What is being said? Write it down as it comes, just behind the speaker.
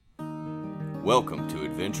Welcome to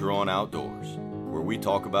Adventure on Outdoors, where we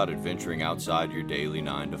talk about adventuring outside your daily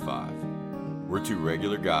 9 to 5. We're two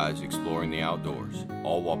regular guys exploring the outdoors,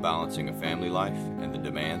 all while balancing a family life and the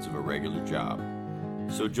demands of a regular job.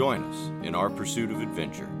 So join us in our pursuit of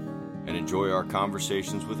adventure and enjoy our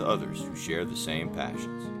conversations with others who share the same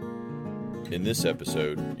passions. In this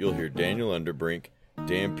episode, you'll hear Daniel Underbrink,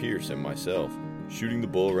 Dan Pierce, and myself shooting the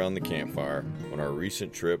bull around the campfire on our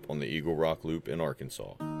recent trip on the Eagle Rock Loop in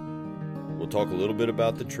Arkansas. We'll talk a little bit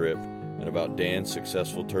about the trip and about Dan's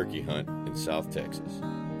successful turkey hunt in South Texas.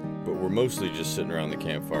 But we're mostly just sitting around the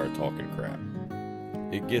campfire talking crap.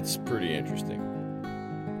 It gets pretty interesting.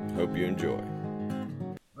 Hope you enjoy.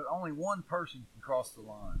 But only one person can cross the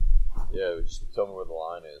line. Yeah, just tell me where the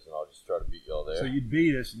line is and I'll just try to beat y'all there. So you'd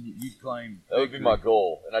beat us and you'd claim That would be my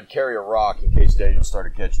goal. And I'd carry a rock in case Daniel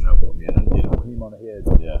started catching up with me and I'd hit him. Hit him on the head.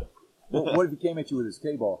 Yeah. What if he came at you with his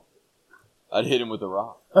K-ball? I'd hit him with a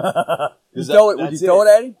rock. Would you throw it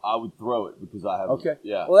at him? I would throw it because I have Okay.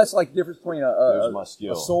 Yeah. Well, that's like the difference between There's my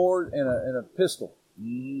skill. a sword and a pistol.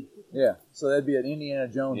 Mm-hmm. Yeah. So that'd be an Indiana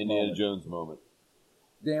Jones moment. Jones moment.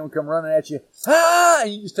 Dan would come running at you. Ah!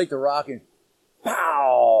 And you just take the rock and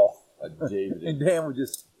pow! David. And Dan would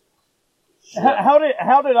just... How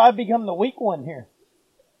did I become the weak one here?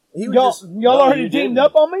 He would Y'all already teamed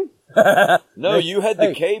up on me? No, you had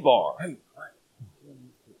the K-bar. Hey.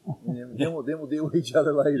 And then we'll deal with each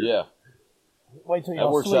other later. Yeah. Wait till That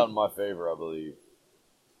y'all works sleep. out in my favor, I believe.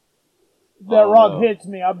 If that rock know. hits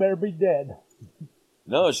me, I better be dead.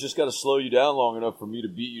 No, it's just got to slow you down long enough for me to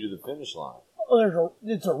beat you to the finish line. Oh,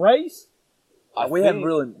 it's a race? We don't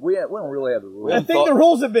really have the rules. I think the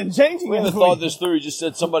rules have been changing. We haven't thought this through. He just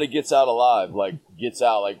said somebody gets out alive. Like, gets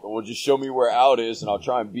out. Like, well, just show me where out is, and I'll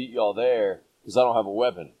try and beat y'all there because I don't have a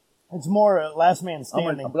weapon. It's more last man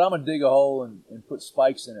standing. I'm going to dig a hole and put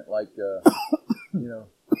spikes in it like, you're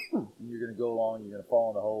going to go along, you're going to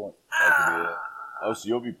fall in the hole. That could be it. Oh, so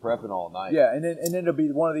you'll be prepping all night. Yeah, and then it'll be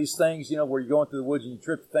one of these things, where you're going through the woods and you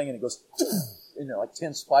trip the thing and it goes, and there are like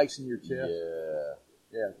 10 spikes in your chest. Yeah.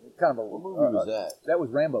 Yeah, kind of a... What movie was that? That was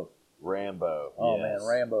Rambo. Rambo. Oh, yes. man,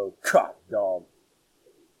 Rambo. God, dog.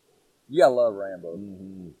 You got to love Rambo.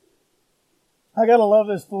 Mm-hmm. I gotta love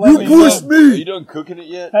this filet mignon. Are you done cooking it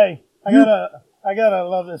yet? Hey, I gotta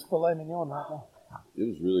love this filet mignon right now. It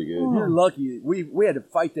was really good. You're lucky. We had to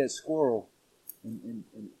fight that squirrel and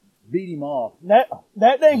beat him off.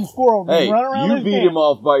 That dang squirrel just Hey, run around you this beat camp. him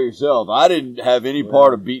off by yourself. I didn't have any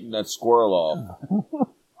part of beating that squirrel off.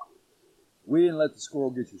 We didn't let the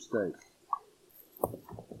squirrel get your steak.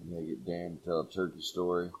 I'm going to get Dan to tell a turkey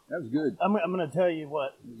story. That was good. I'm gonna tell you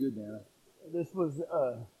what. That was good, Dana. This was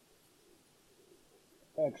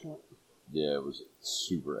excellent. Yeah, it was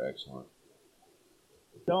super excellent.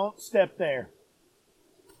 Don't step there.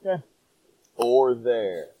 Okay. Or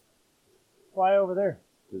there. Why over there?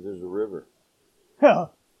 Because there's a river.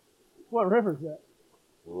 What river's that?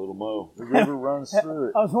 The Little Mo. The river runs through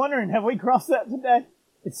it. I was wondering, have we crossed that today?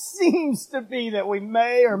 It seems to be that we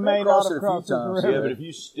may or may not crossed it have a few crossed the times. river. Yeah, but if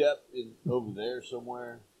you step in over there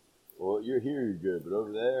somewhere, well, you're here, you're good. But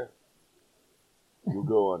over there, you'll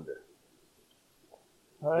go under.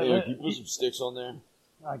 All right, Hey, can you put some sticks on there?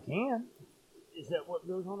 I can. Is that what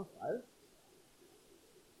goes on a fire?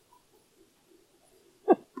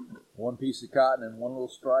 One piece of cotton and one little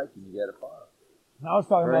strike, and you got a fire. I was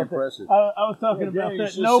talking Very about impressive. that. I was talking Yeah, about you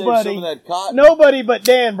that. should've saved Nobody, some of that cotton. nobody but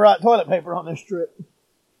Dan brought toilet paper on this trip.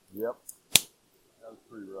 Yep. That was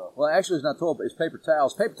pretty rough. Well, actually, it's not toilet paper. It's paper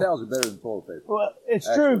towels. Paper towels are better than toilet paper. Well, it's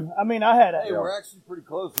Actually. true. I mean, I had Hey, a we're actually pretty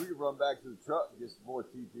close. We could run back to the truck and get some more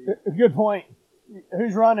TP. good point.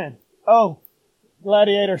 Who's running? Oh,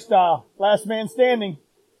 gladiator style. Last man standing.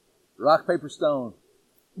 Rock, paper, stone.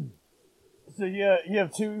 So you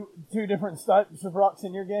have two different types of rocks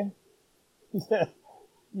in your game?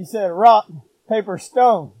 You said rock, paper,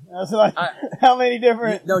 stone. I was like, how many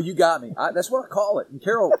different... No, you got me. That's what I call it. And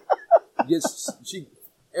Carol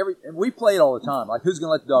and we play it all the time. Like, who's going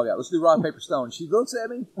to let the dog out? Let's do rock, paper, stone. She looks at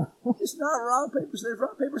me. It's not rock, paper, scissors.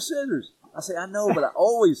 Rock, paper, scissors. I say, I know, but I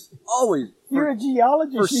always, You're a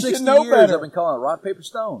geologist. for You 60 should know years, better. I've been calling it rock, paper,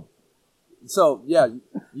 stone. So, yeah,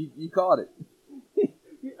 you caught it.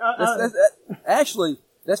 Actually,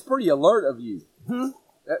 that's pretty alert of you.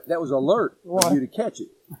 That was alert of you to catch it.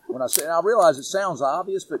 When I say, and I realize it sounds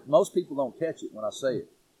obvious, but most people don't catch it when I say it.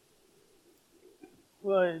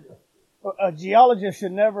 Well, a geologist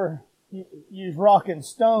should never use rock and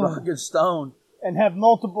stone Rock and stone. and have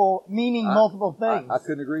multiple things. I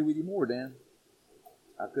couldn't agree with you more, Dan.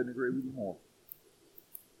 I couldn't agree with you more.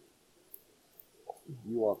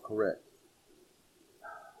 You are correct.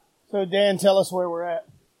 So, Dan, tell us where we're at.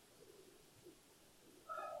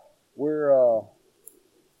 We're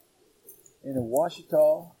in the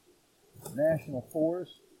Ouachita National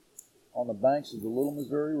Forest on the banks of the Little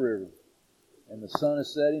Missouri River. And the sun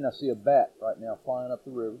is setting. I see a bat right now flying up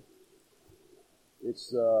the river.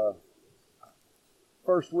 It's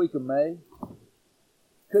first week of May.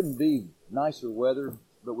 Couldn't be nicer weather,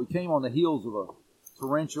 but we came on the heels of a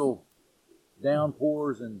torrential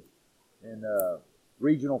downpours and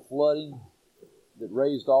regional flooding that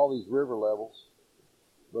raised all these river levels.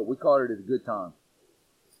 But we caught it at a good time.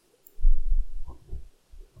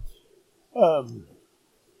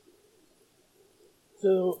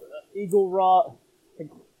 So Eagle Rock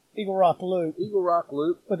Loop. Eagle Rock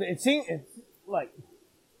Loop. But it's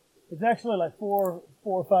actually like four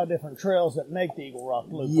or five different trails that make the Eagle Rock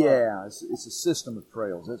Loop. Yeah, it's a system of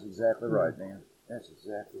trails. That's exactly right, man. That's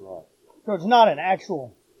exactly right. So it's not an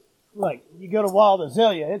actual, like, you go to Wild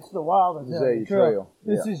Azalea, it's the Wild Azalea Trail.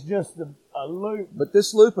 This is just a loop. But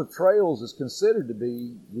this loop of trails is considered to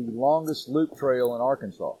be the longest loop trail in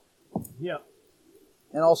Arkansas. Yeah.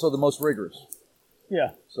 And also the most rigorous.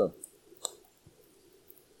 Yeah. So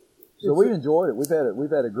we've enjoyed it. We've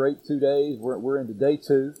had a great 2 days. We're into day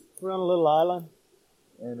 2. We're on a little island.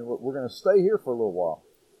 And we're going to stay here for a little while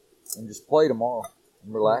and just play tomorrow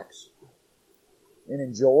and relax and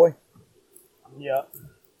enjoy. Yeah.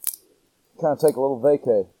 Kind of take a little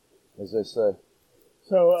vacay, as they say.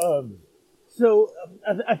 So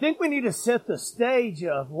I think we need to set the stage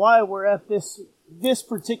of why we're at this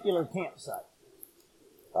particular campsite.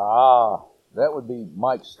 Ah, that would be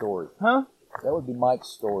Mike's story. Huh? That would be Mike's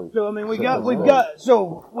story. So I mean, we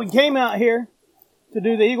came out here to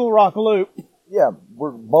do the Eagle Rock Loop. Yeah,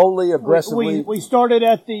 we're boldly, aggressively. We started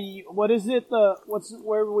at the, where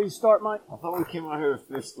do we start, Mike? I thought we came out here to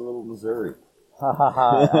fish the Little Missouri.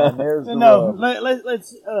 And there's the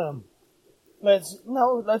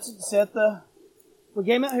let's set the. We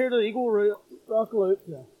came out here to the Eagle Rock Loop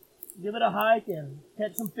to give it a hike and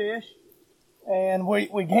catch some fish, and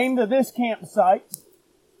we came to this campsite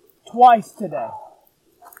twice today.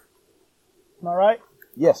 Am I right?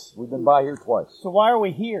 Yes, we've been by here twice. So why are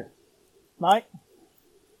we here, Mike?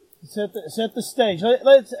 Set the stage.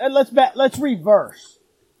 Let's reverse.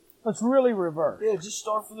 Let's really reverse. Yeah, just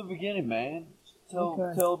start from the beginning, man. Tell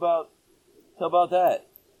about that.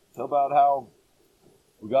 Tell about how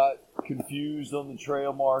we got confused on the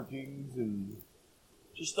trail markings, and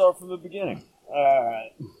just start from the beginning. All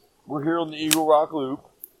right. We're here on the Eagle Rock Loop.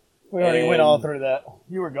 We already went all through that.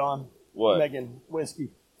 You were gone. What? Making whiskey.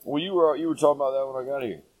 Well, you were talking about that when I got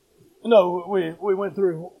here. No, we went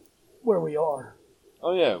through where we are.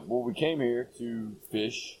 Oh yeah. Well, we came here to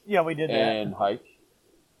fish. Yeah, we did that. And hike,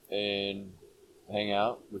 and hang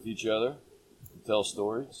out with each other, and tell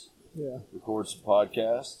stories. Yeah. Record some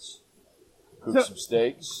podcasts. Cook some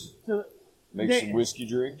steaks. Make some whiskey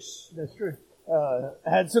drinks. That's true.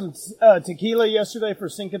 Had some tequila yesterday for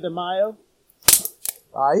Cinco de Mayo.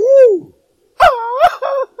 Aye.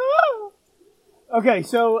 Okay,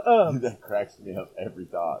 so that cracks me up every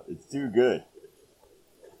thought. It's too good.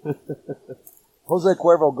 Jose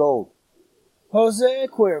Cuervo Gold Jose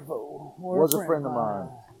Cuervo was a friend of mine.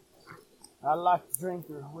 I like to drink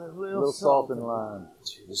her with a little salt and lime.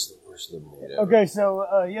 Dude, this is the worst lemonade ever. Okay,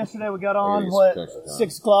 so yesterday we got on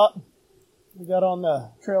 6 o'clock. We got on the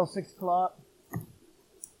trail 6 o'clock.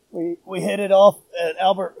 We headed off at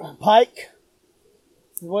Albert Pike.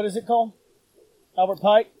 What is it called? Albert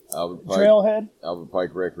Pike? Albert Pike. Trailhead. Albert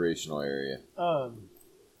Pike Recreational Area.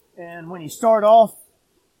 And when you start off,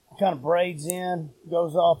 it kind of braids in,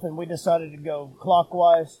 goes off, and we decided to go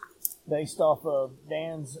clockwise based off of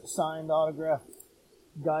Dan's signed autograph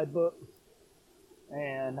guidebook.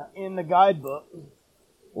 And in the guidebook...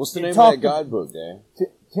 What's the name of that guidebook, Dan?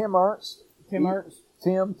 Tim Ernst. Tim Ernst.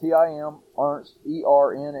 Tim, T-I-M, Ernst,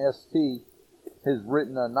 E-R-N-S-T, has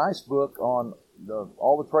written a nice book on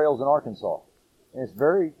all the trails in Arkansas. And it's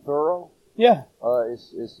very thorough. Yeah.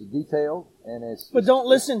 It's detailed, and it's... But don't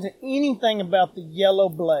listen to anything about the yellow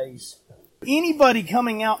blaze. Anybody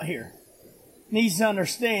coming out here needs to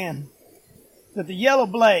understand that the yellow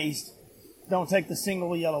blaze don't take the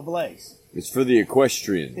single yellow blaze. It's for the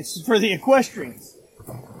equestrians. It's for the equestrians.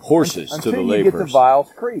 Horses to the layperson. Until you get to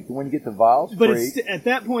Viles Creek. When you get to Viles But Creek... at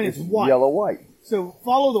that point, it's white. Yellow-white. So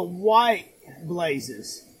follow the white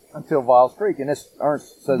blazes. Until Viles Creek. And this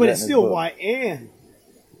Ernst says but that it's in still his book. white and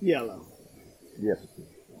yellow. Yes.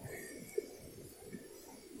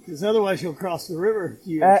 Because otherwise you'll cross the river.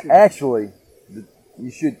 Actually, you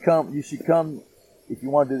should come if you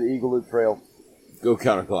want to do the Eagle Loop Trail. Go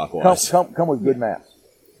counterclockwise. Come with good maps.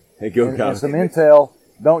 Hey, go and some intel.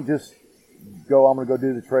 Don't just go, I'm going to go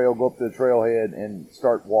do the trail, go up to the trailhead and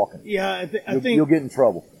start walking. Yeah, I think you'll get in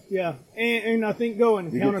trouble. Yeah, and I think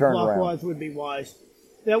going You can turn counterclockwise would be wise.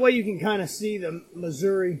 That way you can kind of see the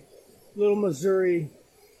little Missouri,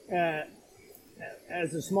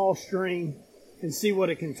 as a small stream, and see what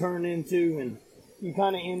it can turn into, and you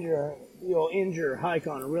kind of you'll end your hike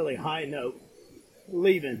on a really high note,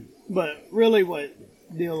 leaving. But really, what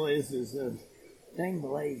deal is dang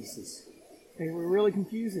blazes. They were really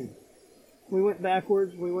confusing. We went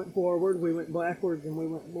backwards, we went forward, we went backwards, and we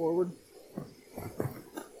went forward.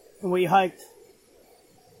 And we hiked,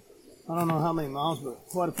 I don't know how many miles, but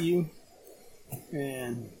quite a few.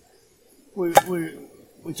 And we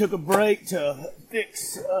took a break to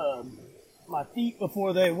fix my feet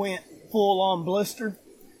before they went full on blister.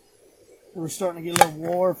 We were starting to get a little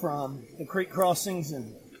war from the creek crossings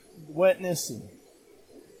and wetness.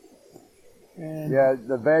 And Yeah,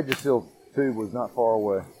 the Vagisil tube was not far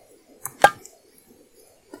away.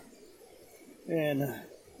 And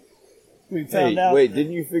we found out. Wait,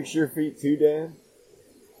 didn't you fix your feet too, Dan?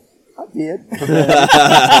 I did.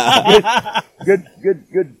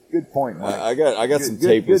 Good point, Mike. I got some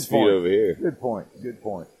tapeless feet over here. Good point.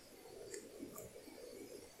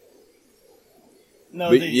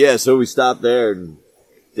 No, But so we stopped there, and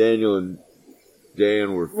Daniel and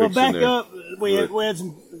Dan were fixing back their... up. We had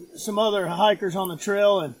some other hikers on the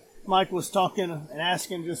trail, and Mike was talking and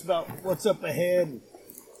asking just about what's up ahead.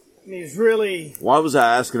 And he's really... Why was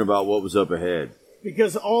I asking about what was up ahead?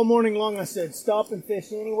 Because all morning long I said, stop and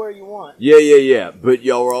fish anywhere you want. Yeah. But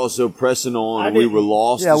y'all were also pressing on, and we were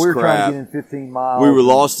lost Yeah, as we were crap. trying to get in 15 miles. We were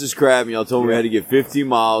lost as crap, and y'all told me we had to get 15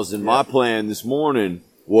 miles, and my plan this morning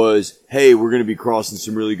was, hey, we're going to be crossing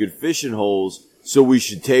some really good fishing holes, so we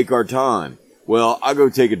should take our time. Well, I go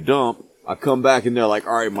take a dump. I come back, and they're like,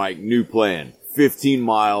 all right, Mike, new plan. 15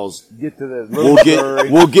 miles. Get to the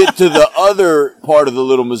We'll get to the other part of the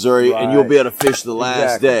Little Missouri, and you'll be able to fish the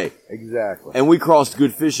last day. Exactly. And we crossed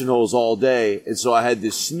good fishing holes all day, and so I had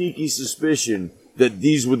this sneaky suspicion that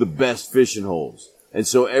these were the best fishing holes. And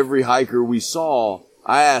so every hiker we saw,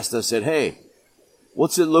 I said, hey,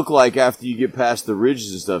 what's it look like after you get past the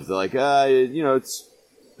ridges and stuff? They're like, it's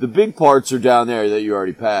the big parts are down there that you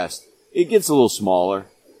already passed. It gets a little smaller.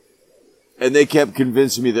 And they kept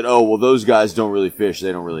convincing me that, those guys don't really fish.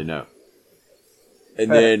 They don't really know. And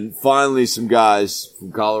then finally some guys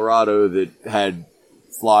from Colorado that had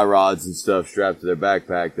fly rods and stuff strapped to their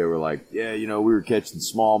backpack, they were like, yeah, we were catching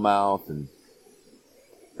smallmouth.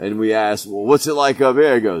 And we asked, well, what's it like up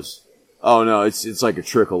here? He goes, oh, no, it's like a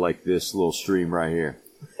trickle like this little stream right here.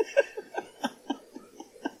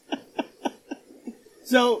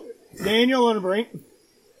 So, Daniel Underbrink,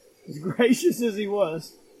 as gracious as he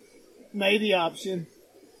was, made the option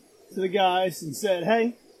to the guys and said,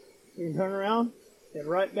 hey, you can turn around, get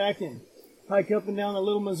right back and hike up and down the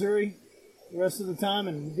Little Missouri the rest of the time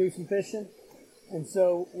and do some fishing. And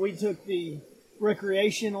so we took the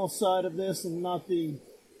recreational side of this and not the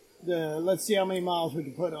let's see how many miles we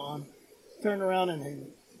can put on. Turned around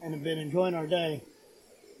and have been enjoying our day.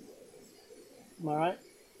 Am I right?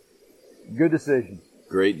 Good decision.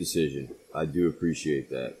 Great decision. I do appreciate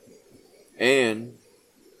that. And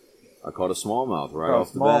I caught a smallmouth right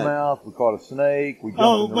off the bat. Smallmouth. We caught a snake. We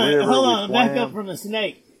jumped in the river. Hold on. we Back swam. up from the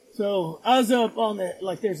snake. So I was up on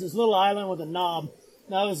there's this little island with a knob.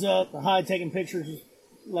 And I was up high taking pictures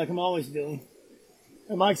like I'm always doing.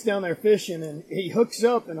 And Mike's down there fishing and he hooks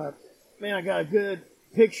up and I got a good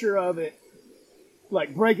picture of it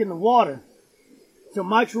like breaking the water. So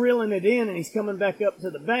Mike's reeling it in and he's coming back up to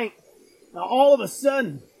the bank. Now all of a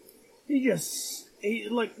sudden, he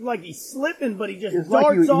like he's slipping, but he just It's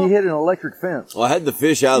darts like off. he hit an electric fence. Well, I had the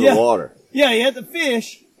fish out of the water. Yeah, he had the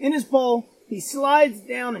fish in his bowl. He slides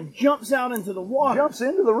down and jumps out into the water. Jumps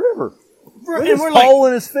into the river. And With his we're pole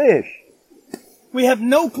and his fish. we have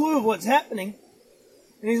no clue of what's happening.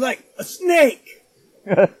 And he's like, a snake.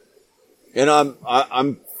 And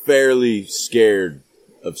I'm fairly scared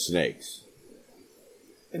of snakes.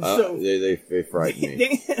 And so They frighten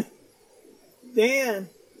me. Dan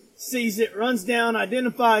sees it, runs down,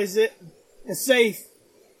 identifies it, is safe,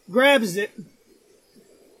 grabs it,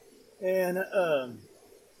 and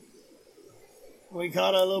we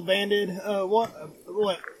caught a little banded A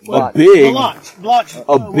big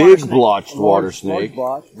blotched water snake.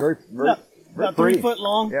 Blotch. Very about 3 pretty. foot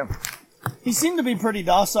long. Yeah. He seemed to be pretty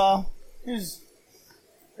docile.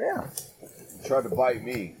 Yeah. He tried to bite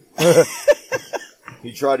me.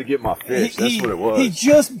 He tried to get my fish. That's what it was. He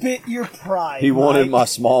just bit your pride. He wanted Mike. my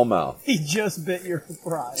smallmouth. He just bit your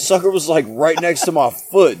pride. Sucker was like right next to my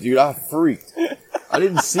foot, dude. I freaked. I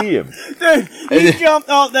didn't see him. Dude, you jumped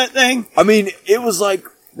off that thing. I mean, it was like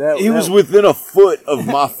That he was within a foot of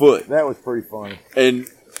my foot. That was pretty funny. And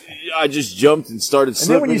I just jumped and started And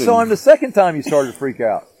slipping. then when you saw him the second time, you started to freak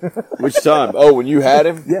out. Which time? Oh, when you had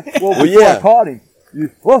him? Yeah. Well, Well, before yeah. I caught him.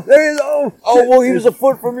 Well, there he is. Oh, Oh, well, he was a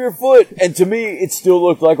foot from your foot. And to me, it still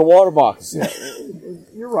looked like a water moccasin.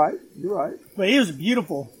 You're right. You're right. But he was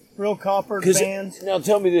beautiful. Real copper 'Cause- bands. Now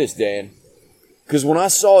tell me this, Dan. Because when I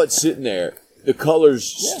saw it sitting there, the colors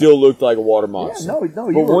still looked like a water Yeah, moccasin. no,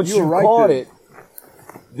 But you were, once you you were right caught to- it,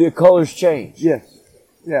 the colors changed. Yes.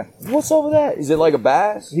 Yeah. What's up with that? Is it like a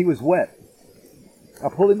bass? He was wet. I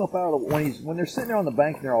pulled him up out of the when they're sitting there on the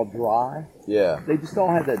bank and they're all dry. Yeah. They just all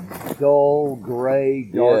have that dull, gray,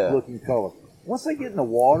 dark looking color. Once they get in the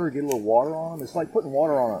water, get a little water on them, it's like putting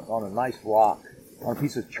water on a nice rock, on a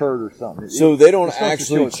piece of chert or something. So they don't it starts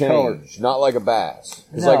to show actually its color. change, not like a bass.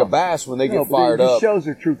 It's No. like a bass when they No, get but fired it just up. shows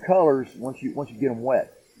their true colors once you get them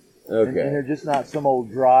wet. And Okay. they're just not some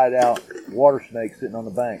old dried out water snake sitting on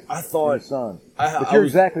the bank I in the thought sun. I But you're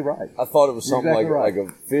was- exactly right. I thought it was You're something exactly like right.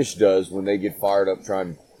 a fish does when they get fired up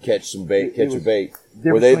trying to catch some bait, It catch a was bait, where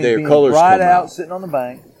Difference they, between their being colors dried come out out. sitting on the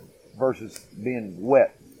bank versus being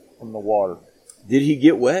wet from the water. Did he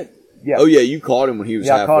get wet? Yeah. Oh yeah, you caught him when he was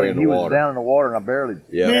Yeah, I halfway caught in him. the He water. was down in the water, and I barely.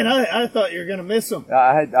 Yeah. Man, I thought you were going to miss him.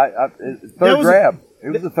 I That third was grab. It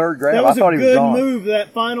was the third grab. That I was thought a he was good gone. move. That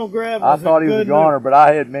final grab I was thought a he was a good goner, move. but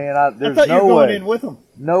I had I there's thought you no were going way, in with him.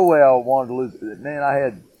 no way I wanted to lose. Man, I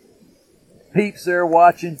had peeps there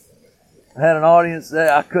watching. I had an audience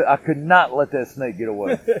there. I could not let that snake get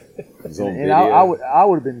away. It was on And video. I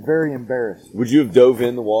would have been very embarrassed Would you have dove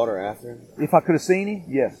in the water after him? if I could have seen him.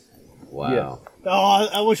 Yes. Wow. Oh,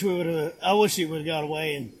 I wish we would have. I wish he would have got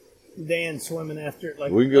away and Dan swimming after it.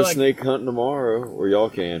 Like We can go like, snake hunting tomorrow, or y'all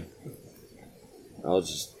can. I'll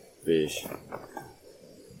just fish.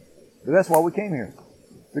 But that's why we came here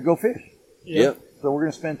to go fish. Yeah. Yep. So we're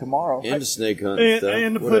gonna spend tomorrow. And to snake hunt and, And, stuff.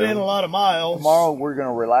 and to put whatever. in a lot of miles. Tomorrow we're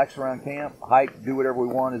gonna relax around camp, hike, do whatever we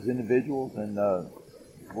want as individuals, and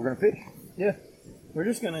we're gonna fish. We're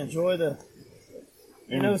just going to enjoy the.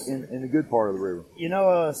 You in, know, in the good part of the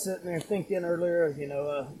river. Sitting there thinking earlier,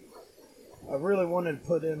 I really wanted to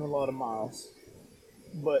put in a lot of miles,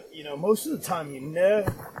 but most of the time,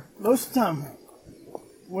 most of the time,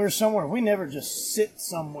 we're somewhere. We never just sit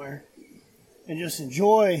somewhere and just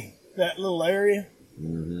enjoy that little area.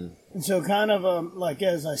 Mm-hmm. And so, kind of like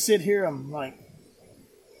as I sit here, I'm like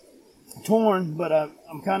torn, but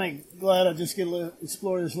I'm kind of glad I just get to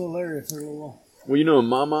explore this little area for a little while. Well, in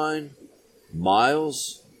my mind,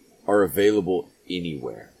 miles are available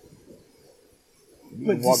anywhere.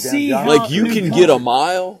 But to walk down see John- how Like you new can get a color-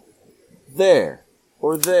 mile there,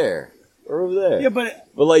 or there, or over there. Yeah, but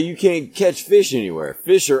But like you can't catch fish anywhere.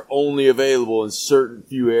 Fish are only available in certain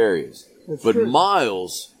few areas. that's But true.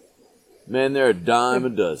 miles, man, they're a dime a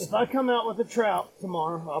dozen. If I come out with a trout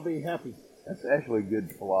tomorrow, I'll be happy. That's actually a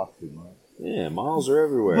good philosophy, man. Yeah, miles are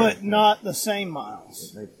everywhere. But not the same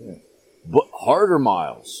miles. Makes sense. But harder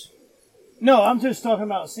miles. No, I'm just talking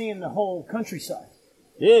about seeing the whole countryside.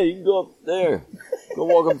 Yeah, you can go up there. Go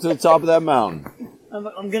walk up to the top of that mountain. I'm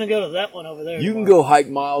going to go to that one over there. You can tomorrow. go hike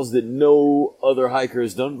miles that no other hiker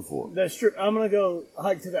has done before. That's true. I'm going to go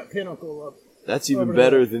hike to that pinnacle up That's even Over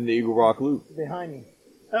better there. than the Eagle Rock Loop. behind you.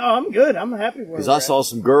 Oh, I'm good. I'm happy where Because we're I saw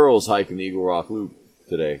some girls hiking the Eagle Rock Loop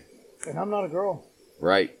today. at. And I'm not a girl.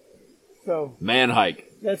 Right. So Man hike.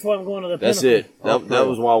 that's why I'm going to the That's pinnacle. it. That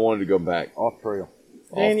was why I wanted to go back. Off trail.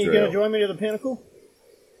 Dan, you Off going to trail. join me to the pinnacle?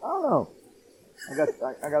 I don't know. I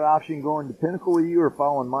got an option going to Pinnacle with you or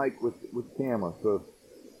following Mike with camera. So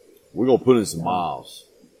We're going to put in some miles.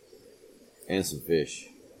 And some fish.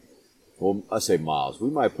 Well, I say miles. We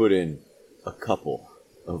might put in a couple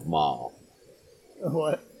of mile.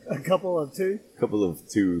 What? A couple of two? Couple of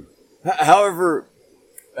two.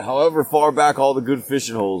 However far back all the good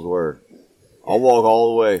fishing holes were. I'll walk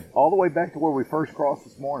all the way. all the way back to where we first crossed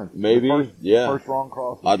this morning. Maybe, The first, yeah. First wrong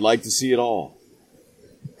cross. I'd like to see it all.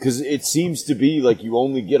 Because it seems to be like you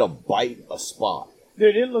only get a bite a spot.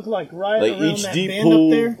 Dude, it looked like right Like around each that deep bend pool-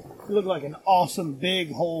 up there. It looked like an awesome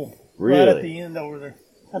big hole right Really? at the end over there.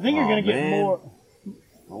 I think you're Aw, going to get man. more.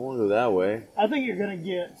 I want to go that way. I think you're going to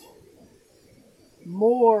get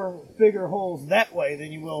more bigger holes that way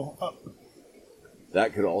than you will up.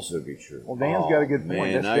 That could also be true. Well, Dan's got a good point.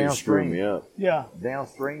 Man, That's now you're screwing downstream. me up. Yeah.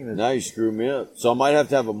 Downstream is Now you screw me up. So I might have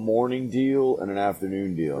to have a morning deal and an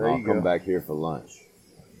afternoon deal. And There I'll you come go. back here for lunch.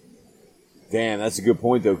 Damn, that's a good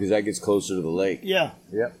point, though, because that gets closer to the lake. Yeah.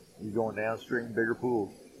 Yep. You're going downstream, bigger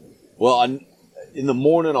pools. Well, in the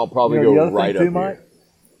morning, I'll probably You know, the go other right thing up too, here. Mike,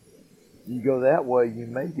 you go that way, you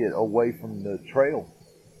may get away from the trail.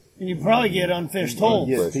 And you probably get unfished You holes.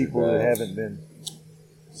 get Pressure people that bass. haven't been.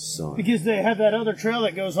 Son. Because they have that other trail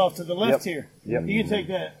that goes off to the left Yep. here. Yep. You can take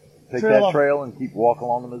that take Trail that off. trail and keep walking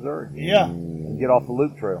along the Missouri. Yeah. And get off the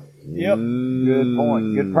loop trail. Yep. Good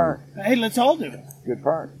point. Good perk. Hey, let's all do it. Good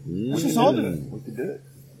perk. Let's just all do it. We could do it.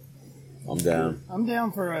 I'm down. I'm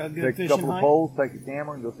down for a good Take a fishing couple of hike. poles, take a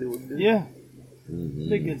camera, and go see what we can do. Yeah, Mm-hmm.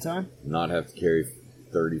 be a good time. Not have to carry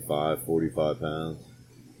 35, 45 pounds.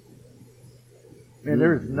 Man,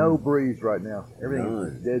 there's no breeze right now. Everything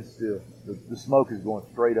is None. dead still. The smoke is going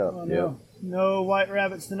straight up. Oh, no. No white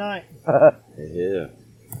rabbits tonight. Yeah.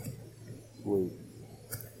 Sweet.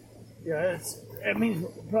 Yeah, it means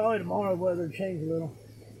probably tomorrow weather change a little.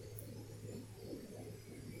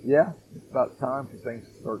 Yeah, it's about time for things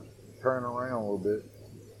to start turning around a little bit.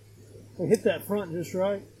 We hit that front just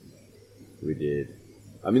right. We did.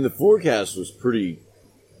 I mean, the forecast was pretty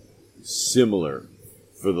similar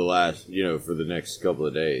for the last, for the next couple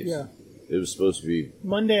of days. Yeah. It was supposed to be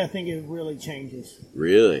Monday, I think it really changes.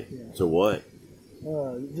 really. Yeah. To what?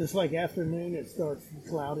 Just like afternoon, it starts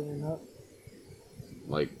clouding and up.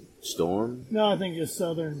 Like storm? No, I think just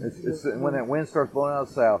southern. It's when that wind starts blowing out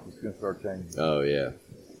south, it's going to start changing. Oh yeah.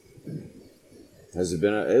 Has it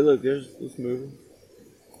been? Hey, look, it's moving.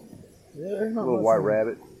 Yeah, there's not Little much white of it.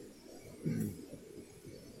 rabbit.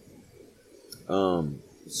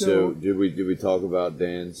 So did we talk about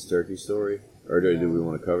Dan's turkey story, or do we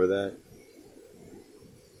want to cover that?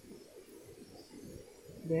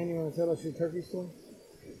 Dan, you want to tell us your turkey story?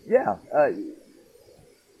 Yeah.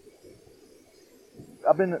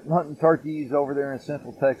 I've been hunting turkeys over there in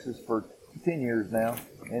Central Texas for 10 years now,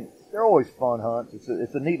 and they're always fun hunts.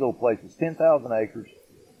 It's a neat little place. It's 10,000 acres,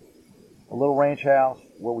 a little ranch house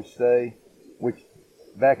where we stay, which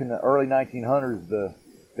back in the early 1900s,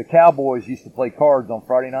 the cowboys used to play cards on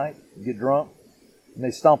Friday night, get drunk, and they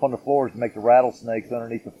stomp on the floors to make the rattlesnakes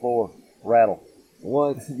underneath the floor rattle.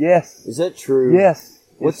 What? Yes. Is that true? Yes.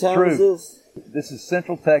 What it's town true. is this? This is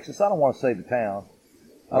Central Texas. I don't want to say the town.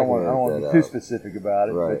 I don't want to be too specific about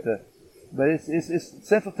it. Right. But it's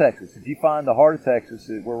Central Texas. If you find the heart of Texas,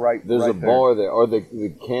 we're right. There's right a bar there, or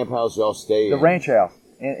the camp house y'all stay the in. ranch house.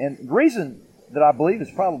 And the reason that I believe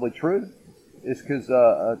is probably true is because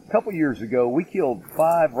a couple years ago we killed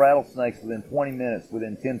 5 rattlesnakes within 20 minutes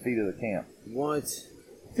within 10 feet of the camp. What? Think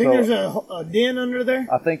So- there's a den under there?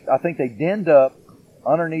 I think they denned up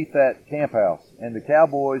underneath that camp house, and the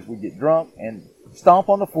cowboys would get drunk and stomp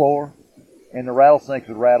on the floor, and the rattlesnakes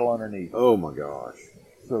would rattle underneath. Oh my gosh.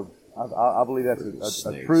 So I believe that's a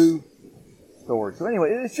Snakes. true story. So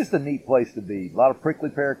anyway, it's just a neat place to be. A lot of prickly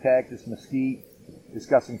pear cactus, mesquite. It's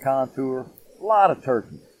got some contour. A lot of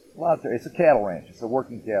turkey. It's a cattle ranch. It's a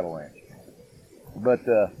working cattle ranch. But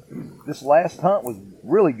this last hunt was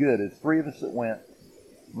really good. There's 3 of us that went.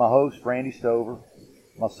 My host, Randy Stover,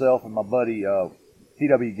 myself, and my buddy,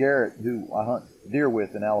 T.W. Garrett, who I hunt deer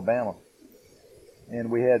with in Alabama. And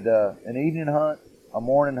we had an evening hunt, a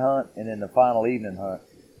morning hunt, and then the final evening hunt.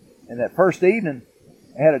 And that first evening,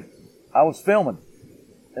 I was filming,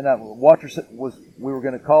 and we were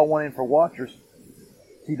going to call one in for watchers,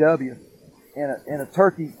 TW, and a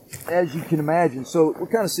turkey, as you can imagine. So we're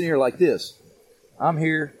kind of sitting here like this. I'm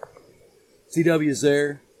here, TW's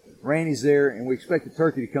there, Randy's there, and we expect the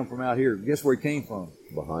turkey to come from out here. Guess where he came from?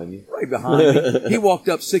 Behind you? Right behind me. He walked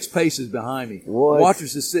up 6 paces behind me. What?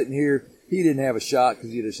 Watchers is sitting here. He didn't have a shot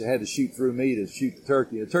because he just had to shoot through me to shoot the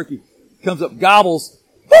turkey. The turkey comes up, gobbles,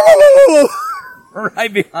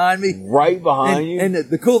 right behind me. Right behind you? And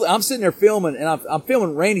the cool thing, I'm sitting there filming, and I'm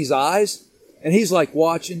filming Randy's eyes, and he's like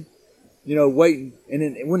watching, waiting. And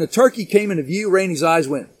then when the turkey came into view, Randy's eyes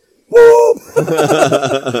went, whoop!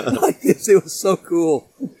 Like this. It was so cool.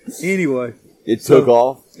 Anyway. It took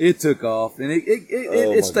off? It took off, and Oh it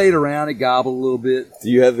my stayed around. It gobbled a little bit. Do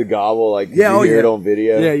you have the gobble? Like, did Yeah, you oh, hear yeah. it on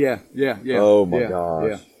video? Yeah. Oh my Yeah, gosh.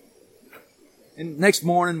 yeah. And next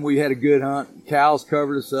morning we had a good hunt. Cows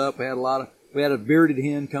covered us up. We had a bearded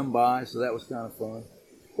hen come by, so that was kind of fun.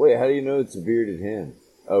 Wait, how do you know it's a bearded hen?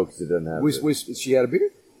 Oh, because it doesn't have She had a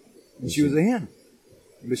beard, and she was a hen.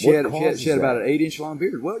 But she What had causes about that? an 8-inch long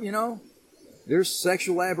beard. Well, there's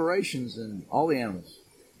sexual aberrations in all the animals,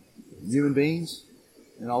 human beings,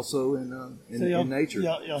 and also in nature.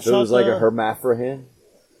 So it was like a hermaphra hen?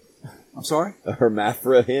 I'm sorry. A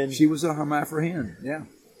hermaphra hen? She was a hermaphra hen, yeah.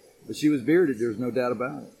 But she was bearded. There's no doubt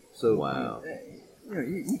about it. So Wow.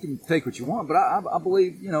 You can take what you want, but I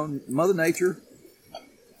believe Mother Nature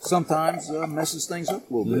sometimes messes things up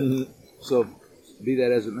a little bit. Mm-hmm. So be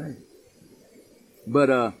that as it may. But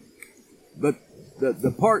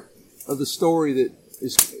the part of the story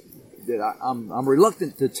that I'm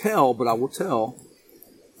reluctant to tell, but I will tell.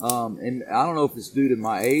 And I don't know if it's due to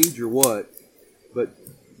my age or what, but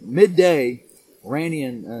midday, Randy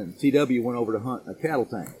and TW went over to hunt a cattle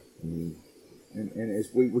tank. and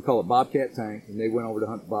it's, we call it Bobcat Tank, and they went over to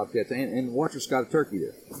hunt bobcats, and watchers got a turkey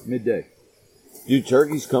there midday. Do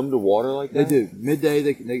turkeys come to water like They that? do midday.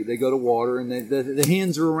 They go to water, and the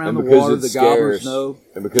hens are around And the because water. it's The gobblers scarce, know.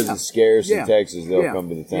 and because it's scarce Yeah. in Texas, they'll Yeah. come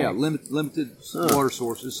to the tank. Yeah, limited water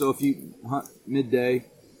sources. So if you hunt midday,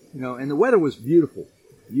 and the weather was beautiful.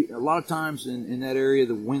 A lot of times in that area,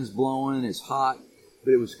 the wind's blowing, it's hot,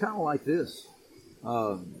 but it was kind of like this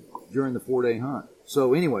during the 4-day hunt.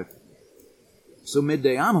 So anyway,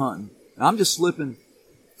 midday I'm hunting, and I'm just slipping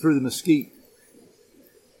through the mesquite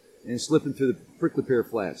and slipping through the prickly pear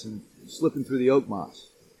flats and slipping through the oak moss.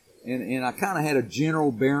 And I kind of had a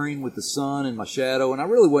general bearing with the sun and my shadow, and I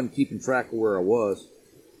really wasn't keeping track of where I was.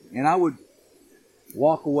 And I would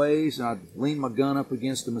walk a ways, and I'd lean my gun up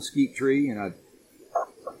against a mesquite tree, and I'd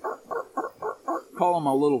call on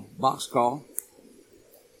my little box call.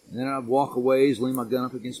 And then I'd walk a ways, lean my gun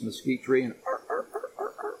up against a mesquite tree, and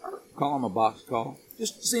call on my box call,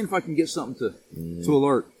 just seeing if I can get something to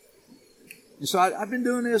alert. And so I've been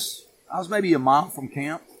doing this. I was maybe a mile from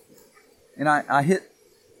camp, and I hit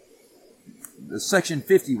the Section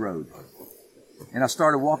 50 road. And I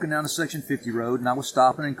started walking down the Section 50 road, and I was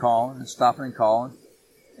stopping and calling and stopping and calling.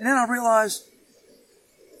 And then I realized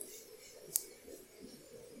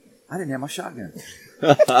I didn't have my shotgun.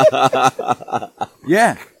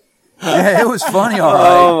 Yeah, it was funny, all right.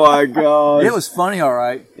 Oh my god! It was funny, all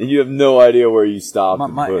right. And you have no idea where you stopped. My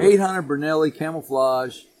and put it. 800 Bernelli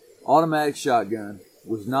camouflage automatic shotgun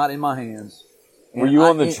was not in my hands. Were you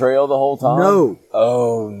on the trail the whole time? No.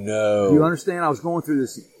 Oh no! Do you understand? I was going through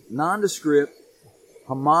this nondescript,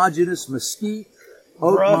 homogeneous mesquite,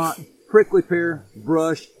 oakmont, prickly pear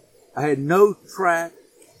brush. I had no track.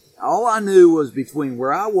 All I knew was between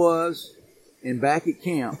where I was and back at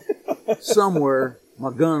camp, somewhere,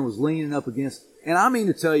 my gun was leaning up against. And I mean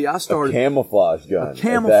to tell you, I started a camouflage gun. a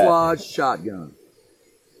camouflage shotgun.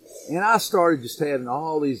 And I started just having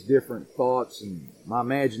all these different thoughts and my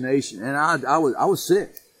imagination. And I was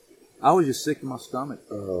sick. I was just sick to my stomach.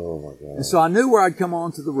 Oh my god! And so I knew where I'd come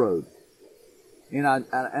onto the road. And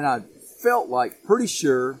I felt like pretty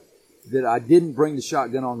sure that I didn't bring the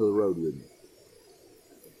shotgun onto the road with me.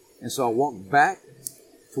 And so I walked back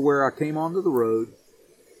to where I came onto the road.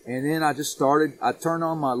 And then I turned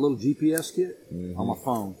on my little GPS kit on my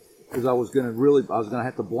phone, because I was going to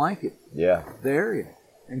have to blanket Yeah. the area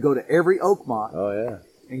and go to every oakmont Oh yeah.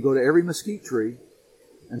 and go to every mesquite tree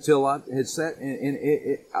until I had sat. And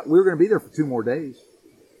we were going to be there for 2 more days.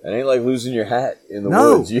 It ain't like losing your hat in the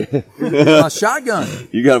No. woods. You, My shotgun.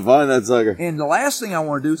 you gotta find that sucker. And the last thing I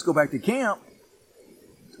want to do is go back to camp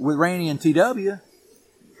with Randy and TW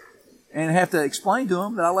and have to explain to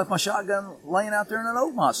them that I left my shotgun laying out there in an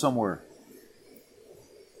oakmont somewhere.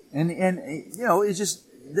 And it's just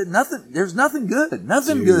nothing. There's nothing good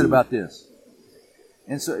good about this.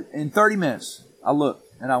 And so in 30 minutes, I looked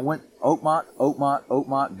and I went oakmont,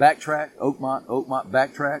 backtrack, oakmont,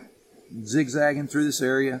 backtrack, zigzagging through this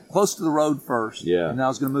area, close to the road first. Yeah. And I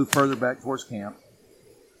was going to move further back towards camp.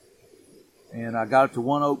 And I got up to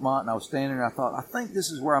one oakmont, and I was standing there, and I thought, I think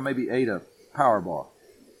this is where I maybe ate a power bar.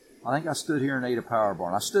 I think I stood here and ate a power bar.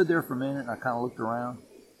 And I stood there for a minute, and I kind of looked around.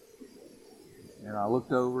 And I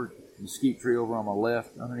looked over, the mesquite tree over on my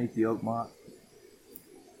left, underneath the oakmont.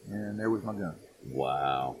 And there was my gun.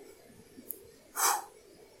 Wow.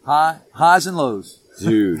 Highs and lows.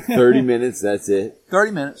 Dude, 30 minutes, that's it.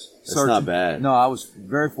 30 minutes. That's searching. not bad. No, I was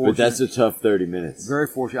very fortunate. But that's a tough 30 minutes. Very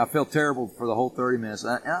fortunate. I felt terrible for the whole 30 minutes.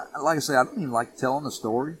 And like I say, I don't even like telling the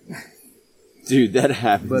story. Dude, that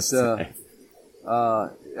happens. But,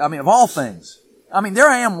 I mean, of all things. I mean, there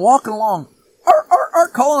I am walking along,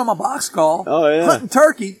 calling on my box call. Oh, yeah. Hunting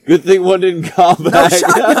turkey. Good thing one didn't call No back.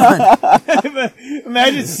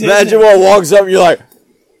 Imagine shotgun. sitting Imagine one walks up and you're like,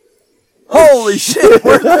 Holy shit,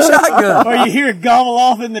 where's my shotgun? or you hear it gobble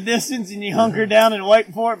off in the distance and you hunker down and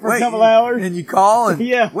wait for it for a couple hours. And you call and,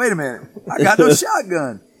 Yeah. wait a minute, I got no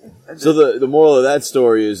shotgun. so the moral of that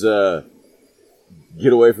story is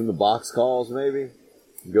get away from the box calls maybe.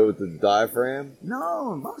 Go with the diaphragm.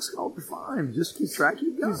 No, box calls are fine. Just keep track of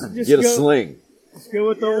your gun. Just Get a go, sling. Just go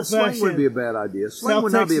with the old Sling wouldn't be a fashioned. bad idea. Sling South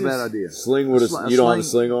would not be a Texas. bad idea. Sling with you don't have a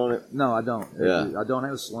sling on it? No, I don't. Yeah. I don't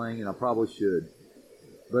have a sling, and I probably should.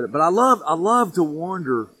 But I love to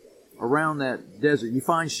wander around that desert. You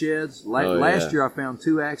find sheds. Last year I found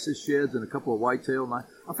 2 axis sheds and a couple of whitetail. And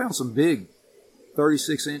I found some big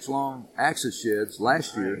 36-inch long axis sheds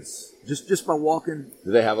last year. Just by walking.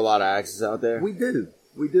 Do they have a lot of axes out there? We do.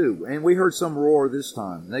 And we heard some roar this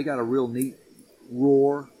time. They got a real neat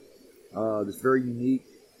roar that's very unique.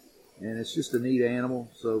 And it's just a neat animal.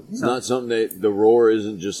 So It's not something that the roar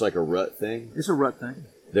isn't just like a rut thing. it's a rut thing.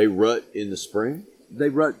 They rut in the spring? They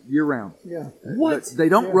rut year round. Yeah. What? They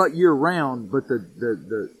don't rut year round, but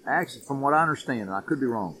the axis, from what I understand, and I could be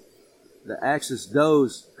wrong, the axis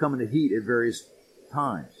does come into heat at various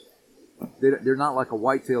times. They're not like a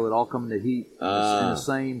whitetail that all come into heat in the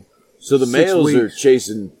same. So the 6 males are weeks.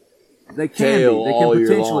 chasing. They can tail be. They all can year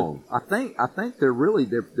potentially. long. I think they're really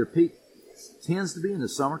their peak tends to be in the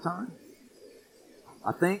summertime.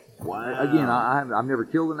 I think. Wow. Again, I've never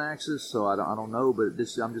killed an axis, so I don't know. But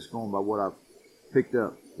I'm just going by what I've picked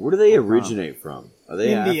up. Where do they originate from? Are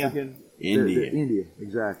they India. African? They're India,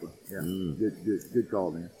 exactly. Yeah, good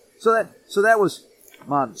call, man. So that was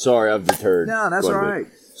my. Sorry, I've deterred. No, that's quite all a bit. right.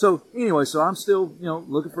 So anyway, so I'm still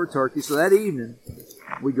looking for a turkey. So that evening,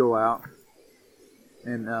 we go out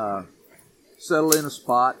and settle in a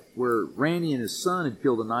spot where Randy and his son had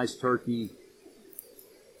killed a nice turkey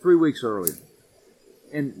 3 weeks earlier.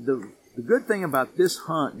 And the good thing about this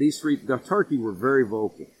hunt, the turkey were very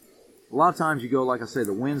vocal. A lot of times you go, like I said,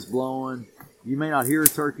 the wind's blowing. You may not hear a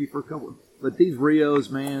turkey for a couple, but these Rios,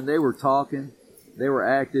 man, they were talking. They were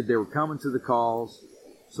active. They were coming to the calls.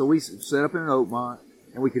 So we set up in an Oakmont,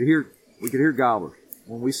 and we could hear gobblers.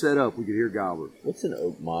 When we set up, we could hear gobblers. What's an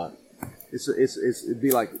oak mott? It'd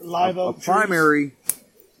be like Live a oak trees. primary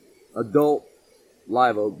adult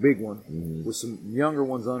live oak, big one, with some younger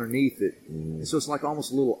ones underneath it. And so it's like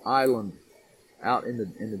almost a little island out in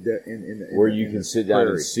the Where you can sit down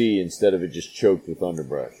prairie. and see instead of it just choked with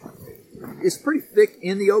underbrush. It's pretty thick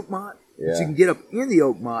in the Oakmont, but Yeah. you can get up in the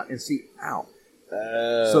Oakmont and see out.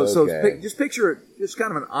 So just picture it, just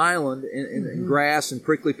kind of an island in grass and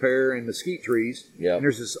prickly pear and mesquite trees. Yep. And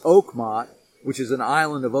there's this Oakmont, which is an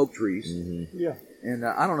island of oak trees. Yeah. And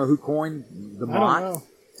I don't know who coined the I don't mott know.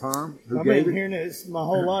 term. Who I've gave been it? hearing this my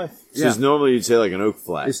whole life. Because normally you'd say like an oak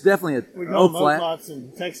flat. It's definitely We an call oak them flat. oak lots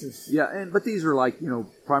in Texas. Yeah, but these are like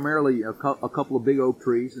primarily a couple of big oak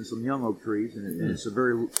trees and some young oak trees, and it's a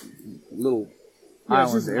very little Yeah,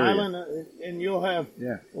 it's island just an area. island, and you'll have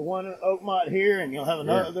Yeah. the one oak mott here, and you'll have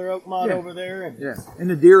another oak mott Yeah. over there. And Yeah, and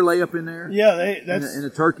the deer lay up in there. yeah, And the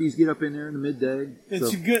turkeys get up in there in the midday.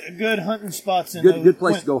 it's So, good hunting spots. In good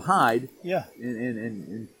place to go hide Yeah,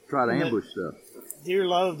 and try to And ambush stuff. deer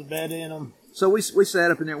love to bed in them. So we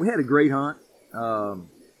sat up in there. We had a great hunt.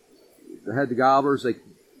 They had the gobblers. I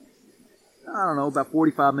don't know, about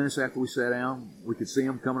 45 minutes after we sat down, we could see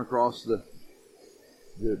them coming across the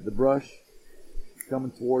brush,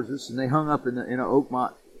 coming towards us, and they hung up in an oak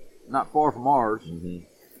mott not far from ours.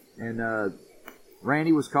 And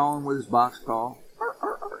Randy was calling with his box call,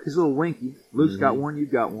 his little winky. Luke's got one,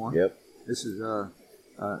 you've got one. Yep. This is an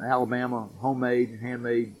Alabama homemade,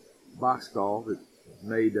 handmade box call that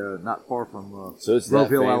made not far from So it's Grove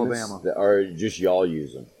that Hill, famous, Alabama. or just y'all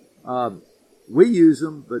use them? We use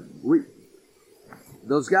them, but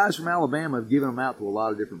those guys from Alabama have given them out to a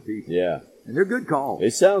lot of different people, Yeah. and they're good calls.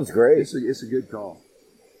 It sounds great. It's a good call.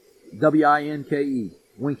 Winke,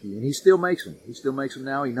 Winky, and he still makes them. He still makes them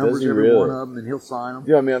now. He numbers Does he every really? one of them, and he'll sign them.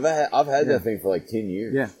 Yeah, I mean, I've had Yeah. that thing for like 10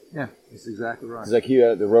 years. Yeah, that's exactly right.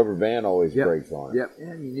 Because the rubber band always Yep. breaks on it. Yep,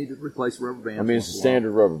 and you need to replace the rubber bands. I mean, it's a once in while.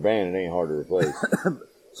 standard rubber band. It ain't hard to replace.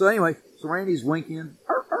 So anyway, so Randy's winking,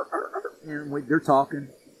 and they're talking,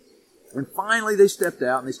 and finally they stepped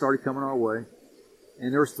out and they started coming our way,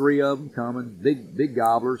 and there was 3 of them coming, big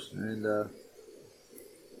gobblers, and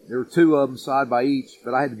there were 2 of them side by each,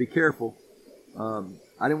 but I had to be careful.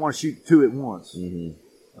 I didn't want to shoot 2 at once. You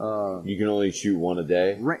can only shoot one a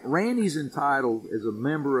day. Randy's entitled as a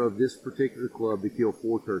member of this particular club to kill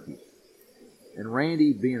 4 turkeys, and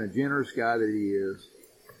Randy, being a generous guy that he is,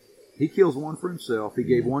 he kills one for himself. He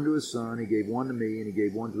gave one to his son. He gave one to me, and he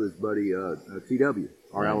gave one to his buddy TW,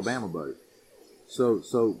 our Nice. Alabama buddy. So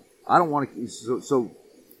I don't want to. So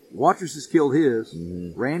Waters has killed his.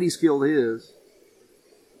 Randy's killed his.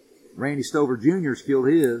 Randy Stover Jr.'s killed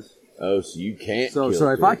his. Oh, so you can't. So kill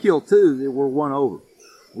if two. I kill 2, then we're 1 over.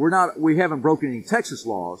 We haven't broken any Texas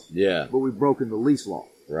laws, Yeah. but we've broken the lease law.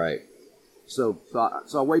 Right. So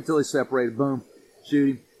I wait till they separated. Boom,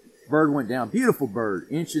 shoot him. Bird went down. Beautiful bird.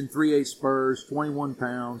 1 3/8 spurs, 21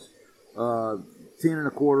 pounds, 10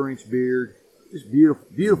 1/4 inch beard. Just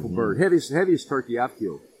beautiful bird. Heaviest turkey I've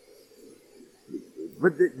killed.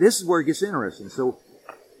 But this is where it gets interesting. So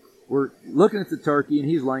we're looking at the turkey, and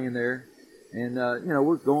he's laying there, and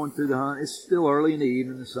we're going through the hunt. It's still early in the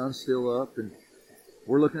evening. The sun's still up, and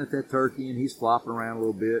we're looking at that turkey, and he's flopping around a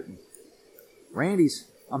little bit. And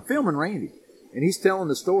I'm filming Randy, and he's telling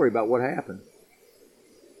the story about what happened.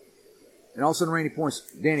 And all of a sudden, Randy points,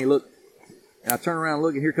 Danny, look. And I turn around and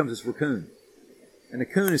look, and here comes this raccoon. And the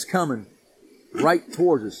coon is coming right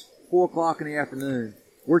towards us, 4 o'clock in the afternoon.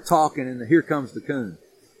 We're talking, and here comes the coon.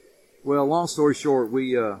 Well, long story short,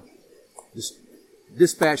 we just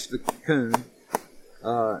dispatched the coon,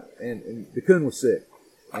 and the coon was sick,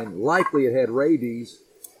 and likely it had rabies.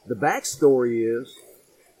 The backstory is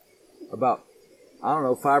about, I don't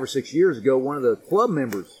know, 5 or 6 years ago, one of the club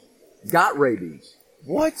members got rabies.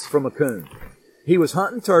 What? From a coon. He was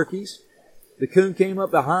hunting turkeys. The coon came up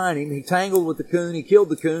behind him. He tangled with the coon. He killed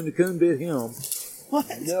the coon. The coon bit him. What?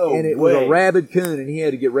 No And it way. was a rabid coon, and he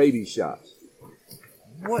had to get rabies shots.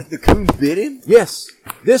 What? The coon bit him? Yes.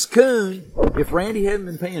 This coon, if Randy hadn't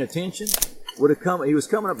been paying attention, would have come. He was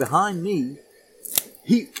coming up behind me.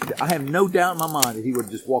 I have no doubt in my mind that he would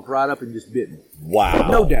have just walked right up and just bit me. Wow.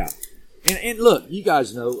 No doubt. And look, you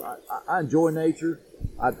guys know, I enjoy nature.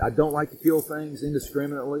 I don't like to kill things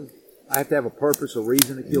indiscriminately. I have to have a purpose, a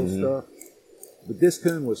reason to kill stuff. But this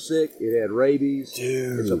coon was sick. It had rabies.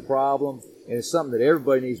 Dude. It's a problem. And it's something that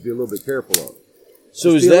everybody needs to be a little bit careful of.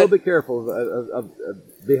 So Just is be a little that bit careful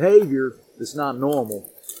of behavior that's not normal.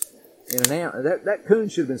 In an animal. That coon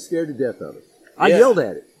should have been scared to death of it. I Yeah. yelled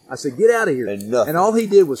at it. I said, "Get out of here!" And nothing. And all he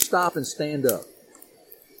did was stop and stand up.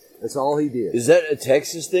 That's all he did. is that a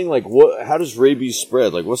Texas thing? Like what? How does rabies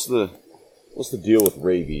spread? Like what's the deal with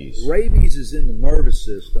rabies? Rabies is in the nervous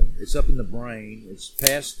system. It's up in the brain. It's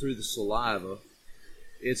passed through the saliva.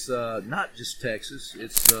 It's not just Texas.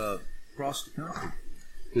 It's across the country.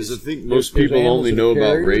 Because I think most most people people animals only only know that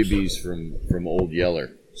are about carriers. rabies from Old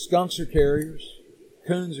Yeller. Skunks are carriers.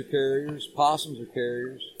 Coons are carriers. Possums are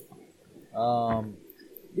carriers.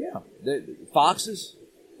 Foxes.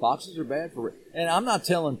 Foxes are bad for it. And I'm not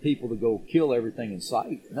telling people to go kill everything in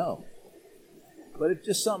sight. No. But if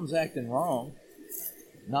just something's acting wrong,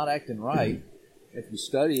 not acting right, if you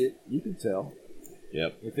study it, you can tell.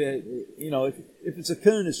 Yep. If it's a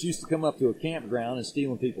coon that's used to come up to a campground and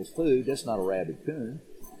stealing people's food, that's not a rabid coon.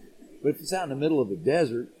 But if it's out in the middle of the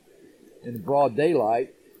desert in the broad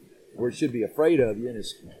daylight, where it should be afraid of you and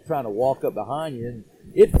it's trying to walk up behind you, and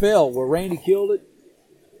it fell where Randy killed it,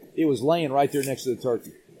 it was laying right there next to the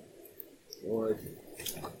turkey.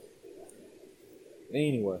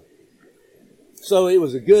 Anyway, so it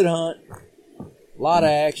was a good hunt, a lot of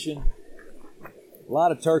action. A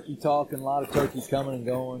lot of turkey talking, a lot of turkeys coming and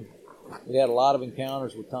going. We had a lot of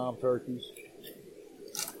encounters with tom turkeys.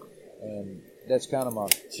 And that's kind of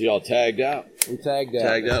So y'all tagged out. we tagged out.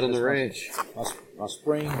 Tagged out on That's the my- ranch. My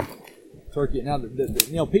spring turkey.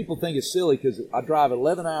 Now, people think it's silly because I drive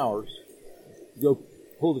 11 hours to go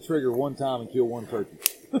pull the trigger one time and kill one turkey.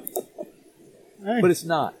 Hey. But it's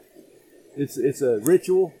not. It's a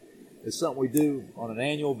ritual. It's something we do on an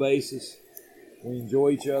annual basis. We enjoy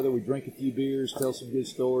each other. We drink a few beers, tell some good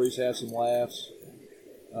stories, have some laughs,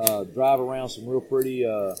 drive around some real pretty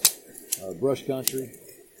brush country,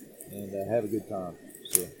 and have a good time.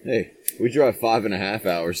 So, Hey, we drive 5.5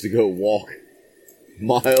 hours to go walk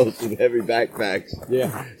miles with heavy backpacks.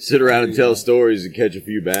 yeah, Sit around and tell stories and catch a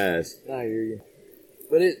few bass. I hear you.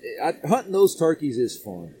 But hunting those turkeys is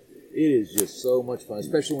fun. It is just so much fun,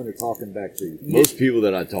 especially when they're talking back to you. Most people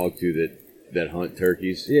that I talk to that hunt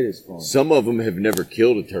turkeys, It is fun. some of them have never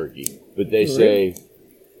killed a turkey, but they say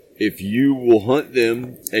if you will hunt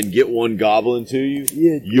them and get one gobbling to you,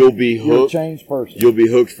 you'll be You're a hooked. changed person. You'll be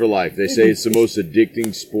hooked for life. They say it's the most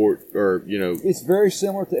addicting sport, or It's very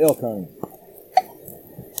similar to elk hunting.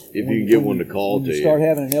 if you can get one to call when to you start you.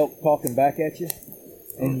 having an elk talking back at you,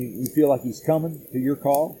 and you feel like he's coming to your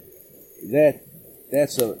call,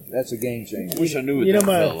 that's a game changer. Wish I knew what You know, that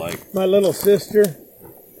felt like. my little sister,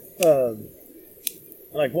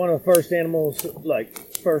 like one of the first animals, like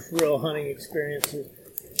first real hunting experiences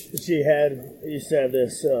that she had, used to have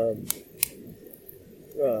this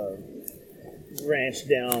ranch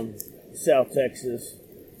down South Texas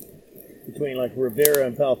between like Rivera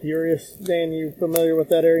and Palpurius. Dan, you familiar with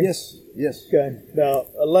that area? Yes. Okay, about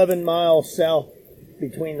 11 miles south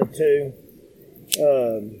between the two,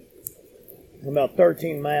 about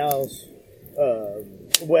 13 miles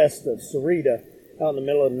west of Sarita, out in the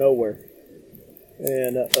middle of nowhere.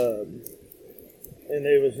 And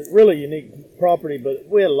it was a really unique property, but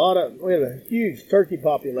we had a huge turkey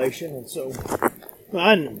population, and so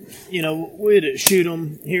we'd shoot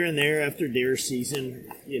them here and there after deer season,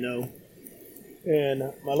 And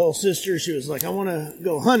my little sister, she was like, I want to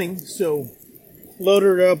go hunting, so loaded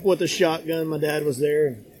her up with a shotgun. My dad was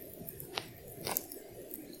there.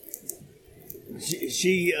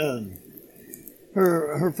 She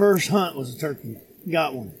her first hunt was a turkey.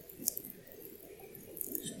 Got one.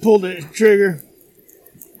 Pulled the trigger.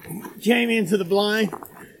 Came into the blind.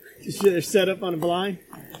 She should have set up on the blind.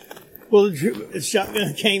 Pulled the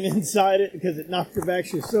shotgun, came inside it because it knocked her back.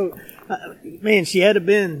 She was so she had to have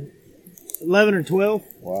been 11 or 12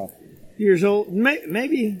 Wow. years old,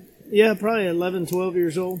 maybe Yeah, probably 11, 12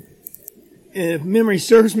 years old. And if memory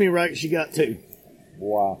serves me right, she got 2.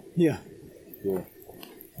 Wow. Yeah. Cool.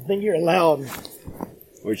 I think you're allowed.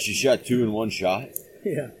 Wait, she shot 2 in one shot?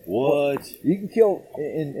 Yeah. What? You can kill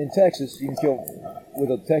in Texas. You can kill with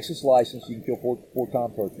a Texas license. You can kill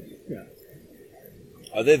four-time turkeys. Yeah.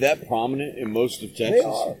 Are they that prominent in most of Texas?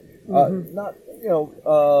 They are. Not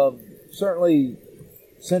certainly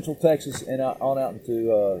Central Texas and on out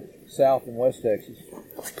into South and West Texas.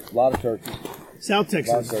 A lot of turkeys. South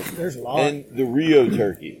Texas, turkeys. there's a lot. And the Rio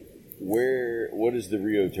turkey. What is the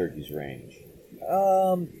Rio turkey's range?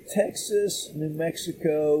 Texas, New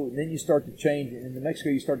Mexico, and then you start to change. In New Mexico,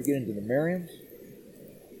 you start to get into the Merriams.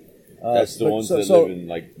 That's the ones that live in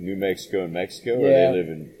like New Mexico and Mexico, or Yeah. they live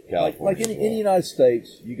in California. Like in the United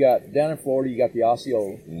States, you got down in Florida, you got the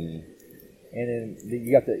Osceola, Mm. and then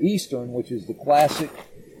you got the Eastern, which is the classic.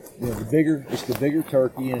 The bigger, it's the bigger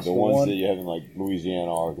turkey, and it's The the ones one that you have in like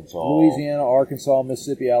Louisiana, Arkansas. Louisiana, Arkansas,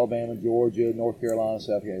 Mississippi, Alabama, Georgia, North Carolina,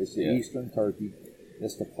 South Carolina. It's the Yeah. Eastern turkey.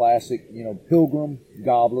 It's the classic, Pilgrim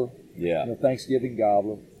gobbler, Yeah. Thanksgiving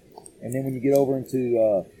gobbler. And then when you get over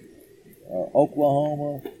into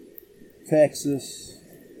Oklahoma, Texas,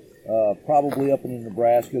 probably up into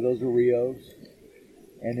Nebraska, those are Rios.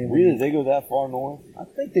 And then Really? They go that far north? I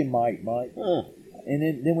think they might, Mike. Huh. And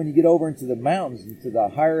then when you get over into the mountains, into the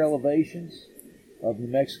higher elevations of New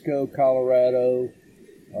Mexico, Colorado,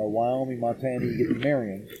 Wyoming, Montana, you get the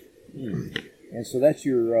Merriams. And so that's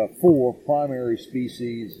your 4 primary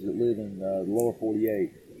species that live in the lower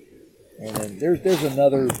 48. And then there's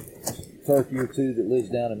another turkey or two that lives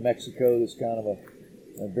down in Mexico that's kind of a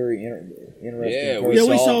very interesting Yeah, turkey.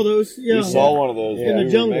 we saw those. Yeah. We saw one of those In when the we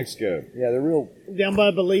were jungle. in Mexico. Yeah, they're real Down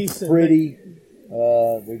by Belize. And pretty.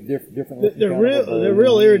 They're different. looking They're kind of real. a They're bird.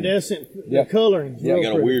 real iridescent. Yeah. The coloring. Yeah. They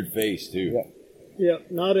got a weird face too. Yeah. Yeah,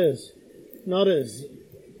 not as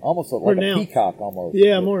Almost like a Pronounced. peacock almost.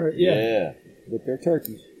 yeah, But- more yeah. Yeah. But they're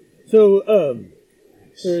turkeys. So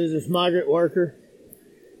there's this migrant worker.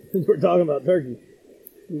 We're talking about turkey.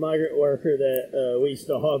 Migrant worker that we used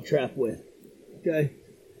to hog trap with. Okay,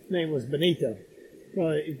 his name was Benito.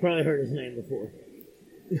 You probably heard his name before.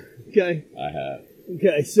 Okay. I have.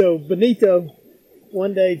 Okay, so Benito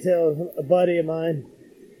one day tells a buddy of mine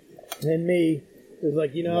and me, was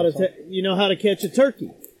like, you know how to catch a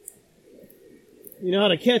turkey. You know how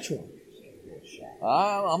to catch one.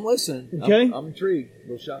 I'm listening. Okay. I'm intrigued.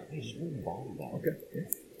 Little shot.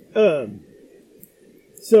 Okay.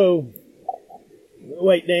 So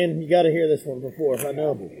wait, Dan, you got to hear this one before. I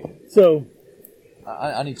know. So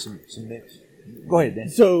I need some mix. Go ahead, Dan.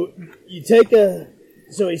 So you take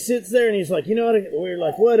so he sits there and he's like, you know what? We're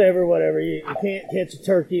like, whatever. You can't catch a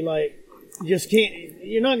turkey. Like, you just can't.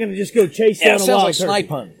 You're not going to just go chase Yeah, down it a sounds wild like turkey, snipe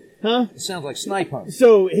hunting. huh? It sounds like snipe hunting.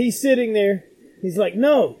 So he's sitting there. He's like,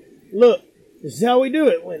 no, look, this is how we do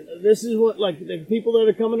it. When this is what like the people that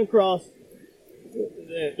are coming across,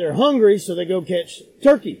 they're hungry, so they go catch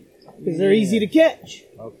turkey because they're easy to catch.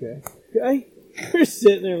 Okay. Okay, we're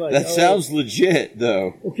sitting there like That oh. sounds legit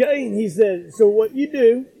though. Okay, and he said, so what you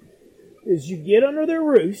do is you get under their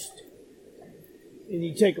roost and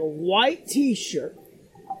you take a white t-shirt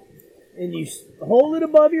and you hold it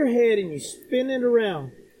above your head and you spin it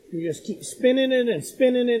around. You just keep spinning it and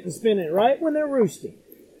spinning it and spinning it right when they're roosting.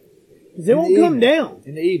 Because they won't come down.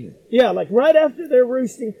 In the evening. Yeah, like right after they're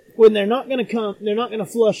roosting, when they're not going to come, they're not going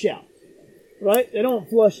to flush out. Right? They don't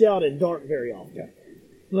flush out in dark very often. Yeah.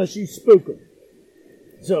 Unless you spook them.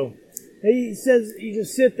 So, he says you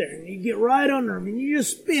just sit there and you get right under them and you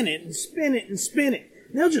just spin it and spin it and spin it.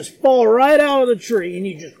 And they'll just fall right out of the tree and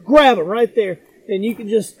you just grab them right there and you can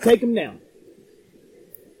just take them down.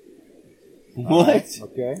 What?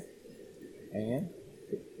 Okay. And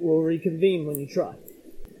We'll reconvene when you try.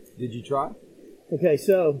 did you try? Okay,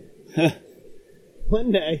 so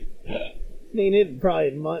one day, I mean, it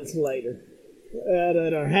probably months later,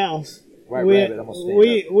 at our house, White rabbit, I'm gonna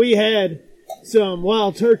stand we had some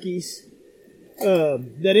wild turkeys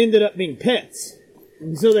that ended up being pets,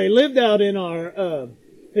 and so they lived out in our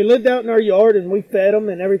yard, and we fed them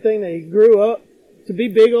and everything. They grew up to be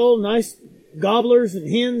big old nice gobblers and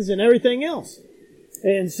hens and everything else.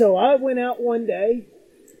 And so I went out one day,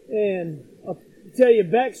 and I'll tell you a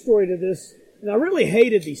backstory to this. And I really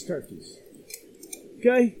hated these turkeys.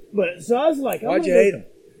 Okay? But, so I was like... Why'd you hate them?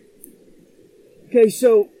 Okay,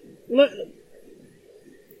 so,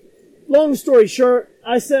 long story short,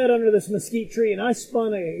 I sat under this mesquite tree and I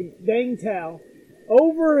spun a dang towel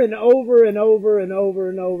over and over and over and over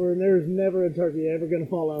and over, and there's never a turkey ever going to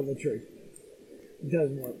fall out of the tree. It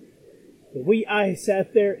doesn't work. But I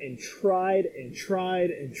sat there and tried, and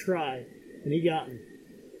he got me.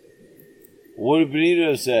 What did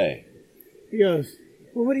Benito say? He goes,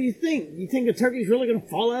 well, what do you think? You think a turkey's really going to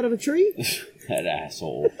fall out of a tree? That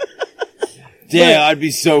asshole. Damn, I'd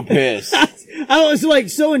be so pissed. I was like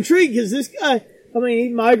so intrigued because this guy, I mean, he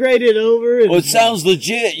migrated over. And, Well, it sounds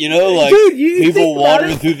legit, you know, like Dude, you people think about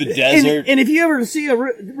wandering it. through the desert. And if you ever see a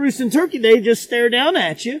roosting turkey, they just stare down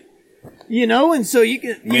at you, you know, and so you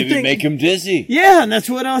can Maybe think, make him dizzy. Yeah, and that's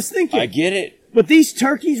what I was thinking. I get it. But these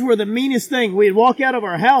turkeys were the meanest thing. We'd walk out of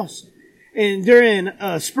our house, and during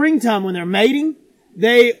springtime when they're mating,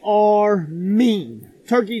 they are mean.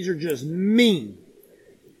 Turkeys are just mean.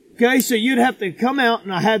 Okay, so you'd have to come out,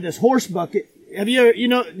 and I had this horse bucket. Have you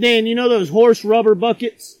ever, Dan, you know those horse rubber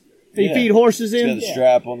buckets that you feed horses It's in? got the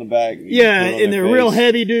strap on the back. Yeah, and they're real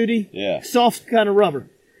heavy duty. Yeah. Soft kind of rubber.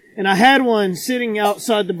 And I had one sitting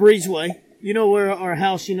outside the breezeway. You know where our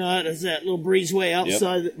house, is that little breezeway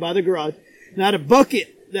outside by the garage. And I had a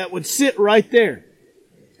bucket that would sit right there.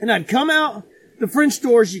 And I'd come out the French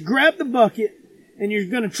doors, you grab the bucket, and you're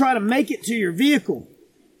going to try to make it to your vehicle.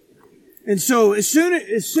 And so as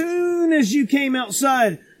soon as you came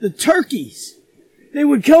outside, the turkeys, they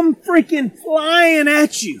would come freaking flying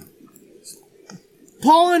at you,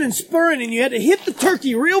 pawing and spurring, and you had to hit the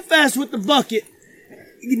turkey real fast with the bucket,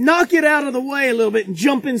 you knock it out of the way a little bit and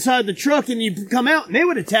jump inside the truck, and you come out, and they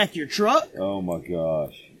would attack your truck. Oh my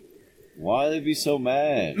gosh. Why they be so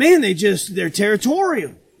mad? Man, they're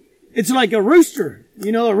territorial. It's like a rooster.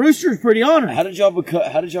 A rooster's pretty honored. How did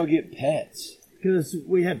y'all get pets? Because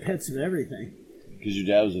we had pets and everything. Because your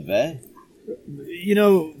dad was a vet?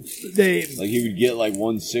 They... Like he would get like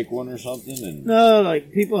one sick one or something? And No,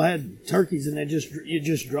 like people had turkeys and they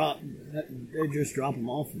just drop them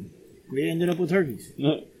off, and we ended up with turkeys.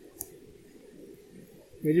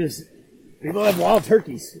 People have wild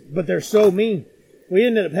turkeys, but they're so mean. We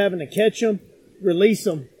ended up having to catch them, release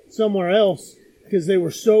them somewhere else because they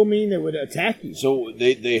were so mean they would attack you. So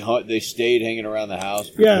they stayed hanging around the house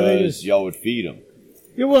because y'all would feed them.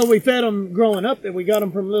 Yeah, well, we fed them growing up, and we got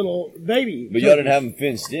them from little baby. But y'all didn't have them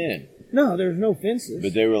fenced in. No, there's no fences.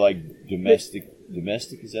 But they were like domestic.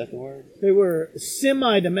 Domestic, is that the word? They were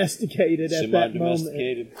semi-domesticated at that moment.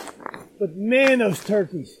 Semi-domesticated. But man, those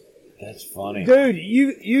turkeys. That's funny. Dude,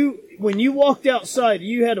 you when you walked outside,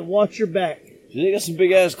 you had to watch your back. They got some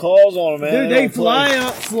big ass claws on them, man. Dude, they fly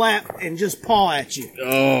up, flap, and just paw at you.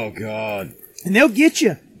 Oh God! And they'll get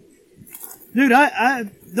you. Dude,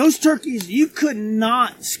 those turkeys, you could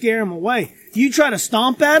not scare them away. If you try to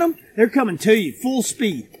stomp at them, they're coming to you full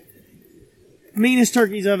speed. Meanest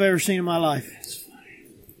turkeys I've ever seen in my life.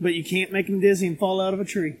 But you can't make them dizzy and fall out of a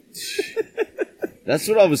tree. That's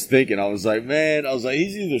what I was thinking. I was like,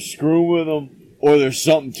 he's either screwing with them or there's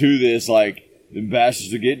something to this. Like, the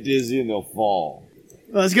bastards will get dizzy and they'll fall.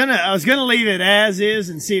 Well, I was gonna leave it as is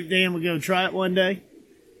and see if Dan would go try it one day.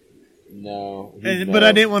 No. But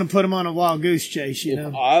I didn't want to put him on a wild goose chase, you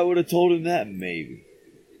know. I would have told him that, maybe.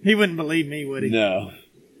 He wouldn't believe me, would he? No.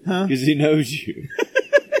 Huh? Because he knows you.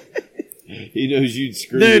 He knows you'd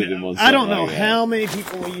screw with him on something. I don't know like how many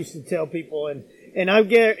people we used to tell people, and I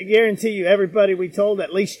guarantee you everybody we told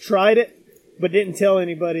at least tried it, but didn't tell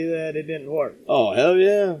anybody that it didn't work. Oh, hell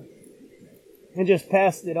yeah. And just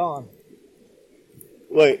passed it on.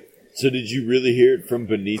 Wait, so did you really hear it from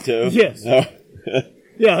Benito? Yes. Oh.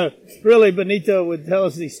 Yeah, really, Benito would tell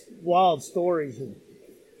us these wild stories. And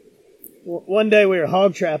one day we were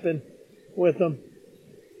hog trapping with them,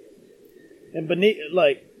 and Benito,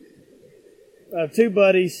 I have two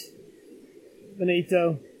buddies,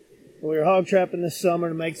 Benito, and we were hog trapping this summer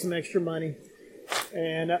to make some extra money.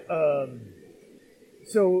 And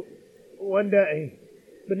so one day,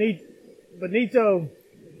 Benito,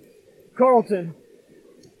 Carlton,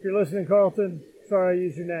 if you're listening, Carlton, sorry I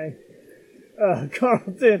used your name.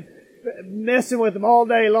 Carlton, messing with him all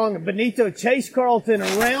day long, and Benito chased Carlton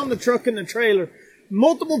around the truck and the trailer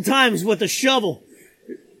multiple times with a shovel.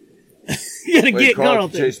 You gotta get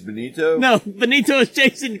Carlton. Chase Benito? No, Benito was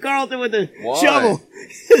chasing Carlton with a shovel.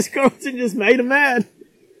 Because Carlton just made him mad.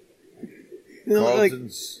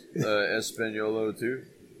 Carlton's Espanolo too?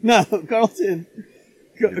 No, Carlton.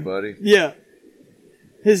 Your buddy? Yeah.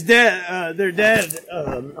 His dad, their dad,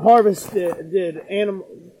 did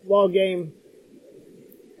wild game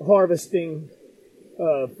harvesting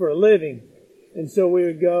for a living. And so we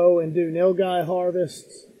would go and do nilgai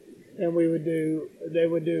harvests, and they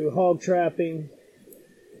would do hog trapping.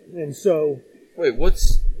 And so... Wait,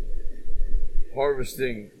 what's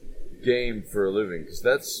harvesting game for a living? Because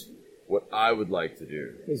that's what I would like to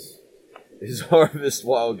do. Is harvest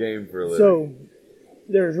wild game for a living. So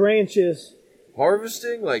there's ranches.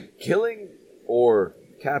 Harvesting, like killing or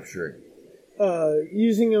capturing?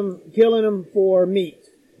 Using them, killing them for meat.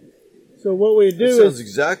 So what we That do sounds is,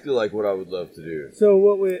 exactly like what I would love to do. so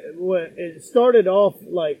what it started off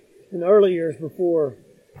like in the early years before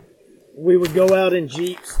we would go out in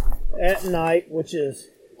Jeeps at night, which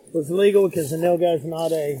was legal because the nilgai's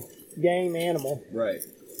not a game animal, Right.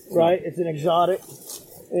 right? It's an exotic.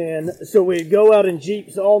 And so we'd go out in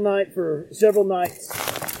Jeeps all night for several nights.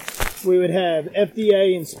 We would have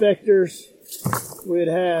FDA inspectors. We would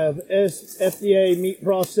have FDA meat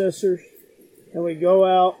processors. And we'd go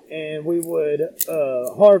out and we would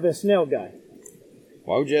harvest nilgai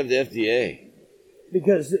Why would you have the FDA?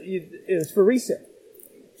 because it was for resale.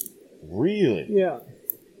 Really? Yeah.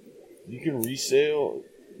 You can resell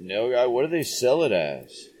nilgai? What do they sell it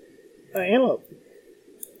as? Antelope.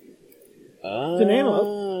 It's an antelope.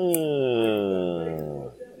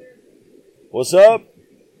 What's up?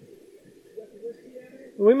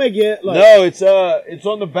 We may get like No, it's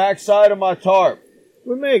on the back side of my tarp.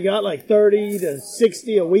 we may have got like 30 to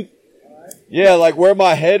 60 a week. Yeah, like where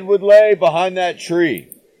my head would lay behind that tree.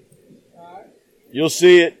 You'll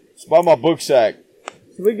see it. It's by my book sack.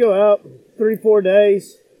 So we go out 3-4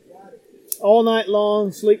 days, all night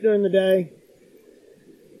long, sleep during the day,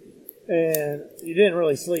 and you didn't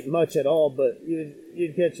really sleep much at all, but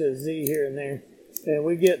you'd catch a Z here and there. And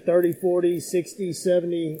we get 30, 40, 60,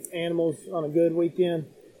 70 animals on a good weekend.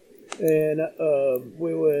 And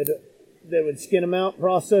they would skin them out,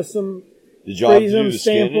 process them, Did y'all have freeze to do them, the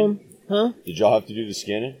stamp skinning? them. Huh? Did y'all have to do the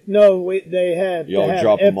skinning? No, they had Y'all they had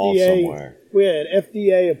drop them off FDA somewhere. We had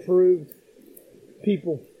FDA approved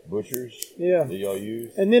people. Butchers Yeah. that y'all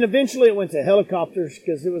use? And then eventually it went to helicopters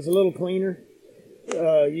because it was a little cleaner.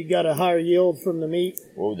 You got a higher yield from the meat.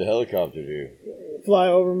 What would the helicopter do? Fly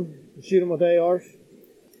over them, shoot them with ARs.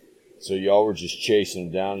 So y'all were just chasing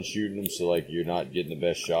them down and shooting them, so like you're not getting the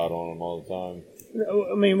best shot on them all the time?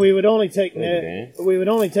 I mean, we would only take Hey, neck. We would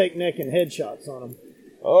only take neck and head shots on them.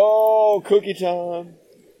 Oh, cookie time.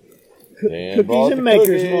 Dan Cookies brought and the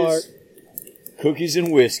Maker's cookies. Mark. Cookies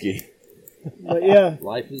and whiskey. But yeah,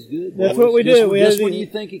 Life is good. That's boys. what we Just- do. We just had when the- you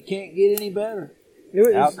think it can't get any better,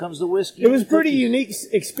 it out was, comes the whiskey. it was and pretty cookies. unique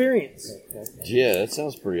experience. Yeah, that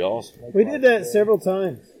sounds pretty awesome. We did that several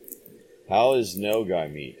times. How is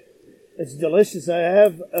nilgai meat? It's delicious. I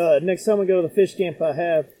have next time we go to the fish camp, I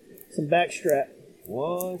have some backstrap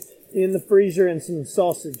What? in the freezer and some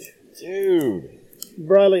sausage. Dude.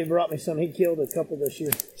 Briley brought me some. He killed a couple this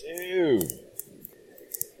year. Dude.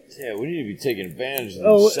 Yeah, we need to be taking advantage of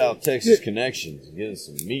Oh, the South Texas dude. connections and getting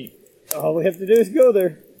some meat. All we have to do is go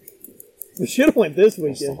there. We should have went this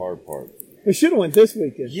That's the weekend. hard part. We should have went this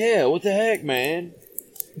weekend. Yeah, what the heck, man?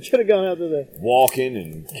 We should have gone out to the. Walking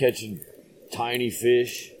and catching tiny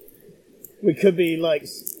fish. We could be like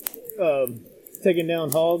taking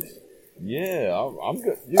down hogs. Yeah, I'm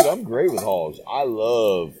good. Dude, I'm great with hogs. I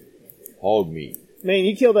love hog meat. Man,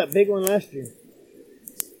 you killed that big one last year.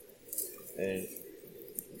 And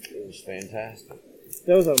it was fantastic.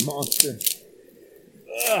 That was a monster.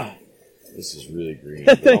 Ugh. This is really green,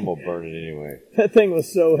 That but I'm thing- going to burn it anyway. That thing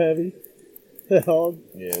was so heavy. That hog.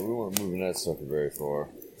 Yeah, we weren't moving that sucker very far.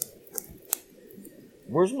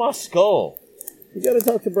 Where's my skull? You got to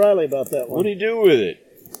talk to Briley about that one. What'd he do with it?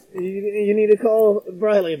 You need to call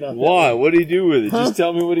Briley about that. Why? What'd he do with it? Huh? Just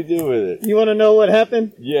tell me what he did with it. You want to know what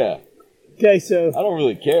happened? Yeah. Okay, so I don't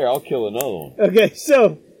really care. I'll kill another one. but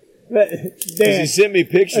Because Dan. he sent me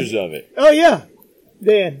pictures of it. Oh yeah,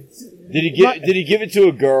 Dan. Did he give it to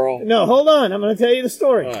a girl? No, hold on. I'm going to tell you the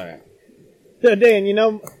story. All right. So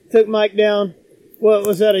Dan, took Mike down. What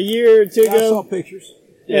was that? A year or two I saw ago. pictures.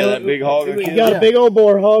 Yeah, that big hog. I We killed. got a big old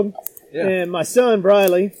boar hog, Yeah. and my son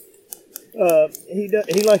Briley,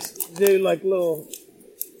 he likes to do like little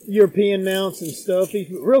European mounts and stuff. He's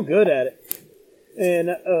real good at it. And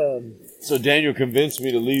So Daniel convinced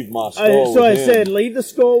me to leave my skull so I with him. said, leave the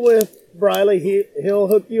skull with Briley. He'll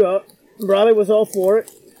hook you up. And Briley was all for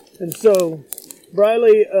it, and so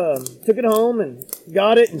Briley took it home and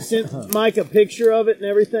got it and sent Mike a picture of it and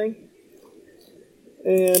everything.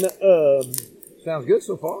 And Sounds good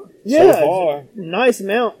so far. yeah, So far. it's a nice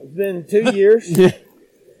mount. It's been 2 years.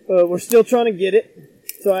 We're still trying to get it.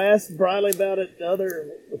 So I asked Briley about it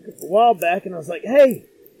a while back, and I was like, hey,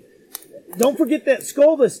 don't forget that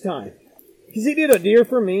skull this time. Because he did a deer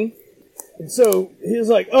for me. And so he was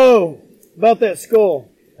like, oh, about that skull.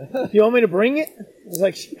 Do you want me to bring it? I was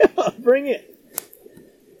like, yeah, bring it.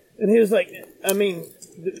 And he was like, I mean,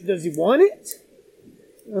 does he want it?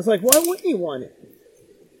 I was like, why wouldn't he want it?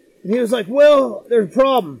 And he was like, well, there's a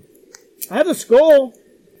problem. I have a skull,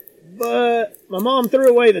 but my mom threw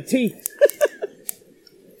away the teeth.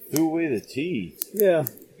 Threw away the teeth. Yeah.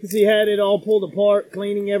 because he had it all pulled apart,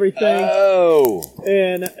 cleaning everything, Oh.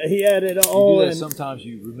 and he had it You all. do that And, sometimes.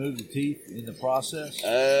 You remove the teeth in the process.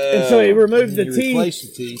 and so he removed And the then you teeth, replace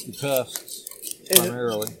the teeth, the tusks, And-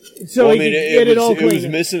 primarily. so Well, he could get it all it was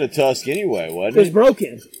clean. missing a tusk anyway, It wasn't was it?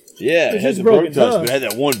 broken. Yeah, It's it had just the broken broken tusk, tusk. but it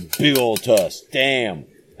had that one big old tusk. Damn.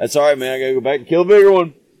 That's all right, man. I gotta go back and kill a bigger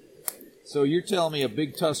one. So you're telling me a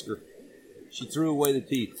big tusker, she threw away the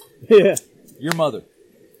teeth. Yeah. Your mother.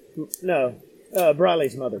 No.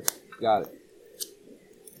 Briley's mother. Got it.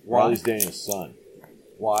 Why? Riley's Daniel's son,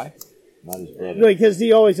 Why? not his brother. Because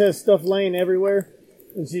he always has stuff laying everywhere,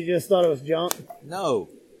 and she just thought it was junk. No.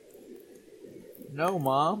 No,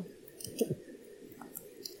 Mom.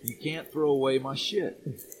 You can't throw away my shit.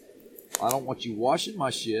 I don't want you washing my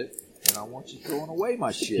shit, and I want you throwing away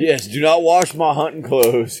my shit. Yes, do not wash my hunting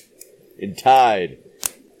clothes in Tide.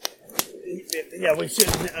 Yeah, we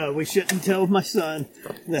shouldn't tell my son.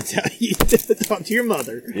 That's how you talk to your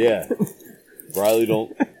mother. Yeah. Riley,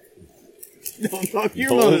 don't Don't talk to your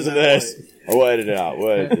don't mother listen that to this. way. I'll edit it out.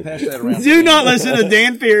 We'll edit it. Pass that around. to Do Dan. not listen to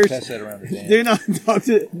Dan Pierce. Pass that around to Dan. Do not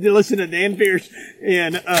listen to Dan Pierce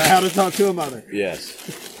and how to talk to a mother. Yes.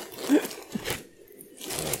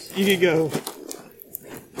 You could go.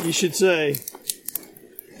 You should say,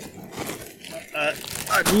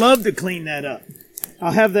 I'd love to clean that up.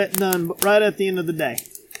 I'll have that done right at the end of the day.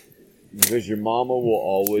 Because your mama will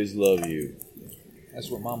always love you. That's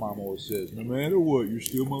what my mom always says. No matter what, you're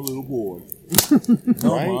still my little boy.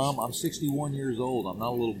 No, Right? Mom, I'm 61 years old. I'm not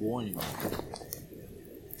a little boy anymore.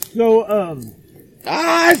 So,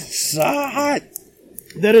 Ah, it's hot.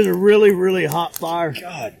 that is a really, really hot fire.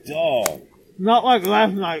 God, dog. Not like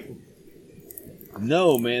last night.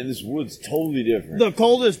 No, man, this wood's totally different. The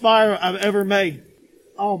coldest fire I've ever made.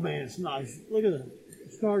 Oh man, it's nice. Look at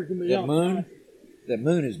the stars coming That out. moon? That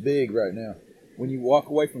moon is big right now. When you walk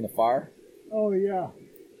away from the fire, Oh yeah,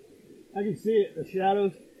 I can see it. The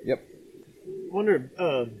shadows. yep. Wonder,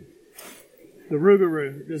 the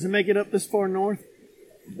Rougarou. Does it make it up this far north?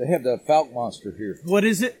 They have the Falk monster here. What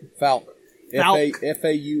is it? Falk. Falk.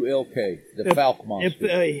 F-A-U-L-K. The Falk monster.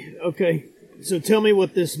 Okay. So tell me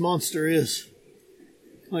what this monster is.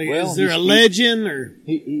 Like, Well, is there a he's- legend or?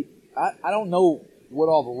 I don't know what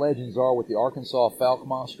all the legends are with the Arkansas Falk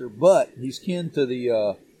monster, but he's kin to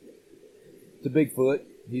the to Bigfoot.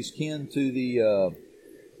 He's kin to the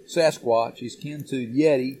Sasquatch. He's kin to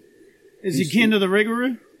Yeti. Is he kin to the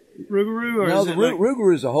Rougarou? Rougarou, or No, is the it like,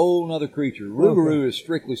 Rougarou is a whole other creature. Rougarou is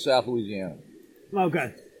strictly South Louisiana.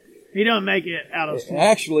 okay? He don't make it out of.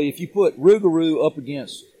 Actually, if you put Rougarou up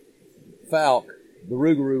against Falk, the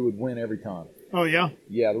Rougarou would win every time. Oh yeah.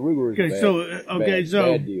 Yeah, the Rougarou is Okay, bad,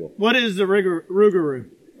 so bad deal. what is the Rougarou?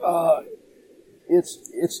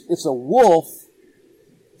 It's a wolf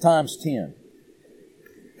times 10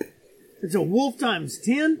 It's a wolf times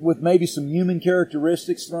 10. with maybe some human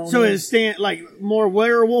characteristics thrown So in. it stand like more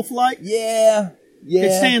werewolf like. Yeah.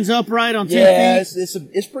 It stands upright on 10 Yeah, feet.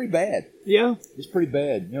 it's pretty bad. Yeah. It's pretty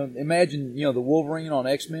bad. You know, imagine the Wolverine on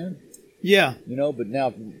X-Men. Yeah. But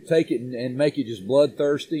now take it and make it just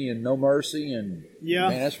bloodthirsty and no mercy and Yeah.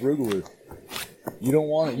 man, that's Rougarou. You don't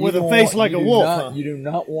want it With a face like a wolf, huh? You do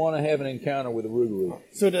not want to have an encounter with a Rougarou.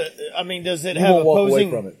 So does it You have won't walk away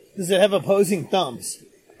opposing? from it. Does it have opposing thumbs?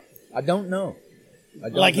 I don't know. I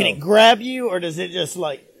don't Like, know. can it grab you, or does it just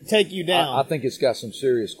like take you down? I think it's got some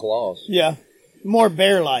serious claws. Yeah, more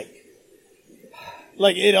bear-like.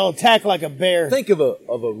 Like it'll attack like a bear. Think of a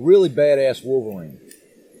really badass Wolverine.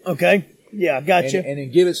 Okay. Yeah, gotcha. And then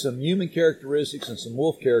give it some human characteristics and some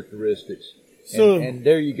wolf characteristics. So, and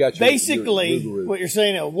there you got your basically, your Rougarou. what you're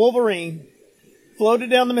saying, a Wolverine floated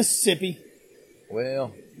down the Mississippi,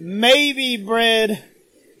 Well, maybe bred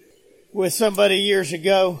with somebody years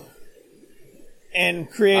ago, and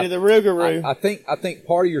created the Rougarou. I think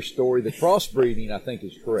part of your story, the crossbreeding, I think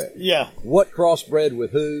is correct. Yeah. What crossbred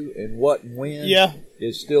with who and what and when Yeah.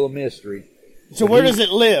 is still a mystery. So where does it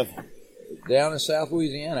live? Down in South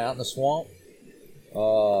Louisiana, out in the swamp,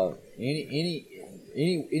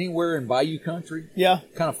 anywhere in Bayou country, Yeah.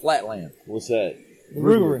 kind of flatland. What's that? The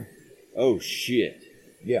Rougarou. Oh, shit.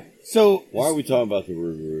 Yeah. So Why are we talking about the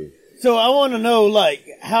Rougarou? So I want to know, like,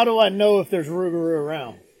 how do I know if there's Rougarou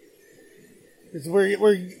around? Because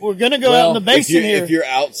we're gonna go out in the basin here. If you're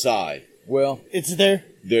outside, Well, It's there.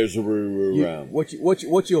 there's a Rougarou you, around.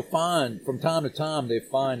 what you'll find from time to time, they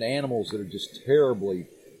find animals that are just terribly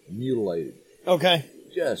mutilated, Okay.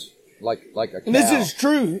 just like a cow. And this is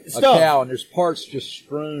true a stuff. cow, and there's parts just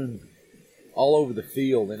strewn all over the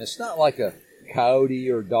field, and it's not like a coyote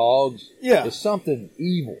or dogs. Yeah. It's something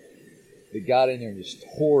evil that got in there and just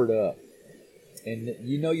tore it up, and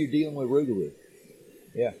you're dealing with Rougarou.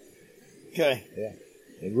 Yeah, Okay. yeah.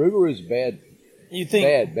 And Rougarou's bad, You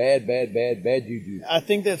think? bad juju. I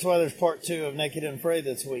think that's why there's part 2 of Naked and Afraid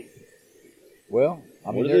this week. Well,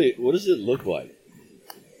 I mean, What does it look like?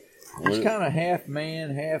 he's kind of half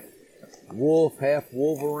man, half wolf, half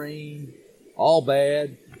Wolverine, all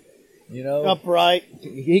bad. You know, Upright.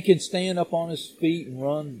 he can stand up on his feet and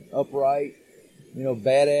run upright. You know,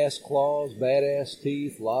 badass claws, badass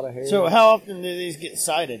teeth, a lot of hair. So how often do these get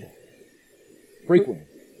sighted? Frequently.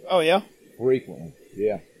 Oh, yeah? Frequently,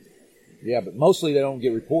 yeah. Yeah, but mostly they don't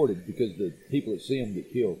get reported because the people that see them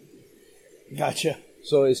get killed. Gotcha.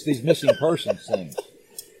 So it's these missing persons things.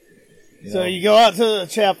 So you go out to the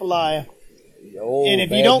Chapalaya, and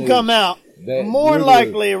if you don't come out, more than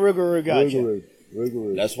likely a Rougarou got you.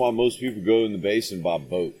 Rougarou. That's why most people go in the basin by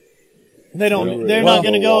boat. They don't. Rougarou. They're not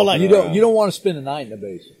going to go like You don't want to spend a night in the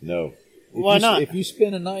basin. No. Why not? If you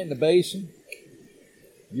spend a night in the basin,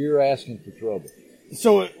 you're asking for trouble.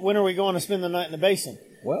 So when are we going to spend the night in the basin?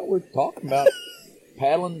 Well, we're talking about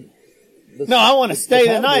paddling. No, I want to stay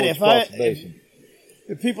the night. Basin.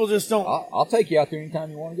 If people just don't. I'll take you out there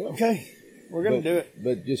anytime you want to go. Okay, we're going to do it.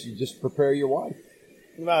 But just prepare your wife.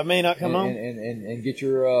 I may not come home. And get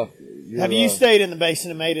your Have you stayed in the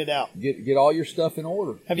basin and made it out? Get all your stuff in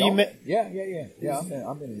order. Have you met? Yeah.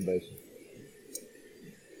 I've been in the basin.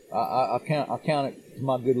 I count it to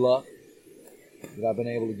my good luck that I've been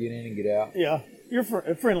able to get in and get out. Yeah, you're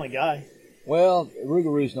a friendly guy. Well,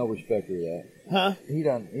 Rougarou's no respecter of that. Huh? He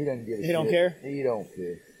doesn't give a shit. He don't care? He don't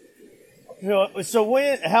care.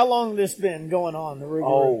 So how long this been going on, the Rougarou?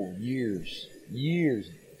 Oh, years,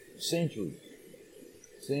 centuries.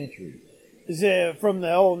 Is it from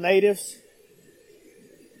the old natives?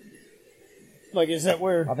 Like, is that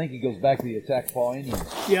where? I think it goes back to the Attakapaw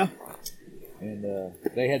Indians. Yeah. And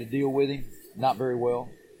they had to deal with him not very well.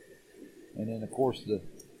 And then, of course, the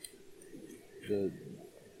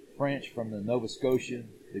French from the Nova Scotia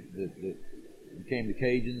that became the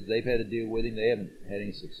Cajuns, they've had to deal with him. They haven't had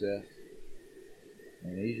any success.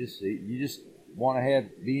 And you just want to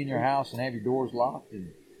be in your house and have your doors locked.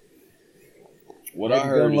 And what I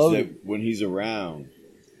heard is that when he's around,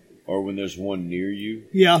 or when there's one near you,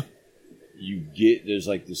 yeah, there's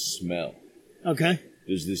like this smell. Okay.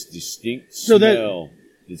 There's this distinct smell.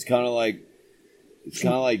 It's kind of like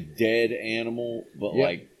dead animal, but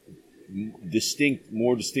like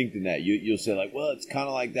more distinct than that. You'll say like, well, it's kind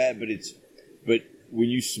of like that, but when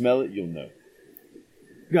you smell it, you'll know.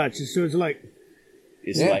 Gotcha. So it's like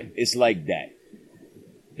that.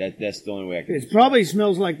 That's the only way I can. It probably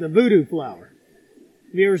smells like the voodoo flower.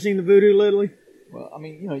 Have you ever seen the voodoo lily? Well, I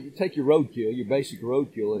mean, you take your roadkill, your basic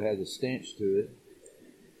roadkill, it has a stench to it.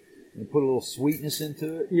 And put a little sweetness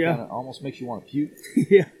into it. Yeah. Kind of almost makes you want to puke.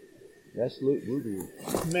 Yeah. That's voodoo.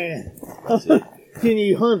 Man. Can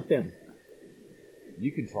you hunt them?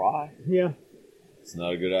 You can try. Yeah. It's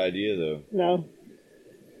not a good idea, though. No.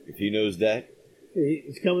 If he knows that,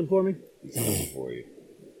 he's coming for me. He's coming for you.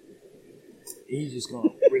 He's just going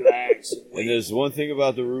to relax. And there's one thing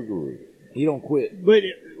about the Rougarou. He don't quit. But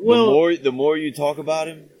the more you talk about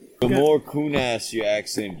him, the more coon-ass your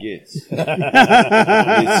accent gets. It's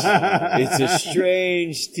a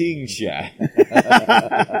strange ting shot.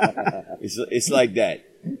 It's like that.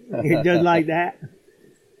 It does like that.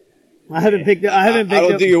 I haven't picked up. I don't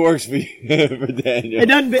think it works for you, for Daniel. It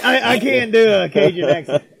doesn't. I can't do a Cajun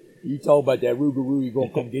accent. You talk about that Rougarou, you're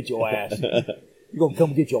gonna come get your ass. You're gonna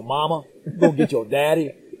come get your mama. You're gonna get your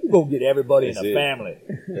daddy. You're gonna get everybody in the family.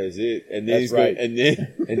 That's it. And then he's right. And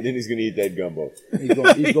then he's gonna eat that gumbo. He's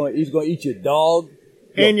gonna eat your dog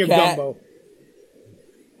and your cat. gumbo.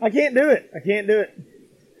 I can't do it.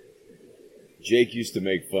 Jake used to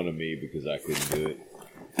make fun of me because I couldn't do it.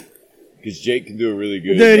 Because Jake can do it really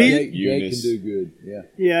good. Jake can do good. Yeah.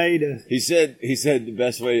 Yeah, he does. He said the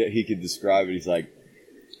best way that he could describe it. He's like,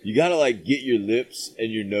 you gotta like get your lips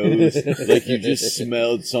and your nose like you just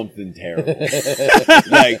smelled something terrible.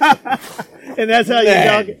 Like, and that's how you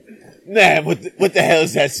talk it. Man, what the hell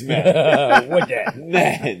is that smell? What that?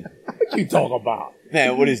 Man, what you talking about?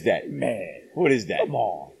 Man, what is that? Man, what is that? Come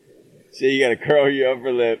on. So you gotta curl your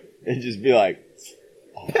upper lip and just be like,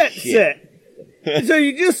 oh, pet shit. set. So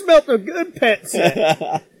you just smelled a good pet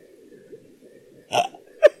set.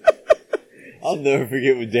 I'll never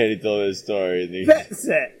forget when Danny told that story. Pet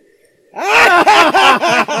set.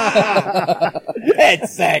 Pet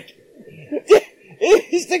Sec.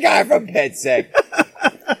 He's the guy from Pet Sec.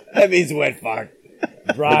 That means wet fart.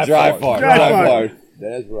 Dry fart.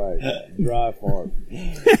 That's right. Dry fart.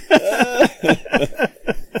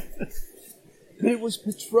 It was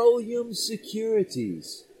Petroleum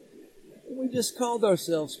Securities. We just called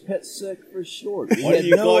ourselves Pet Sec for short. We Why do had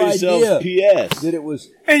you no call yourselves idea PS? that it was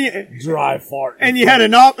And you, dry fart. and you had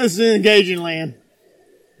an office in Engaging Land.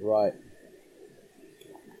 Right.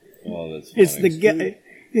 Oh, that's funny. It's the guy.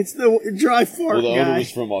 It's the dry fart Well, the owner guy.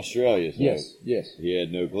 was from Australia, so Yes. he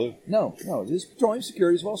had no clue. No. This is Petroleum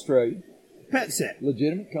Securities of Australia, Pet Sec.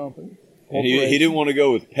 legitimate company. And he didn't want to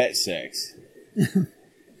go with pet sex.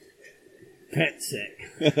 Pet Sec.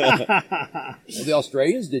 Well, the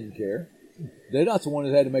Australians didn't care. They're not the one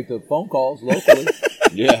that had to make the phone calls locally.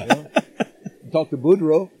 Yeah. Talk to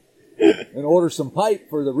Boudreaux and order some pipe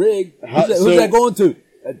for the rig. How- Who's so- that going to?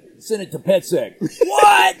 Send it to PetSec.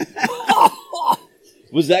 What?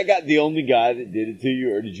 Was that guy the only guy that did it to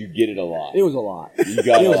you, or did you get it a lot? It was a lot. You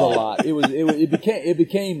got It a was a lot. lot. It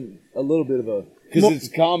became a little bit of a Because it's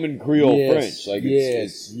common Creole French. Like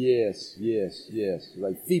it's yes.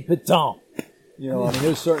 Like fille pétant. You know, I mean,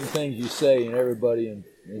 there's certain things you say, and everybody in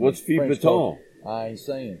What's the fille French pétant? culture, I ain't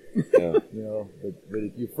saying. yeah. You know, but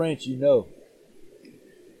if you're French, you know.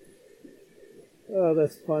 Oh,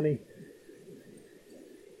 that's funny.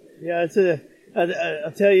 Yeah,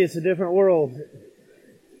 I'll tell you, it's a different world.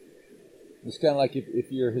 It's kind of like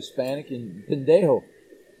if you're Hispanic and pendejo,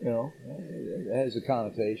 you know, it has a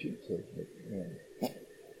connotation. So, you know,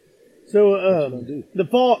 So, what you gonna do? the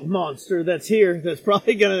Falk monster that's here, that's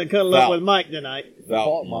probably going to cuddle up Falk. with Mike tonight. Falk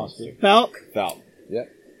Falk monster. monster. Falk? Falk.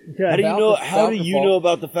 Yep. Okay. How do you know? Falcon- How do Falcon you Falk. know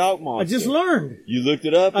about the Falk I monster? just learned. You looked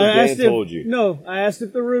it up, or I Dan asked if, told you? No, I asked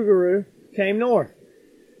if the Rougarou came north.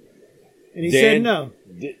 And he Dan- said no.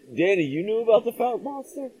 Danny, you knew about the Falk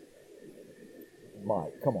monster?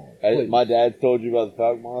 Mike, come on. Hey, please. my dad told you about the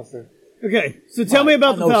Falk monster. Okay, so tell me Mike,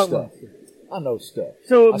 about I the know Falk stuff. monster. I know stuff.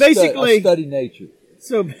 So I basically, study nature.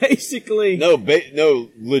 seriously,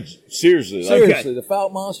 Seriously. Like, Seriously, the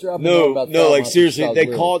Falk monster. I've been knowing about the Falk like monster seriously, since I was they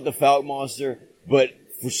little. call it the Falk monster, but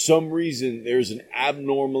for some reason, there's an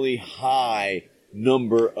abnormally high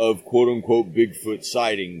number of quote unquote Bigfoot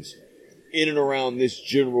sightings in and around this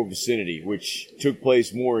general vicinity, which took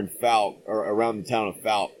place more in Falk or around the town of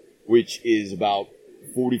Falk, which is about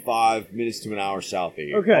 45 minutes to an hour south of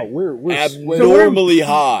here. okay. Oh, we're Abnormally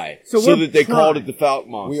high, so so we're that they called prime. it the Falk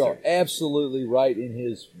monster. we are absolutely right in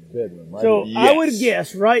his bedroom. Right So here. I would Yes.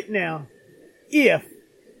 guess right now, if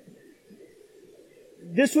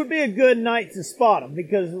this would be a good night to spot him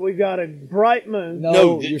because we got a bright moon. no,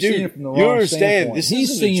 No, you're dude, seeing it from the you wrong understand, standpoint. this He's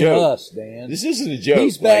isn't a seeing joke. us, Dan. This isn't a joke.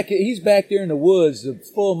 He's like- back there in the woods, the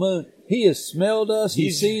full moon. He has smelled us. He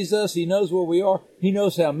He's- sees us. He knows where we are. He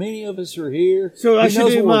knows how many of us are here. So I he should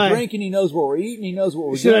knows do what my- we're drinking. He knows what we're eating. He knows what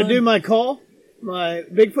we're Should doing. I do my call? My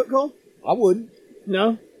Bigfoot call? I wouldn't.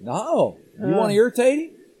 No. No. You Uh. want to irritate him?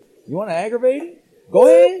 You want to aggravate him? Go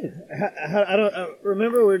ahead. I don't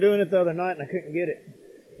remember we were doing it the other night and I couldn't get it.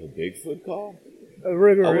 A Bigfoot call? A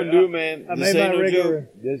Rougarou. I wouldn't do it, man. I This made ain't my no Rougarou. joke.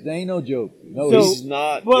 This ain't no joke. No. So- This is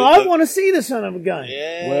not. Well, the- I want to see the son of a gun.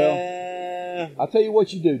 Yeah. I'll tell you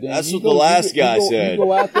what you do, Dan. That's You what the last guy said. You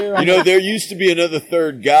go out there. You know, there used to be another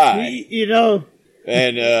third guy, You know,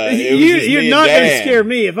 and it was just you're me not and going to Dan. scare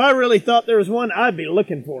me. If I really thought there was one, I'd be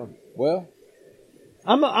looking for him. well,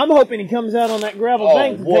 I'm hoping he comes out on that gravel Oh,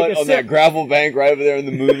 bank to what take a on sip. that gravel bank right over there in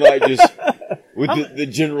the moonlight, just with the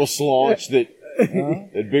general slaunch that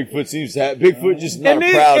Bigfoot seems to have. Bigfoot just not and a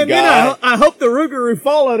then, proud and guy. then I hope the Rougarou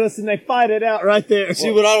followed us and they fight it out right there. See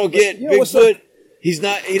what I don't get, you know what's Bigfoot. He's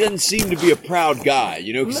not. He doesn't seem to be a proud guy,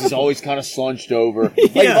 you know, because he's always kind of slunched over. Like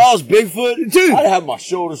if I was Bigfoot, Dude. I'd have my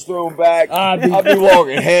shoulders thrown back. I'd I'd be- be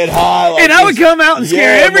walking head high, like And I would this. come out and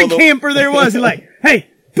scare Yeah, every mother- camper there was and like, hey,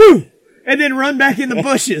 boo! And then run back in the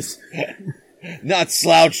bushes. not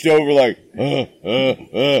slouched over like,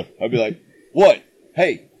 I'd be like, what?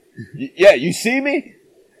 Hey, yeah, you see me?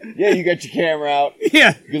 Yeah, you got your camera out.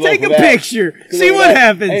 Yeah, Good luck take a with that. picture. Good See luck what with that.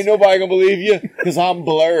 happens. Ain't nobody gonna believe you because I'm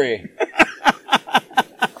blurry.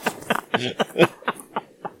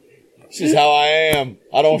 It's just how I am.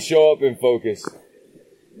 I don't show up in focus.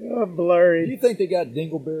 Oh, do blurry. you think they got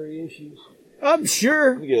dingleberry issues? I'm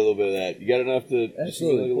sure. Let me get a little bit of that. You got enough to just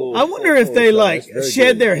Absolutely. like a little. I wonder if they like That's very shed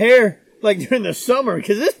good. their hair like during the summer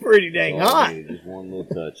because it's pretty dang Oh, hot. dude, just one little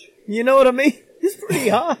touch. You know what I mean? It's pretty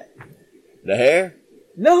hot. The hair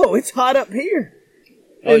No, it's hot up here.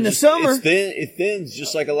 Oh, In the summer. it's thin. It thins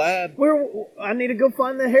just like a lab. Where I need to go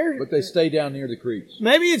find the hair. But they stay down near the creeks.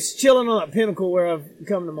 Maybe it's chilling on that pinnacle where I've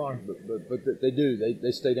come tomorrow. But they do.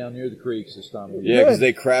 They stay down near the creeks this time of Yeah, year. because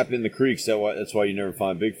they crap in the creeks. That's why you never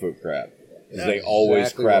find Bigfoot crap. Because they always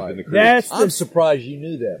exactly crap right. in the creeks. That's I'm the, surprised you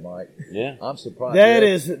knew that, Mike. yeah. I'm surprised. that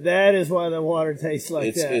Yeah. is why the water tastes like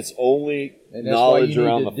It's that. it's only And that's why knowledge you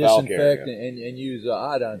around need the to Falk disinfect area. and use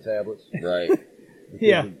iodine tablets. Right.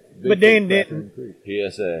 Yeah, Because but Dan Bigfoot crap didn't. in the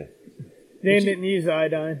creek. PSA. Dan didn't use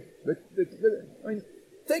iodine. But I mean,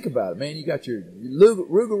 think about it, man. You got your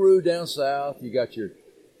Rougarou down south. You got your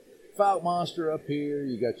Fouke monster up here.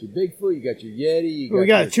 You got your Bigfoot. You got your Yeti. We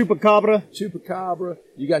got a your chupacabra. Chupacabra.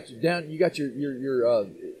 You got your down. You got your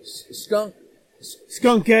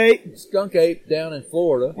skunk ape down in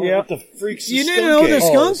Florida. Yeah. What the freak's the You skunk didn't know the ape?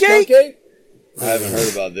 skunk skunk ape? ape? I haven't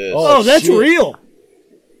heard about this. Oh, that's shit. real.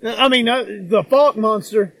 I mean, the Fouke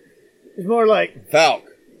monster is more like Falk.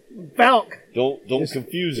 Fouke. Don't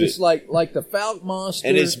confuse It's it. like the Fouke monster.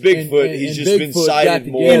 And it's Bigfoot. He's just been Bigfoot sighted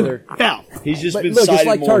got more. together. Fouke. He's just But been look, sighted it's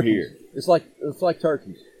like more turkeys. here. It's like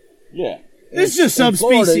turkeys. Yeah. It's just In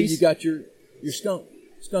Florida, subspecies. you got your skunk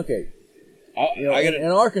ape. You know, I in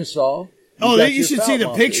gotta, Arkansas. Oh, got you your should Fouke see the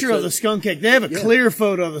monster. picture It's of the skunk ape. They have a clear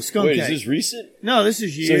photo of the skunk wait, ape. is this recent? No, this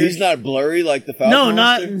is years. So he's not blurry like the Falk No,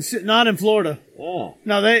 monster? not in Florida. Oh.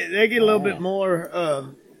 No, they get a little bit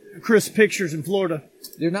more crisp pictures in Florida.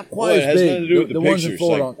 They're not Well, quite it as has big. nothing to do with The the ones in pictures,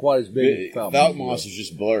 Florida like, aren't quite as big as Fouke Falk monster. monster's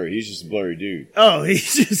just blurry. He's just a blurry dude. Oh,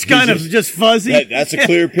 he's just kind of just fuzzy. That's a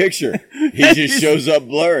clear picture. He just shows up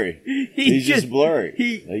blurry. He's just blurry.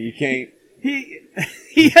 Like you can't.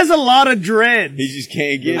 He has a lot of dreads. He just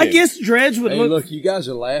can't get I it. guess dreads would Hey, look. look, you guys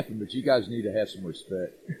are laughing, but you guys need to have some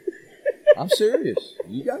respect. I'm serious.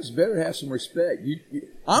 You guys better have some respect.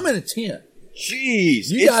 I'm in a tent. Jeez,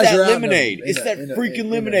 You it's guys that are out lemonade. in a- It's in that a- freaking in a-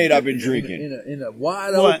 lemonade I've been drinking. in a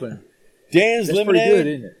wide What? open. Dan's That's lemonade, pretty good,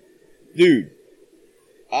 isn't it? dude.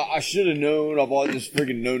 I should have known. I bought this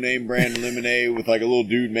freaking no-name brand lemonade with like a little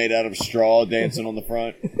dude made out of straw dancing on the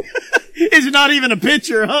front. It's not even a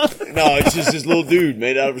picture, huh? No, it's just this little dude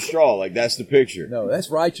made out of a straw. Like that's the picture. No, that's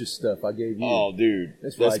righteous stuff I gave you. Oh, dude,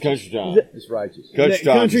 That's that's right. country time. It's righteous. Country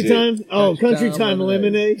time. Country is it. time. Oh, Country country time time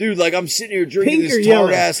lemonade. lemonade. Dude, like I'm sitting here drinking Pink or this yellow?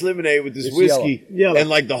 tart ass lemonade with this It's whiskey, yellow. and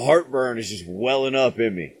like the heartburn is just welling up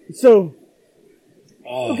in me. So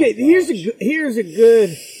Oh, okay, here's a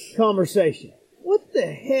good conversation. What the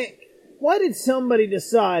heck? Why did somebody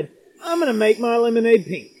decide I'm going to make my lemonade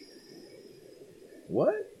pink?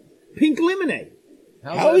 What? Pink lemonade.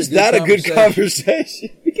 How is that a good conversation?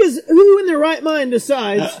 Because who in their right mind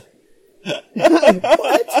decides?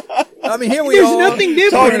 I mean, here we There's are. nothing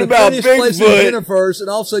different. We're Talking in the about prettiest place in Bigfoot. the universe, and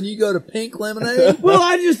all of a sudden you go to pink lemonade. Well,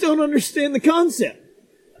 I just don't understand the concept.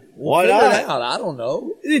 Why Figure it not? out. I don't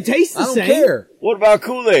know. It tastes the I don't same care. What about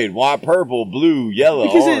Kool-Aid? White, purple, blue, yellow,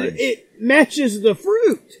 because orange. it matches the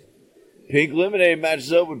fruit. Pink lemonade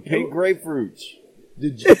matches up with pink grapefruits.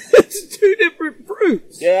 Did you, It's two different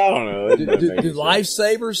fruits. Yeah, I don't know. It do, doesn't do, make do sense.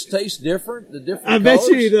 lifesavers taste different? The different I bet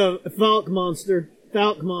colors? you the Falk monster.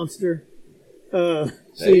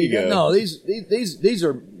 There you go. No, these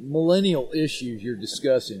are millennial issues you're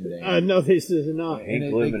discussing, Dan. No, this is not. Pink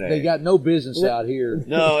And lemonade. they got no business out here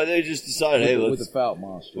No, they just decided, hey, with the let's. Fouke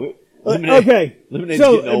monster. Lemonade, Okay, Lemonade's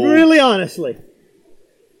so getting old. really honestly,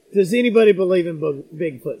 does anybody believe in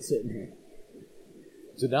Bigfoot sitting here?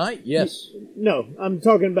 Tonight, yes, No, I'm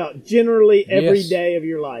talking about generally every Yes. day of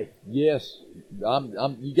your life. yes.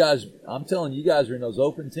 You guys. I'm telling you guys are in those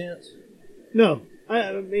open tents. No,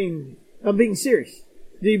 I mean, I'm being serious.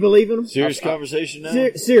 Do you believe in them? Serious conversation now?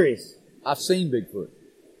 Serious. I've seen Bigfoot.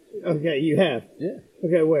 Okay, you have. Yeah,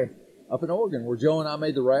 Okay, where? up in Oregon, where Joe and I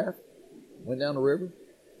made the raft, went down the river.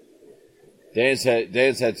 Dan's had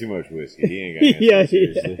too much whiskey. He ain't got Yeah,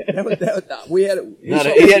 seriously. We had it. He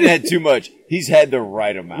hadn't had too much. He's had the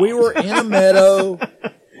right amount. We were in a meadow,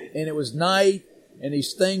 and it was night, and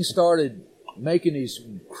these things started making these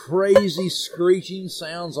crazy screeching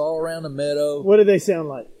sounds all around the meadow. What do they sound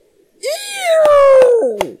like?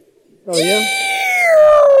 Oh yeah,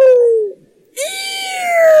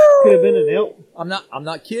 could have been an elk. I'm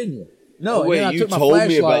not kidding you. No, Oh, wait, and then I you took my told me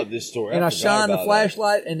flashlight, about this story. I and I forgot shined the about that.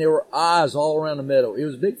 flashlight, and there were eyes all around the meadow. It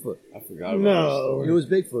was Bigfoot. I forgot about No, It was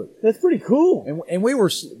Bigfoot. that's pretty cool. And we were,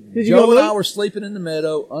 Did you Joe go and I look? were sleeping in the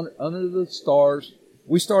meadow under the stars.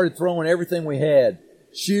 We started throwing everything we had: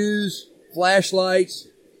 shoes, flashlights,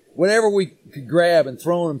 whatever we could grab, and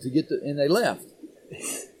throwing them to get and they left.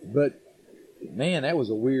 But man, that was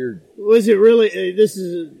a weird, Was it really? This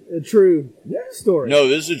is a true story. No,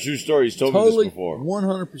 this is a true story. He's told me totally this before.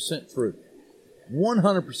 100% true.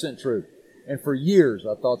 100% true. And for years,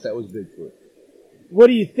 I thought that was Bigfoot. What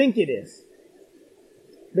do you think it is?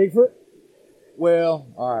 Bigfoot? Well,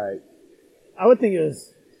 all right. I would think it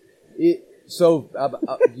was. So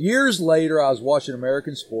years later, I was watching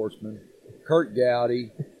American Sportsman, Kurt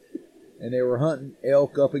Gowdy, and they were hunting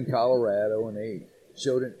elk up in Colorado, and they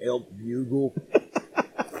showed an elk bugle.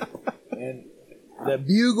 And the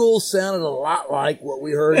bugle sounded a lot like what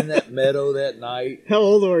we heard in that meadow that night. How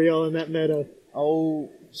old were y'all in that meadow? Oh,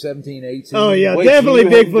 17, 18. Oh, yeah. Wait, Definitely so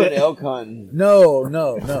you haven't Bigfoot. been elk hunting. No.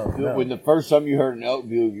 When the first time you heard an elk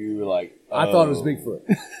bugle, you were like, I thought it was "Oh,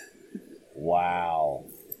 Bigfoot. Wow.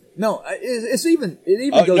 No, it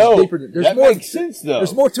even goes no, deeper. There's that more. makes sense, though.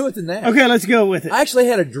 There's more to it than that. Okay, let's go with it. I actually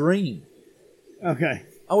had a dream. Okay.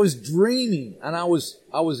 I was dreaming, and I was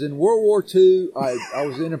in World War II. I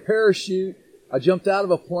was in a parachute. I jumped out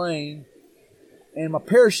of a plane, and my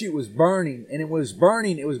parachute was burning. And it was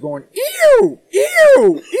burning. It was going ew,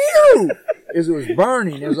 ew, ew, as it was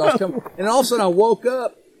burning. As I was coming, and all of a sudden I woke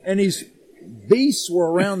up, and these beasts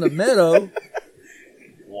were around the meadow,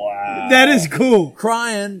 Wow. That is cool.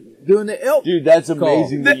 crying, doing the elk. Dude, that's call.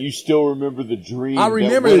 amazing that you still remember the dream I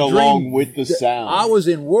remember that the went dream. along with the sound. I was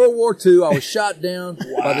in World War II. I was shot down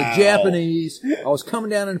by the Japanese. I was coming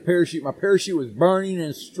down in a parachute. My parachute was burning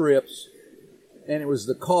in strips, and it was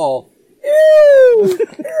the call. Ew!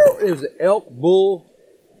 Ew! It was an elk bull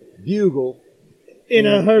bugle, In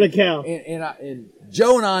a herd of cow. and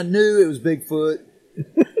Joe and I knew it was Bigfoot.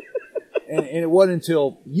 And it wasn't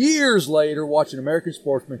until years later, watching American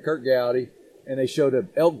Sportsman, Kurt Gowdy, and they showed an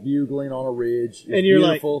elk bugling on a ridge. It was And you're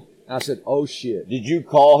like- beautiful. I said, "Oh shit!" Did you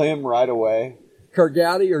call him right away? Kurt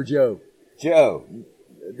Gowdy or Joe? Joe.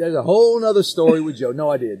 There's a whole nother story with Joe. No,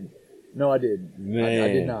 I didn't. I did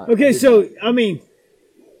Man. not. Okay, so, I mean,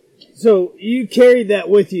 so you carried that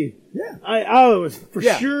with you. Yeah. I was for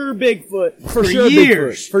Yeah. sure Bigfoot for sure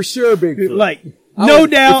years. Bigfoot. For sure Bigfoot. Like, I no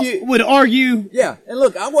was- doubt if you- would argue. Yeah, and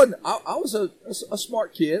look, I was a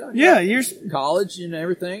smart kid. I Yeah, got you're. college and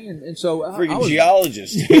everything, and so Freaking I was,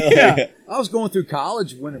 geologist. Yeah. I was going through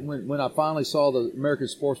college when I finally saw the American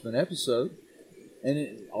Sportsman episode,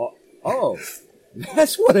 and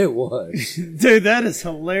that's what it was. Dude, that is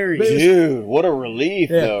hilarious. Dude, what a relief,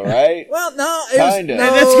 Yeah. though, right? Well, no, it was, Kinda. no,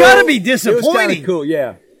 And that's gotta be It was kind disappointing. of cool,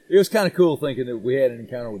 yeah. It was kind of cool thinking that we had an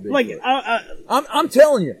encounter with Bigfoot. Like, I'm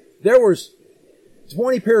telling you, there was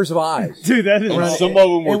 20 pairs of eyes. dude, that is. And Right. some of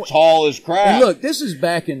them were And- tall as crap. And look, this is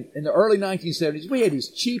back in the early 1970s. We had these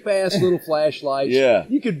cheap ass little flashlights. Yeah.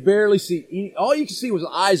 You could barely see all you could see was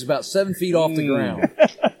eyes about 7 feet off the ground.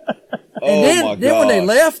 oh And my then when they gosh.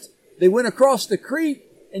 left, they went across the creek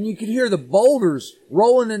and you could hear the boulders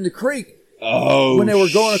rolling in the creek Oh, when they were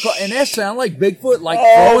going across. And that sounded like Bigfoot, like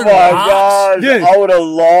Oh throwing my rocks. gosh! Dude. I would have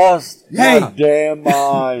lost Hey. my damn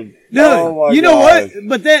mind. No, oh my you know gosh. what?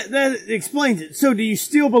 But that explains it. So, do you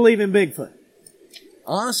still believe in Bigfoot?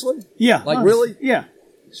 Honestly? Yeah. Like, really? Yeah.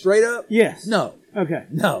 Straight up? Yes. No. Okay.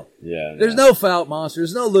 No. Yeah, There's no Fount monster.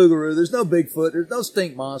 There's no Lugaroo. There's no Bigfoot. There's no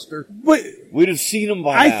Stink monster. But We'd have seen them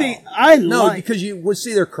by I now. think I No, like. because you would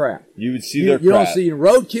see their crap. You would see You, their you don't crap. see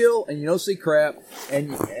roadkill and you don't see crap,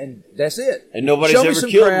 and that's it. And nobody's Show me ever some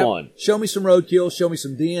killed crap, one. Show me some roadkill. Show me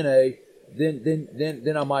some DNA.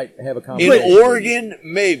 Then I might have a In conversation. Oregon,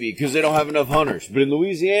 maybe, because they don't have enough hunters. But in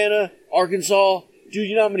Louisiana, Arkansas, dude,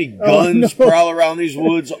 you know how many Oh, guns no. prowl around these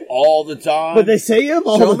woods all the time? But they say them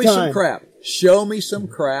all Show the me time. some crap. Show me some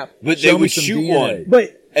crap. But Show they me would some shoot DNA. one.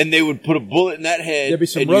 But and they would put a bullet in that head, There'd be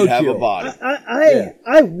some and you'd have a roadkill. body.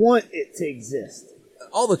 I want it to exist.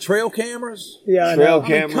 All the trail cameras. Yeah, I Trail know.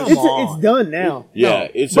 cameras. come It's on. it's done now. Yeah, No.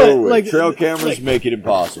 it's But, over with. like- Trail cameras like- make it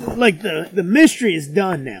impossible. Like the mystery is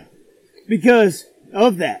done now because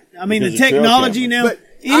of that. I mean, Because the of trail technology cameras. now. But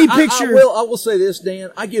Any I picture. will say this, Dan.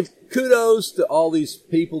 I give kudos to all these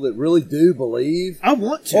people that really do believe, I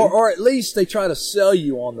want to. or at least they try to sell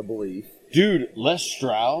you on the belief. Dude, Les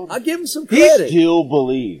Stroud I give them some credit. still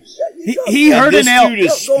believes. he heard this an elk. dude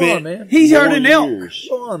has Go on, spent man. He's heard more an elk. years,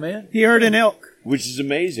 Go on, man. He heard an elk which is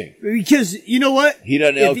amazing. because you know what? He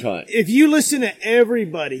doesn't elk hunt. If you listen to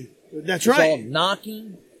everybody, that's It's all right.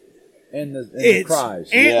 knocking and the It's cries.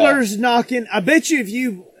 antlers knocking. I bet you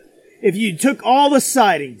if you took all the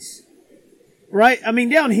sightings, right? I mean,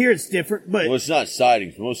 down here it's different, but Well, it's not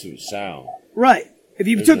sightings. Most of it's sound. right. If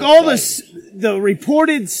you There's took no all sightings. the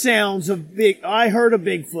reported sounds of I heard a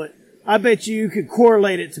Bigfoot, I bet you could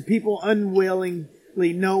correlate it to people unwillingly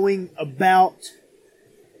knowing about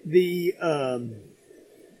the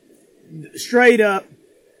straight up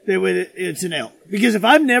it's an elk. Because if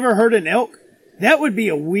I've never heard an elk, that would be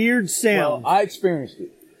a weird Well, sound. I experienced it.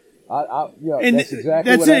 Yeah, and that's exactly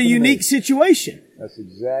that's what a happened to me. unique situation. That's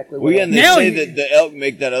exactly what Well, yeah, and happened. they Now say you- that the elk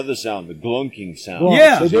make that other sound, the glunking sound. Glunk,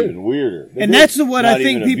 Yeah. they It's do. even weirder. And that's what Not I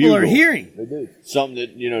think even a people are bugle. hearing. They do. Something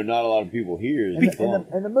that, not a lot of people hear is And the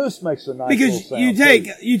glunk. the moose makes a nice Because little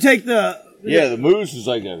sound you take the Yeah, the moose is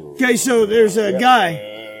like that. okay, so there's a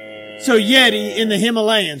guy, so Yeti in the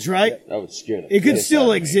Himalayas, right? That would scare the It could piss out still of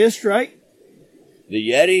me. exist, right? The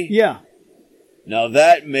Yeti? Yeah. Now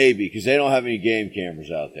that maybe, because they don't have any game cameras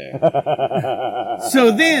out there.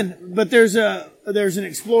 So then, but there's an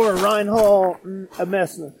explorer, Reinhold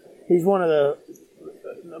Messner. He's one of the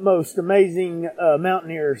most amazing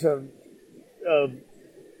mountaineers of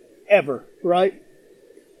ever, right?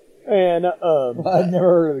 And I've never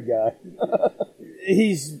heard of the guy.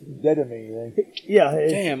 he's That didn't mean anything. yeah.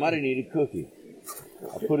 Damn, I didn't eat a cookie.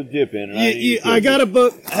 I put a dip in, and I didn't eat a I cookie. got a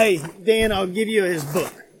book. Hey, Dan, I'll give you his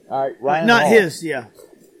book. All right, Ryan Not Hall. his, yeah.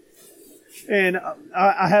 And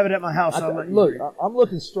I have it at my house. So I'll let you Look, read it. I'm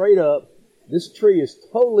looking straight up. This tree is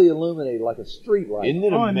totally illuminated like a street light. Isn't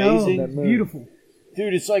it Oh, I know. amazing? That moon. Beautiful.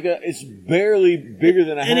 Dude, it's barely bigger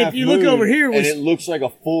than a And half if you look moon, over here, and it looks like a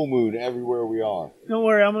full moon everywhere we are. Don't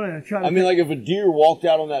worry, I'm gonna try to. I mean, like if a deer walked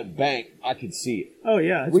out on that bank, I could see it oh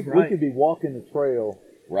yeah, it's we bright. could be walking the trail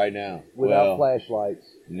right now. without Well, flashlights.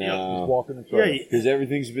 Just no, walking the trail. Yeah, because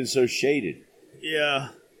everything's been so shaded. yeah.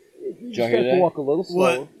 You y'all just hear have that? to walk a little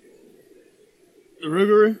slower. What? The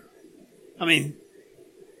Rougarou? I mean,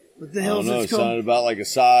 what the I hell don't is know. it It called? sounded about like a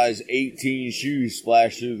size 18 shoe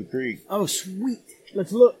splashed through the creek. Oh, sweet.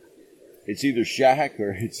 Let's look. It's either shack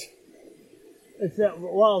or it's. It's that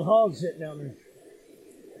wild hog sitting down there.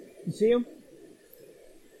 You see him?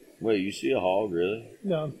 Wait, you see a hog, really?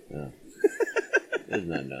 No. There's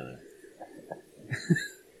nothing down there.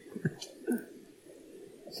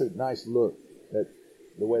 It's a nice look. That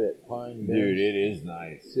the way that pine Dude, bench it is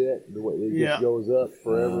nice. sit, the way it Yeah. just goes up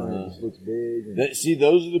forever and Uh-huh. it just looks big. And, See,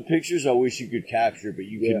 those are the pictures I wish you could capture, but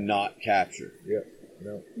you Yeah. cannot capture. yeah,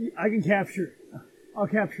 no. I can capture it. I'll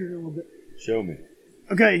capture it in a little bit. Show me.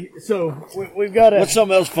 Okay, so we've got What's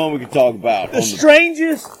something else fun we could talk about? the on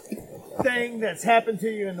strangest thing that's happened to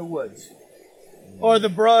you in the woods. Or the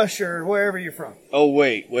brush or wherever you're from. Oh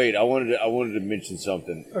wait. I wanted to mention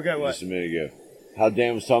something. Okay, what? Just a minute ago. How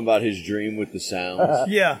Dan was talking about his dream with the sounds.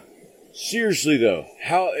 Yeah. Seriously though,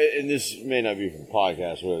 how? And this may not be from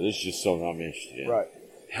podcast, or whatever. This is just something I'm interested in. Right.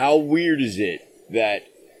 How weird is it that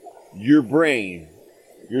your brain,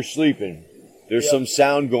 you're sleeping, there's some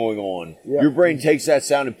sound going on. Yep. Your brain takes that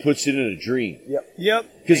sound and puts it in a dream. Yep.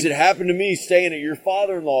 Because it happened to me staying at your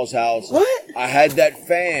father-in-law's house. What? I had that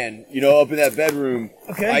fan, up in that bedroom.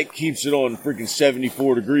 Okay. Ike keeps it on freaking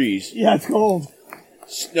 74 degrees. Yeah, it's cold.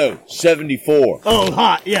 No, 74. Oh,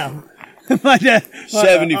 hot. Yeah. My dad.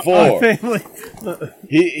 74. My family.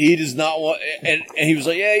 He does not want, and he was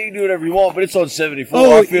like, yeah, you can do whatever you want, but it's on 74.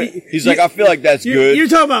 Oh, He's like, I feel like that's good. You're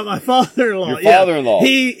talking about my father-in-law. Your yeah. father-in-law.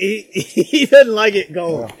 He doesn't like it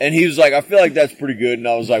cold. And he was like, I feel like that's pretty good. And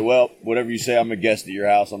I was like, well, whatever you say, I'm a guest at your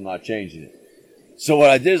house. I'm not changing it. So what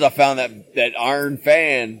I did is I found that iron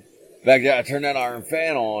fan back there. I turned that iron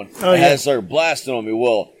fan on. Oh, it yeah. had started blasting on me.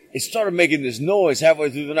 Well, it started making this noise halfway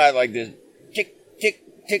through the night, like this tick, tick,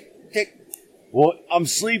 tick, tick. Well, I'm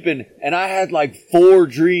sleeping, and I had like 4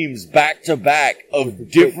 dreams back to back of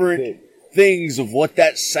different tick. things of what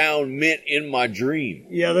that sound meant in my dream.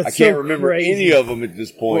 Yeah, that's I can't so remember crazy. any of them at this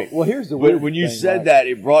point. Well, here's the But weird when you thing, said Mike. that,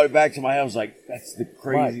 it brought it back to my head. I was like, that's the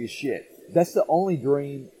craziest shit. That's the only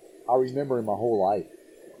dream I remember in my whole life.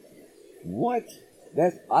 What?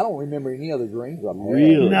 I don't remember any other dreams I've had.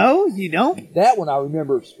 Really? No, you don't? That one I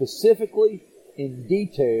remember specifically in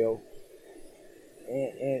detail,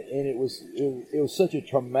 and it was such a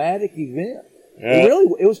traumatic event. Yeah.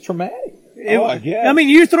 It was traumatic. I guess. I mean,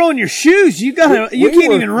 you're throwing your shoes. You can't We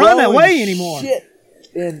even were run that throwing way anymore. Shit.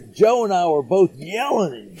 And Joe and I were both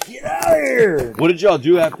yelling and get out of here. What did y'all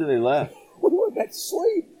do after they left? We went back to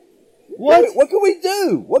sleep. What? What could we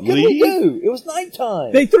do? What could we Leave? do? It was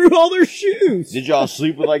nighttime. They threw all their shoes. Did y'all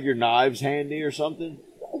sleep with like your knives handy or something?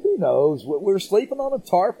 Who knows? We were sleeping on a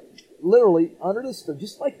tarp, literally under the stuff,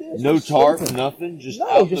 just like this. No Just tarp, sleeping. nothing, just No,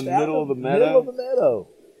 out just in the out middle of the Middle of meadow. the meadow.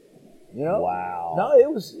 You know? Wow. No,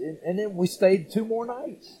 it was, and then we stayed 2 more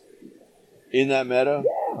nights. In that meadow?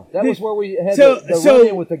 Yeah, that was where we had So- the so-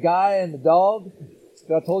 run-in with the guy and the dog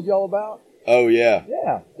that I told you all about. Oh yeah.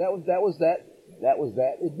 Yeah, that was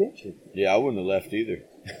that adventure. Yeah, I wouldn't have left either.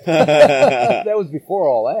 That was before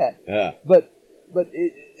all that. Yeah. But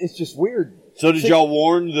it's just weird. So did y'all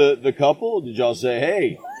warn the couple? Did y'all say,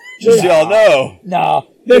 hey, just so y'all know? Nah,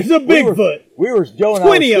 There's a we were- Bigfoot. Joe and I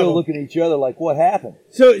were 20 of still them. looking at each other like, what happened?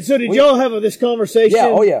 So did y'all have this conversation? Yeah,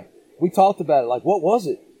 oh yeah. We talked about it. Like, what was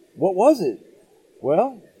it? What was it?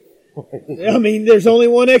 Well, I mean, there's only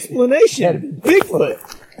one explanation.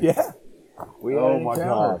 Bigfoot. yeah. We had Oh an my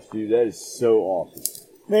encounter. gosh, dude, that is so awesome.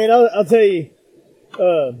 Man, I'll tell you.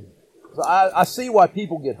 So I see why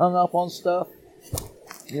people get hung up on stuff,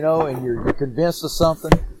 and you're convinced of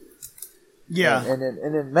something. Yeah. And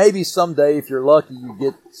then maybe someday, if you're lucky, you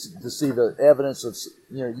get to see the evidence of,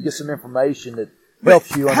 you get some information that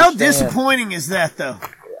helps you How understand. disappointing is that, though?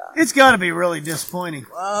 It's got to be really disappointing.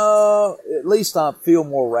 At least I feel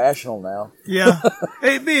more rational now. Yeah.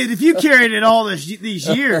 Hey, man, if you carried it all these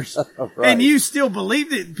years Right. and you still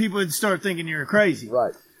believed it, people would start thinking you're crazy.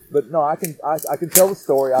 Right. But no, I can tell the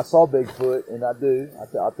story. I saw Bigfoot, and I do. I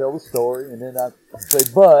tell the story, and then I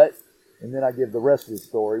say but, and then I give the rest of the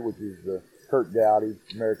story, which is the Kurt Dowdy,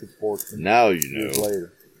 American Sportsman. Now you Years know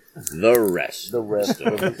later, the rest. the rest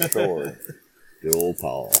of the story. Good old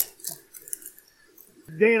Paul.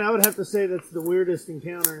 Dan, I would have to say that's the weirdest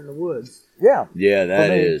encounter in the woods. Yeah. Yeah, that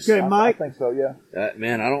me. is. Okay, I Mike. think so. Yeah.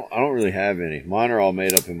 Man, I don't really have any. Mine are all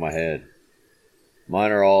made up in my head.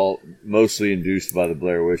 Mine are all mostly induced by the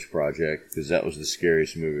Blair Witch Project because that was the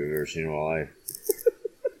scariest movie I've ever seen in my life.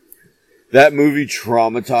 That movie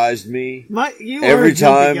traumatized me. Mike, you Every are a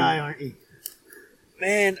jumpy time- guy, aren't you?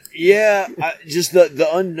 Man, yeah, just the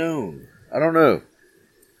unknown. I don't know.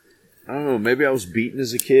 Maybe I was beaten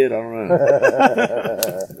as a kid. I don't know.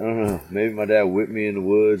 I don't know. Maybe my dad whipped me in the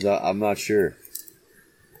woods. I'm not sure.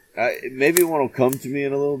 Maybe one will come to me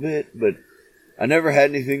in a little bit, but I never had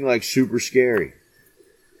anything like super scary.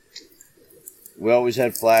 We always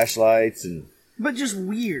had flashlights and But just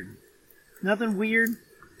weird. Nothing weird.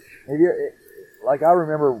 Like I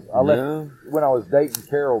remember, I left No. when I was dating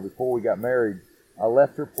Carol before we got married. I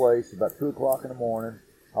left her place about 2:00 in the morning.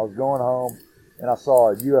 I was going home, and I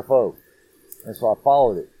saw a UFO, and so I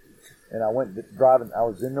followed it. And I went driving. I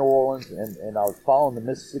was in New Orleans, and I was following the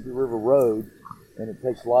Mississippi River Road, and it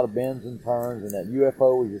takes a lot of bends and turns, and that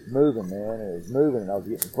UFO was just moving, man. And it was moving, and I was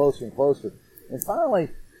getting closer and closer. And finally,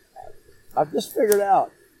 I just figured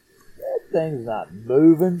out that thing's not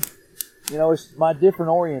moving. You know, it's my different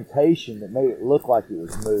orientation that made it look like it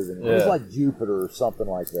was moving. It was Yeah. like Jupiter or something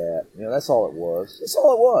like that. You know, that's all it was. That's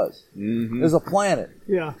all it was. mm-hmm. It was a planet.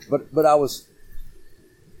 Yeah. But I was,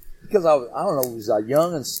 because I don't know, was I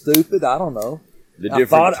young and stupid? I don't know. I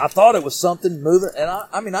thought it was something moving, and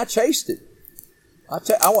I chased it.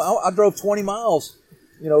 I drove 20 miles,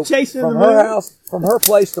 you know, Chasing from the her moon? house, from her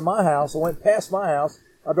place to my house. I went past my house.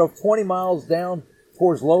 I drove 20 miles down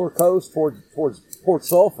towards Lower Coast, towards Port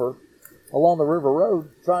Sulphur, along the River Road,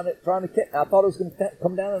 trying to catch. I thought it was going to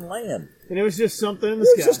come down and land. And it was just something in the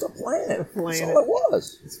It was sky. just a planet. That's planet. all it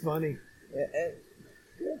was. It's funny.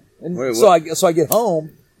 And Wait, so I get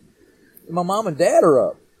home, and my mom and dad are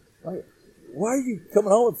up. Like, why are you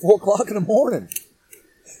coming home at 4:00 in the morning?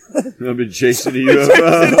 I've been chasing a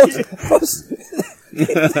UFO. They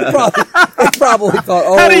probably thought,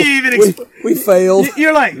 oh, How do you even we failed.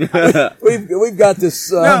 You're like, no, We've got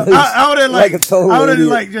this. I would have like a total I would have idiot.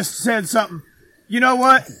 like just said something. You know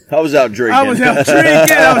what? I was out drinking. I was out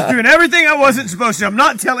drinking. I was doing everything I wasn't supposed to. I'm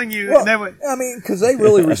not telling you. Well, They would, I mean, because they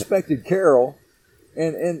really respected Carol,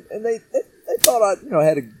 and they thought I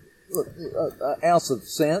had an ounce of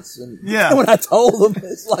sense. And Yeah. when I told them,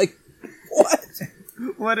 it's like, what?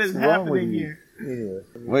 what is wrong with happening you? here? Anyway.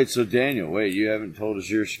 Wait, so Daniel, you haven't told us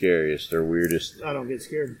your scariest or weirdest. I don't get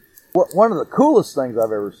scared. One of the coolest things I've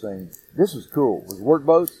ever seen, this was cool, was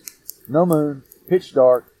workboats, no moon, pitch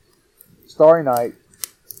dark, starry night,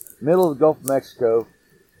 middle of the Gulf of Mexico,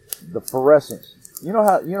 the fluorescence. You know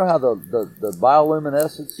how the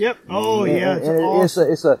bioluminescence. Yep. Oh yeah. It's And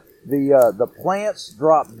awesome. the plants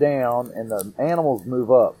drop down and the animals move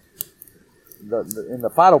up. In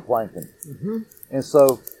the phytoplankton, and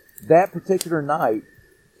so that particular night,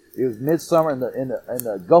 it was midsummer, and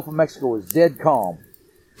the Gulf of Mexico was dead calm,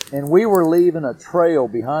 and we were leaving a trail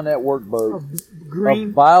behind that workboat Green.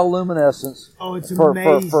 of bioluminescence Oh, it's for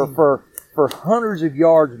amazing. for hundreds of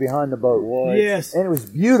yards behind the boat. Yes. And it was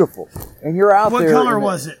beautiful. And you're out What there. color and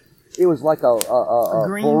was it? It was like a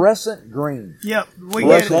green? fluorescent green. Yep. We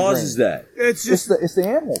What get it. causes that? It's It's just the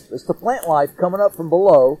animals. It's the plant life coming up from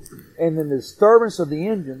below, and then the disturbance of the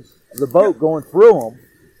engines, the boat going through them,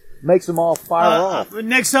 makes them all fire off.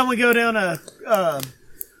 next time we go down to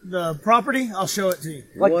the property, I'll show it to you.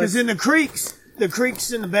 Like- Because in the creeks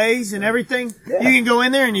and the bays and everything, you can go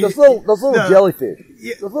in there and you Those little the- jellyfish.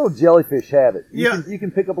 Yeah. Those little jellyfish have it. Yeah. You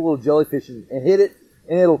can pick up a little jellyfish and hit it,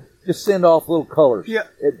 and it'll just send off little colors. Yeah.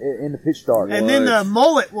 In the pitch dark. And then the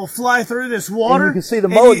mullet will fly through this water. And you can see the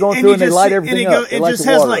mullet going through, you and they just light see- everything and up. They It light just the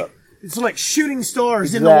has water like up. it's like shooting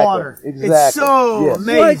stars in the Exactly. water. Exactly. It's so Yes.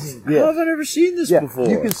 amazing. Yeah. How have I never seen this Yeah, before?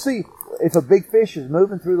 you can see if a big fish is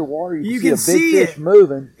moving through the water. You You can can see a big see fish it.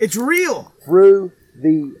 moving It's real. through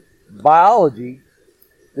the biology.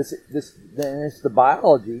 And it's the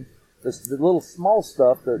biology. The little small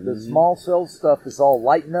stuff, the small cell stuff that's all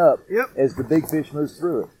lighting up Yep. as the big fish moves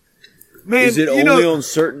through it. Man, Is it you only know, on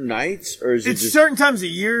certain nights, or is it it's just? certain times of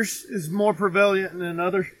years is more prevalent than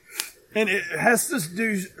others. And it has to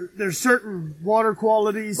do. There's certain water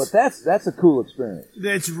qualities. But that's a cool experience.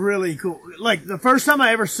 That's really cool. Like the first time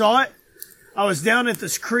I ever saw it, I was down at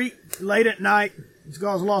this creek late at night. It's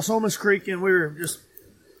called Las Almas Creek, and we were just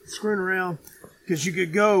screwing around because you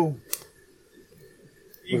could go.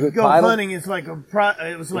 You Was could it go tidal? hunting. It was like a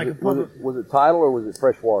public. Was it tidal or was it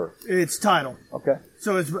fresh water? It's tidal. Okay.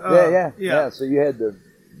 So it's Yeah. So you had the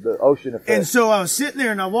ocean effect. And so I was sitting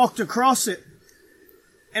there and I walked across it,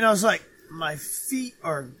 and I was like, my feet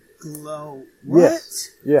are glow. What? Yes.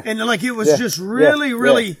 Yeah. And like it was Yeah. just really, Yeah.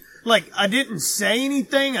 really like I didn't say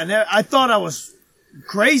anything. I thought I was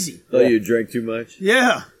crazy. Oh, you drank too much?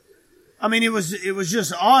 Yeah. I mean, it was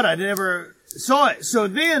just odd. I never saw it. So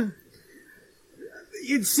then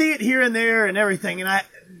you'd see it here and there and everything. And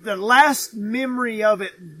the last memory of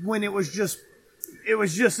it when it was just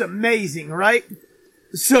amazing, right?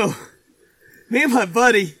 So me and my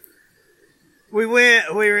buddy, we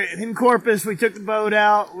were in Corpus. We took the boat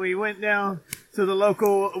out. We went down to the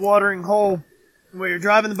local watering hole. We were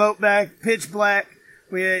driving the boat back, pitch black.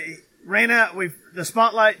 We ran out. The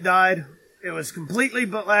spotlight died. It was completely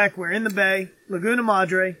black. We're in the bay, Laguna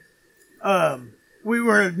Madre. We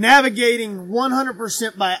were navigating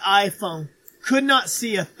 100% by iPhone. Could not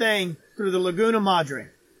see a thing through the Laguna Madre.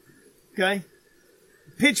 Okay?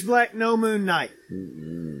 Pitch black, no moon night.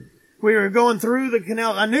 Mm-mm. We were going through the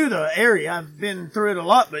canal. I knew the area. I've been through it a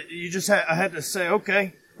lot, but I had to say,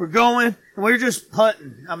 okay, we're going. And we were just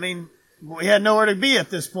putting. I mean, we had nowhere to be at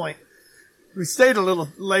this point. We stayed a little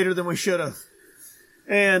later than we should have.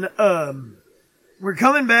 And we're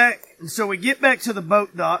coming back. And so we get back to the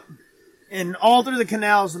boat dock. And all through the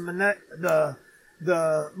canals, the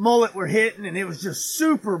mullet were hitting. And it was just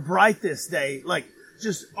super bright this day. Like,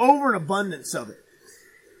 just over an abundance of it.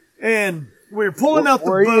 And we were pulling out the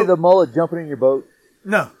boat. Were any of the mullet jumping in your boat?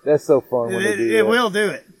 No. That's so fun when they do that. It will do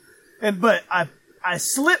it. But I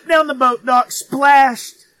slipped down the boat dock,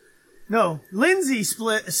 splashed. No, Lindsay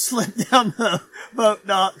slipped down the boat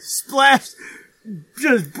dock, splashed,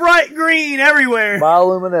 just bright green everywhere.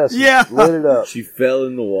 Bioluminescence. Yeah. Lit it up. She fell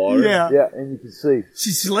in the water. Yeah. Yeah, and you can see.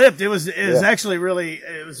 She slipped. It was Yeah. actually really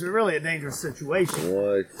a dangerous situation.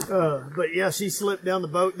 What? But yeah, she slipped down the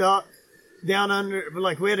boat dock, down under,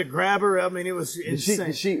 like we had to grab her. I mean, it was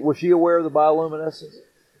insane. Was she aware of the bioluminescence?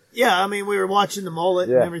 Yeah, I mean, we were watching the mullet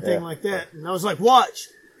and Yeah, everything yeah. like that. And I was like, watch.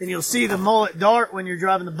 And you'll see the mullet dart when you're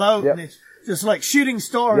driving the boat. Yep. And it's just like shooting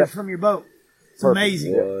stars Yep. from your boat. It's Perfect.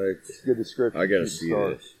 amazing. Yeah. What? It's a good description. I gotta Good see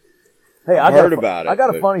story. this. Hey, I've I got heard about it, I got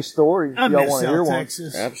a but- funny story. I Y'all miss want to hear South one?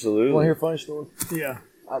 Texas. Absolutely. You want to hear a funny story? Yeah.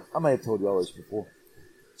 I may have told y'all this before.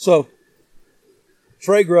 So,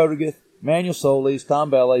 Trey Grodegith, Manuel Solis, Tom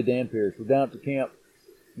Ballet, Dan Pierce. We're down at the camp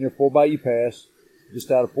near Fort Bayou Pass, just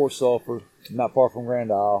out of Port Sulphur, not far from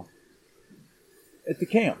Grand Isle, at the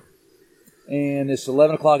camp. And it's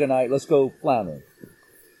 11 o'clock at night. Let's go floundering.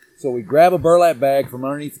 So we grab a burlap bag from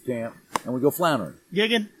underneath the camp, and we go floundering.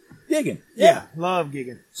 Gigging? Gigging. Yeah. Love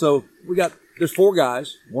gigging. So there's 4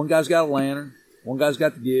 guys. One guy's got a lantern. One guy's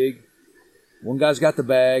got the gig. One guy's got the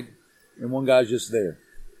bag. And one guy's just there.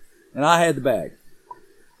 And I had the bag.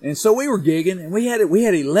 And so we were gigging, and we had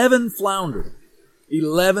 11 flounder.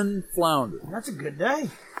 11 flounder That's a good day.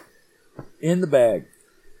 in the bag.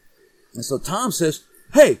 And so Tom says,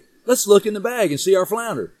 hey, let's look in the bag and see our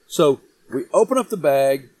flounder. So we open up the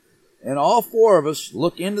bag, and all 4 of us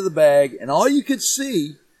look into the bag, and all you could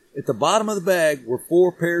see at the bottom of the bag were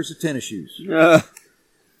 4 pairs of tennis shoes.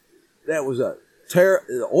 That was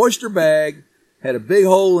the oyster bag had a big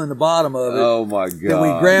hole in the bottom of it. Oh my god! That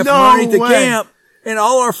we grabbed No from underneath the way. camp, and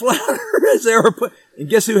all our flounder as they were put. And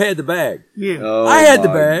guess who had the bag? Yeah. Oh I had the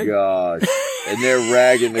my bag. Gosh. And they're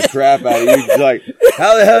ragging the crap out of you. Just like,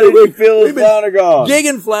 how the hell did you feel his flounder gone?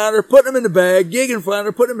 Gigging flounder, putting them in the bag, gigging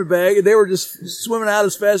flounder, putting them in the bag, and they were just swimming out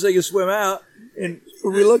as fast as they could swim out. And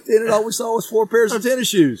when we looked in it, all we saw was 4 pairs of tennis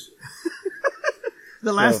shoes.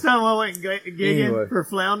 The last time I went gigging Anyway. for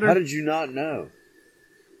flounder. How did you not know?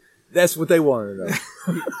 That's what they wanted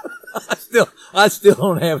to know. I still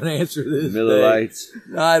don't have an answer to this. Miller day. Lights.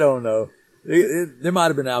 I don't know. There might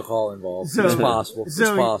have been alcohol involved. It's possible. It's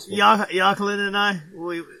possible. Jacqueline and I,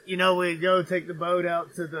 we'd go take the boat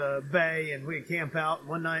out to the bay and we'd camp out. And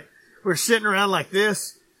one night we're sitting around like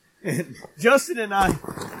this, and Justin and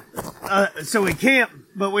I, so we camp,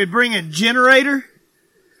 but we bring a generator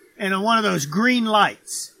and one of those green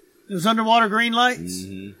lights, those underwater green lights,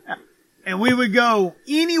 and we would go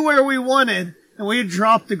anywhere we wanted, and we'd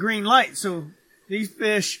drop the green light. So these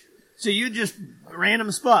fish, so you just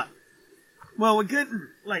random spot. Well, we couldn't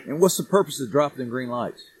And what's the purpose of dropping green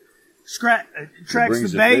lights? tracks brings the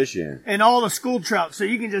the bait fish in. and all the school trout, so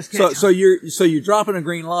you can just catch So you're dropping a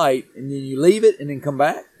green light and then you leave it and then come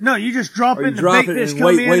back. No, you just drop Or it, you and the drop bait it fish and come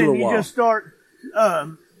wait in, a and you while. just start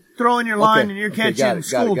throwing your line, and you're Okay, catching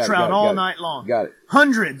school trout all got it. night long. Got it.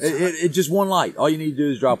 Hundreds. It just one light. All you need to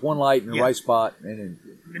do is drop one light in the Yeah. right spot, and then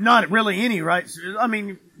Not really any, right? I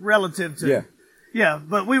mean, relative to. Yeah. Yeah,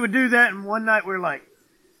 but we would do that, and one night we were like,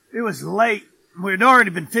 it was late. We had already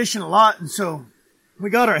been fishing a lot, and so we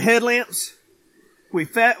got our headlamps. We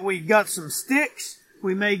got some sticks.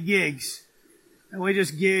 We made gigs, and we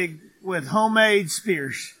just gigged with homemade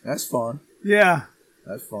spears. that's fun. Yeah,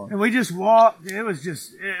 That's fun. and we just walked. It was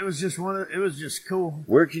just cool.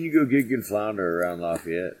 Where can you go gigging flounder around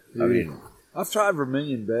Lafayette? I mean, I've tried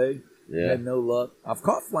Vermilion Bay. Yeah. Had no luck. I've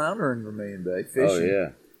caught flounder in Vermilion Bay oh fishing. yeah.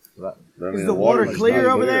 But But, I mean, Is the water water's clear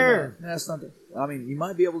not over clear there? that's not. I mean, you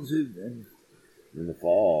might be able to. And in the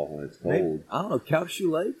fall when it's maybe, cold. I don't know.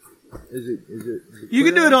 Calcasieu Lake. Is it? You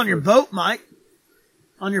can clear do it on enough, your or- boat, Mike.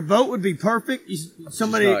 On your boat would be perfect.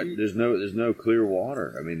 Somebody. It's not- there's no clear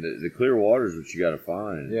water. I mean, the clear water is what you got to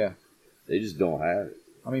find. Yeah. They just don't have it.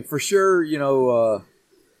 I mean, for sure.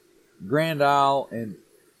 Grand Isle and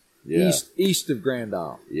Yeah. east of Grand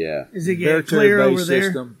Isle. Yeah. Is it Bear getting clear Bay over there?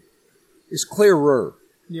 system. It's clearer.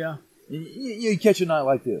 Yeah. You catch a night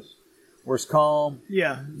like this, where it's calm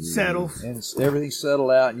Yeah. Settles. and everything's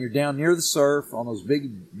settled out, and you're down near the surf on those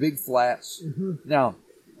big flats. Mm-hmm. Now,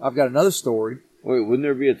 I've got another story. Wait, wouldn't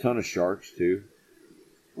there be a ton of sharks too?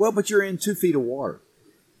 Well, but you're in 2 feet of water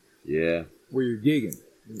Yeah. where you're gigging,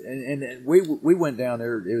 and we went down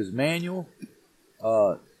there. It was Manuel,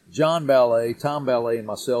 John Ballet, Tom Ballet, and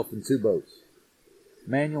myself in 2 boats.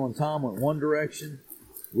 Manuel and Tom went one direction.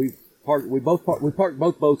 We parked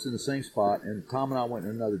both boats in the same spot, and Tom and I went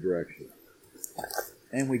in another direction.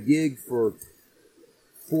 And we gigged for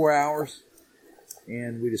 4 hours,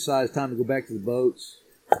 and we decided it's time to go back to the boats.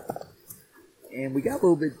 And we got a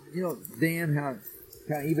little bit, Dan, how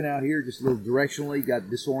kind of even out here, just a little directionally, got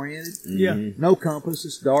disoriented. Yeah. No compass.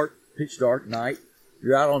 It's dark, pitch dark night.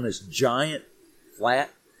 You're out on this giant flat,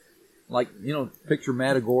 like, picture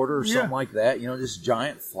Matagorda or something Yeah. like that. This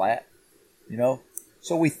giant flat,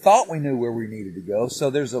 So we thought we knew where we needed to go. So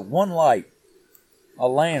there's one light, a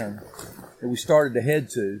lantern, that we started to head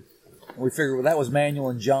to. And we figured, well, that was Manuel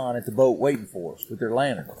and John at the boat waiting for us with their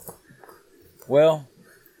lantern. Well,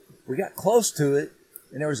 we got close to it,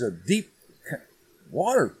 and there was a deep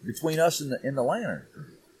water between us and the lantern.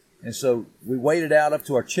 And so we waded out up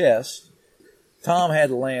to our chest. Tom had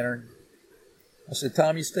the lantern. I said,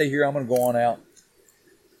 Tom, you stay here. I'm going to go on out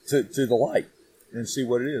to the light and see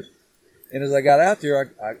what it is. And as I got out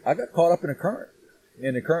there, I got caught up in a current.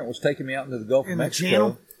 And the current was taking me out into the Gulf of In the Mexico.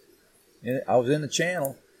 channel? And I was in the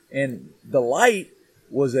channel. And the light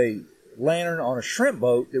was a lantern on a shrimp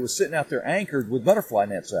boat that was sitting out there anchored with butterfly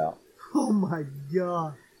nets out. Oh my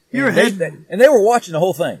God. And they were watching the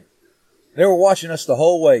whole thing. They were watching us the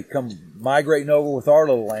whole way, come migrating over with our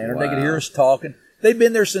little lantern. They could hear us talking. They'd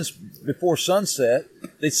been there since before sunset.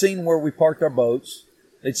 They'd seen where we parked our boats.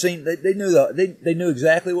 They knew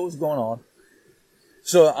exactly what was going on.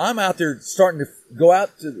 So I'm out there starting to go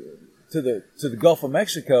out to the Gulf of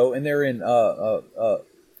Mexico, and they're in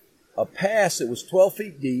a pass that was 12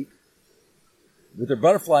 feet deep with their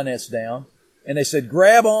butterfly nets down. And they said,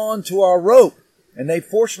 grab on to our rope. And they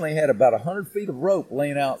fortunately had about 100 feet of rope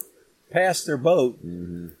laying out past their boat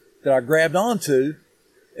that I grabbed onto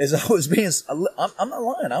as I was being, I'm not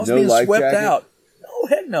lying, I was being life swept jacket? out. No,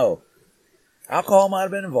 heck no. Alcohol might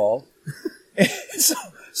have been involved. And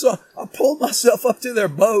so I pulled myself up to their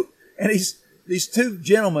boat, and these 2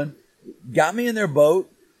 gentlemen got me in their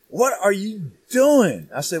boat. What are you doing?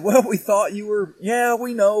 I said, well, we thought you were, yeah,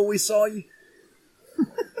 we know, we saw you.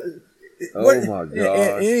 Oh my God.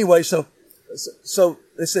 Anyway, so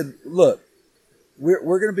they said, look,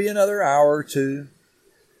 we're going to be another hour or 2.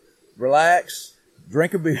 Relax,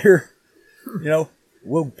 drink a beer.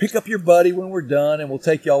 We'll pick up your buddy when we're done, and we'll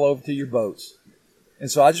take y'all over to your boats. And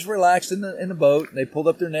so I just relaxed in the boat. And they pulled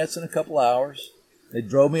up their nets in a couple hours. They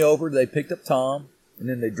drove me over. They picked up Tom, and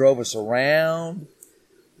then they drove us around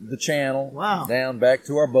the channel, Wow. down back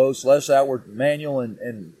to our boats, let us out where Manuel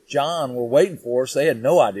and John were waiting for us. They had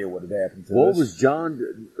no idea what had happened to us.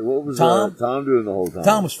 What was Tom? Tom doing the whole time?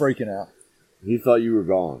 Tom was freaking out. He thought you were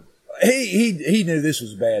gone. He knew this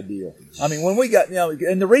was a bad deal. I mean, when we got,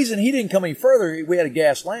 and the reason he didn't come any further, we had a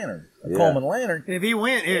gas lantern, a Coleman lantern. And if he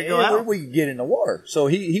went, he'd go and out. we could get in the water. So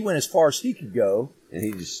he went as far as he could go. And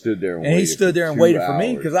he just stood there and And waited. he stood there and 2 waited for me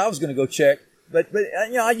hours. because I was going to go check. But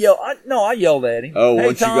I yelled at him. Oh, hey,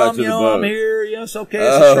 once you Tom, got to the boat. I'm here. It's okay. It's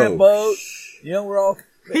Oh. a shrimp boat. We're all.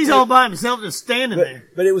 He's all by himself, just standing there.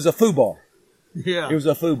 But it was a foo ball. Yeah. It was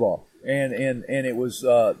a foo ball, and it was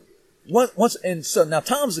once. And so now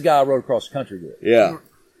Tom's the guy I rode across the country with. Yeah.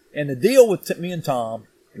 And the deal with me and Tom,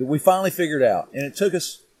 we finally figured out, and it took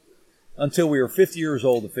us until we were 50 years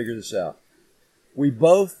old to figure this out. We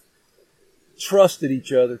both trusted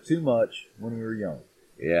each other too much when we were young.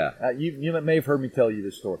 Yeah. You may have heard me tell you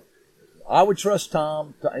this story. I would trust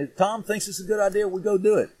Tom. If Tom thinks it's a good idea, we go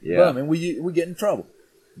do it. Yeah. Boom, and we get in trouble.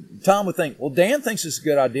 Tom would think, well, Dan thinks it's a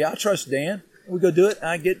good idea. I trust Dan. We go do it.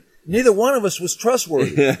 And neither one of us was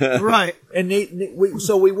trustworthy. Right. And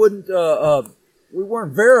so we wouldn't, we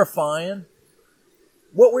weren't verifying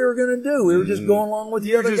what we were going to do. We were just going along with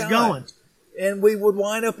the other just guy. going. And we would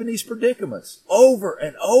wind up in these predicaments over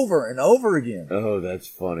and over and over again. Oh, that's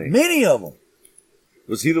funny. Many of them.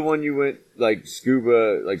 Was he the one you went like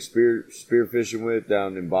scuba, like spear fishing with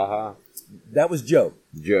down in Baja? That was Joe.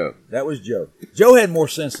 Joe. That was Joe. Joe had more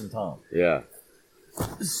sense than Tom. Yeah.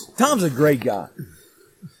 Tom's a great guy.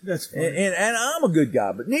 That's funny. And I'm a good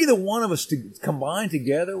guy, but neither one of us combined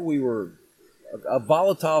together, we were a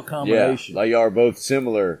volatile combination. Yeah. Like y'all are both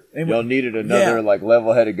similar. And y'all needed another like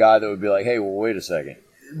level-headed guy that would be like, hey, well, wait a second.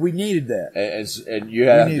 We needed that. And you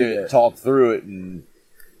have needed to that. talk through it. And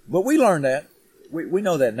But we learned that. We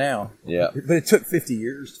know that now. yeah. But it took 50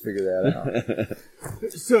 years to figure that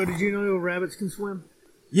out. So, did you know rabbits can swim?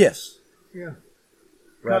 Yes. Yeah.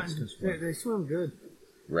 Rabbits can swim. They swim good.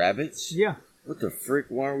 Rabbits? Yeah. What the frick?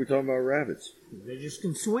 Why are we talking about rabbits? They just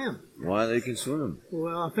can swim. Why they can swim?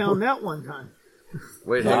 Well, I found that one time.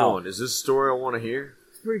 Wait, hang on. Is this a story I want to hear?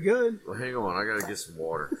 It's pretty good. Well, hang on. I got to get some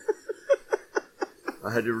water.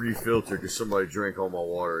 I had to refilter because somebody drank all my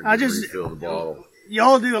water and I didn't just- refill the bottle.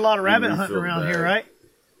 Y'all do a lot of rabbit refill hunting the around bag. here, right?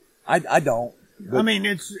 I don't. I mean,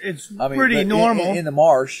 it's I mean, pretty but normal. in the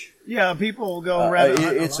marsh. Yeah, people will go rabbit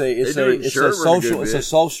hunting. It's They do it in a Sherburne a social good it's a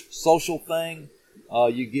bit. social thing.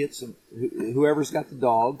 You get whoever's got the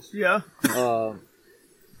dogs. Yeah.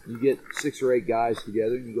 You get 6 or 8 guys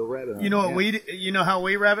together and you go rabbit hunting. You know what Yeah. you know how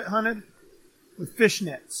we rabbit hunted? With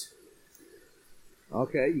fishnets.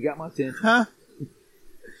 Okay, you got my attention. Huh?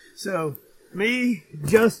 So, me,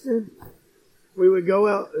 Justin, we would go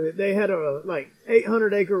out. They had a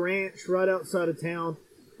 800-acre ranch right outside of town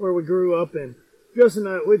where we grew up, and Justin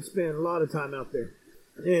and I would spend a lot of time out there.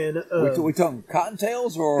 And we talking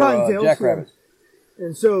cottontails or Cottontails, jackrabbits?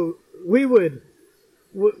 and so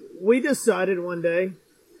we decided one day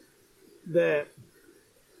that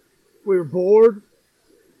we were bored.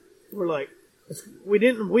 We're like, we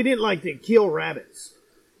didn't like to kill rabbits.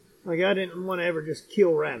 Like, I didn't want to ever just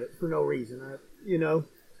kill rabbits for no reason.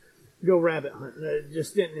 Go rabbit hunting. It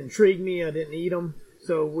just didn't intrigue me. I didn't eat them.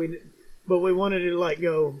 But we wanted to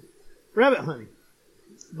go rabbit hunting.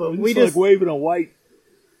 But we just waving a white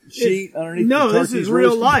sheet underneath. no, the this is turkey's real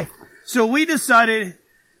roosting. life. So we decided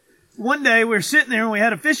one day we were sitting there and we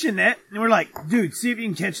had a fishing net and we're like, dude, see if you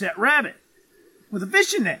can catch that rabbit with a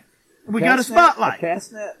fishing net. And we got a Cast net? spotlight, A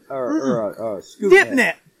cast net or a scoop dip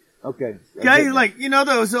net. Okay. Okay,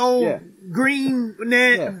 those old Yeah. green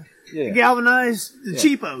net, Yeah. galvanized, the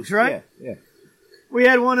cheapos, right? Yeah. We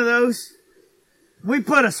had one of those. We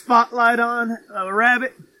put a spotlight on a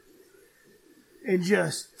rabbit and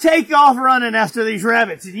just take off running after these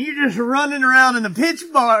rabbits. And you're just running around in the pitch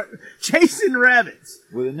bar chasing rabbits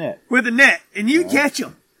With a net. with a net. And you catch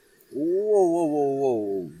them.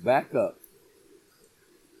 Whoa. Back up.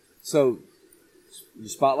 So, you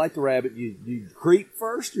spotlight the rabbit. You creep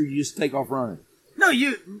first, or you just take off running? No,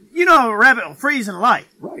 you know how a rabbit will freeze in the light.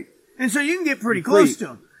 Right. And so you can get pretty You close creep. to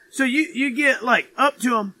them. So you get up to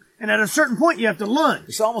them, and at a certain point you have to lunge.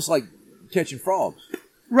 It's almost like catching frogs.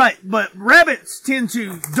 Right, but rabbits tend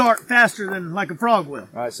to dart faster than like a frog will.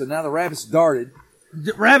 All right. So now the rabbit's darted.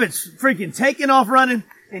 The rabbit's freaking taking off running,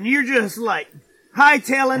 and you're just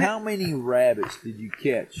hightailing it. How many rabbits did you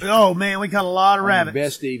catch? Oh man, we caught a lot of on rabbits. your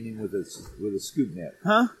best evening with a scoop net.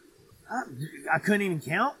 Huh? I couldn't even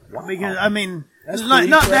count Wow. because That's not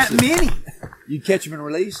pretty that impressive. many. You catch them and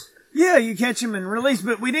release. Yeah, you catch them and release,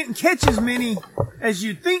 but we didn't catch as many as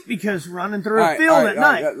you'd think because running through a All right, field all at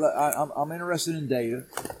right, night. all right. I'm interested in data.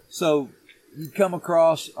 So you come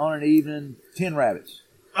across on an evening 10 rabbits.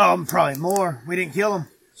 Oh, probably more. We didn't kill them.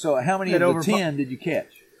 So how many That of the over- 10 did you catch?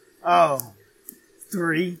 Oh,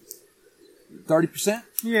 3. 30%?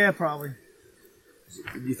 Yeah, probably.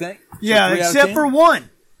 Do you think? So Yeah, 3 out of except 10? for one.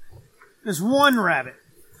 There's one rabbit.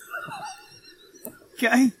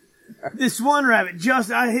 Okay? This one rabbit,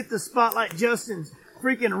 I hit the spotlight. Justin's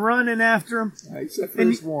freaking running after him. All right, except for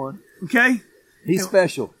and this one. Okay? He's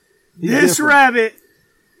special. He's This different rabbit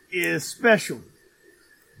is special.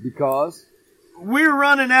 because We're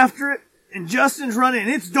running after it, and Justin's running, and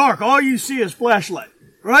it's dark. All you see is flashlight,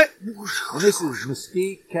 right? And this is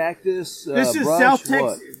mesquite, cactus, This is brush, South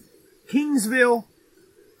what? Texas, Kingsville.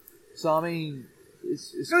 So, I mean,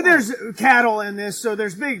 it's So there's cattle in this, so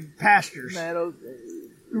there's big pastures. tomatoes.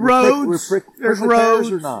 Roads. There's prickly pears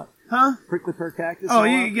roads. or not? Huh? Prickly pear cactus? Oh, all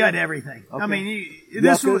you out got there? everything. I Okay. mean,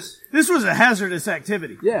 Yuccas. this was a hazardous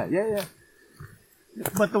activity. Yeah.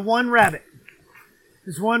 But this one rabbit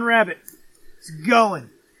is going.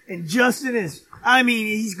 And Justin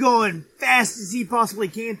he's going fast as he possibly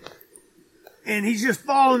can. And he's just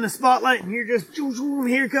following the spotlight, and here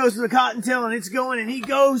goes the cottontail, and it's going, and he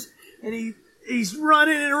goes, and he's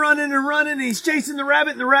running and running and running, and he's chasing the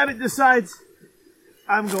rabbit, and the rabbit decides,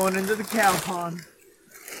 I'm going into the cow pond,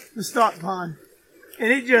 the stock pond.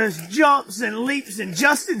 And it just jumps and leaps, and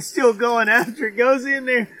Justin's still going after it, goes in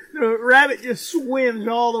there, the rabbit just swims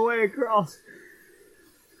all the way across.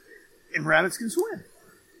 And rabbits can swim.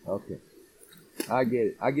 Okay. I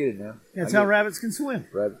get it now. That's how rabbits can swim.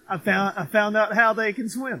 Rabbit. I found out how they can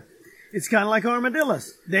swim. It's kind of like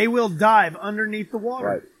armadillos. They will dive underneath the water.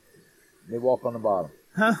 Right. They walk on the bottom.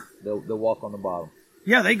 Huh? They'll walk on the bottom.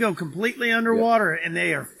 Yeah, they go completely underwater, and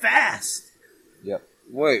they are fast. Yep.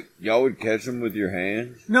 Wait, y'all would catch them with your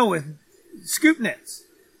hands? No, with scoop nets,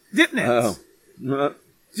 dip nets, Oh.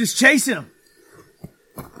 just chasing them.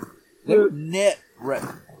 They were net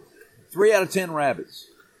 3 out of 10 rabbits.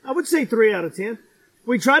 I would say 3 out of 10.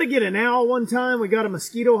 We tried to get an owl one time. We got a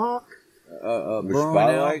mosquito hawk. A With burrowing owl.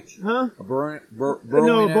 spotlights? Huh? A burrowing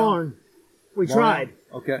No, a owl. barn. We tried.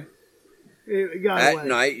 Okay. It got At away.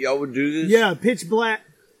 night, y'all would do this? Yeah, pitch black.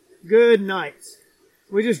 Good nights.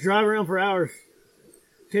 We just drive around for hours,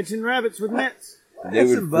 catching rabbits with nets. I They had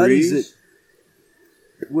would some buddies freeze?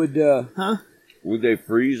 that would. Huh? Would they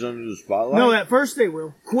freeze under the spotlight? No, at first they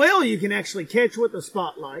will. Quail you can actually catch with a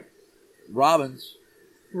spotlight. Robins.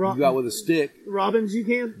 You got with a stick. Robins you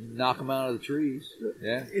can? You knock them out of the trees.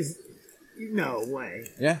 Yeah. No way.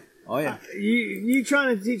 Yeah. Oh yeah. You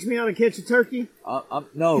trying to teach me how to catch a turkey?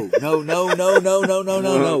 No. When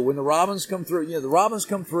the robins come through, the robins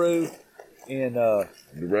come through in The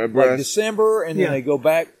red like breast? December, and then Yeah. they go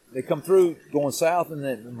back. They come through going south, and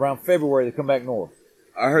then around February they come back north.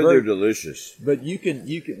 I heard Very- they're delicious. But you can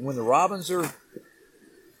when the robins are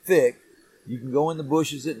thick, you can go in the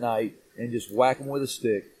bushes at night and just whack them with a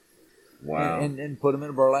stick, Wow. and put them in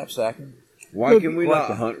a burlap sack. And Why can we Like not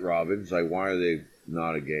that. hunt robins? Like, why are they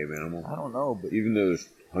not a game animal? I don't know, but Even though there's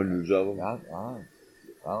hundreds of them? I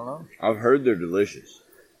don't know. I've heard they're delicious.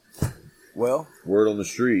 Well, Word on the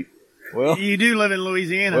street. You do live in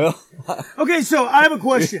Louisiana. well. Okay, so I have a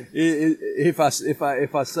question. If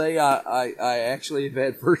I say I actually have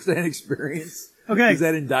had first-hand experience, Okay. does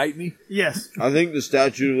that indict me? Yes. I think the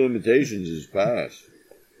statute of limitations is passed.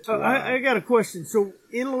 I got a question. So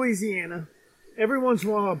in Louisiana, every once in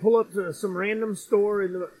a while I pull up to some random store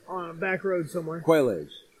on a back road somewhere. Quail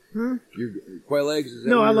eggs. Your quail eggs? Is that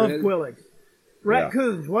No, where I you're love headed? quail eggs.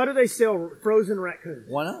 Raccoons. Why do they sell frozen raccoons?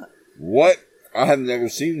 Why not? What? I have never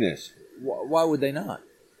seen this. Why would they not?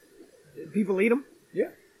 People eat them, Yeah,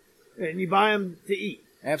 and you buy them to eat.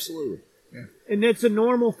 absolutely. And that's a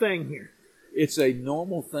normal thing here. It's a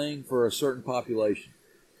normal thing for a certain population.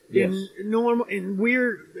 Yes. In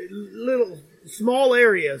weird little small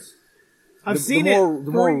areas. I've seen the it.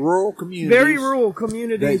 more rural communities. Very rural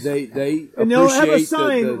communities. They and they'll have a appreciate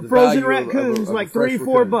sign, the frozen value of raccoons, a like fresh $3-4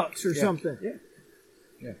 raccoon. bucks or Yeah. something.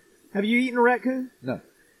 Yeah. Have you eaten a raccoon? No.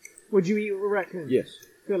 Would you eat a raccoon? Yes.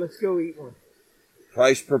 Okay, let's go eat one.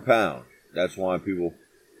 Price per pound. That's why people.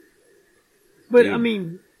 But Yeah. I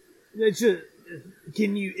mean, it's is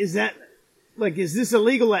this a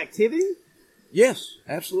legal activity? Yes.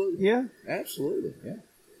 Absolutely. Yeah. Absolutely. Yeah.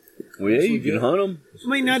 Well, yeah, you good. can hunt them. I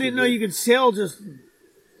mean, I didn't know you could sell just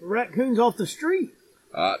raccoons off the street.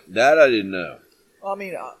 That I didn't know. I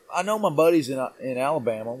mean, I know my buddies in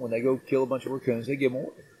Alabama, when they go kill a bunch of raccoons, they give them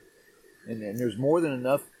away. And there's more than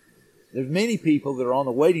enough. There's many people that are on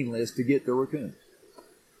the waiting list to get their raccoons.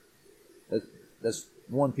 That's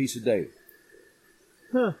one piece of data.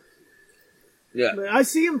 Huh. Yeah. But I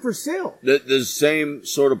see them for sale. The same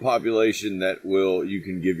sort of population that you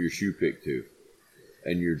can give your shoe pick to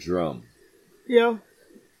and your drum. Yeah.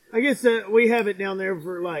 I guess that we have it down there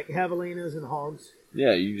for like javelinas and hogs.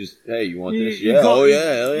 Yeah, you just, hey, you want You- this? you Yeah, call- oh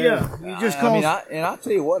yeah, hell yeah. Yeah. You just call. I'll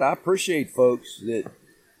tell you what, I appreciate folks that.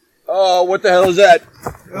 Oh, what the hell is that?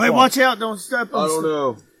 Hey, watch out! Don't step on. I don't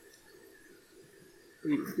know.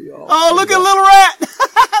 Oh, look at little rat,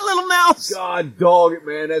 little mouse. God dog it,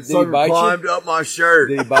 man. That Did he bite you? climbed up my shirt.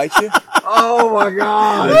 Did he bite you? Oh my Did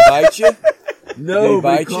God. he bite you? Did No, he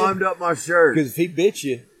but he bite you? climbed up my shirt. Because if he bit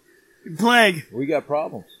you, Plague. we got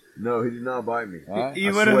problems. No, he did not bite me. All right.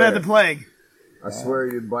 You I would have swear. had the plague. I swear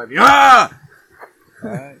he didn't bite me. Ah! All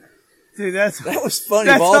right. Dude, that's That was funny.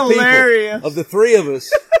 That's of all hilarious. people, of the three of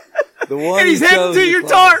us, the one and he's who heading chose to the your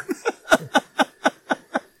plague. tarp.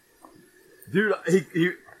 Dude,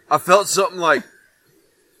 I felt something like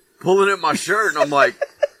pulling at my shirt, and I'm like,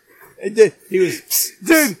 He was,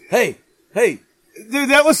 Dude, hey, dude,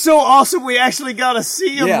 that was so awesome. We actually got to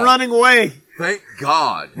see him Yeah. running away. thank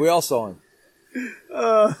God. we all saw him.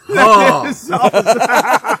 Oh. It's awesome.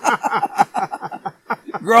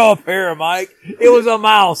 Grow up here, Mike. It was a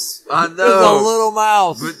mouse. I It was a know. little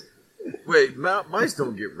mouse. But wait, mice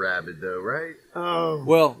don't get rabid though, right? Oh.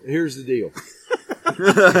 Well, here's the deal.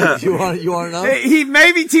 you want to know? He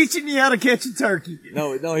may be teaching you how to catch a turkey.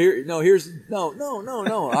 No. I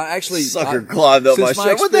actually Sucker climbed up my since my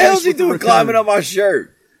shirt. What the hell is he experience with doing the climbing raccoon- up my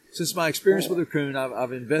shirt? Since my experience with the raccoon,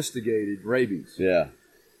 I've investigated rabies, Yeah.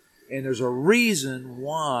 and there's a reason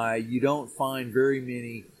why you don't find very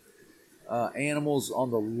many animals on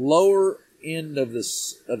the lower end of the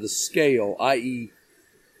scale, i.e.,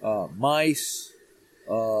 mice,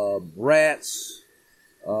 rats,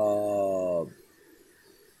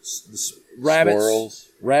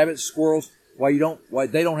 rabbits, squirrels. Why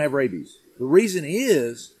they don't have rabies? The reason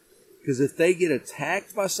is because if they get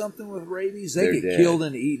attacked by something with rabies, they They're get dead. killed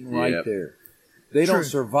and eaten right Yep. there. They True. don't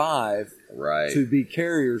survive Right. to be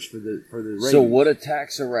carriers for the rabies. So what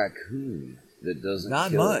attacks a raccoon that doesn't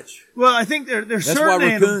Not kill it? much. Well, I think there's That's certain why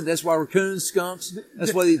animals. That's why raccoons, skunks.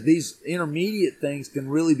 That's why these intermediate things can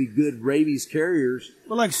really be good rabies carriers.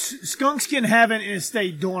 Well, like skunks can have it and it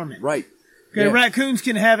stays dormant. Right. Okay, Yeah. raccoons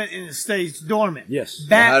can have it and it stays dormant. Yes.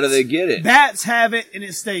 Bats, How do they get it? Bats have it and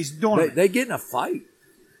it stays They, dormant. they get in a fight.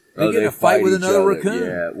 They Oh, get in a fight with each another other. raccoon.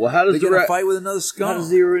 Yeah. Well, how does They the get in a fight with another how skunk. does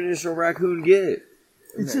the initial raccoon get it?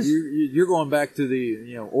 It's just, You're going back to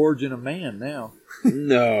the origin of man now.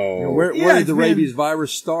 No. Where Yeah, did it's the been- rabies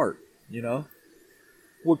virus start?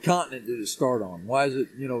 What continent did it start on? Why is it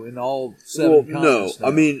in all seven Well, continents? no.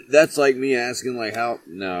 now? I mean, that's like me asking, like, how?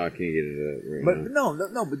 No, I can't get it right but now.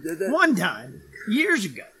 no. But one time, years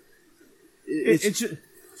ago, it's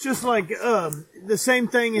just like the same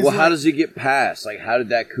thing as Well, how like- does it get past? Like, how did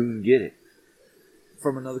that coon get it?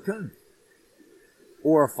 from another coon,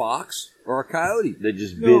 or a fox, or a coyote. They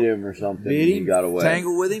just No. bit him or something. Bit and him, he got away.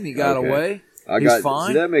 tangled with him, he got Okay. away. I He's got. fine.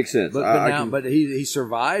 See, that makes sense. But he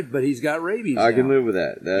survived, but he's got rabies. I can now. live with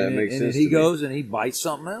that. That and makes and sense. then he to me. goes and he bites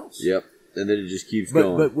something else. Yep. And then it just keeps But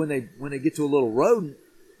going. but when they get to a little rodent,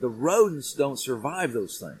 the rodents don't survive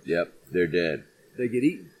those things. Yep. They're dead. They get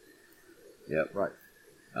eaten. Yep. Right.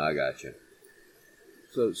 I got you.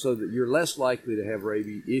 So that you're less likely to have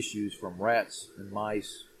rabies issues from rats and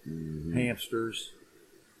mice, Mm-hmm. hamsters,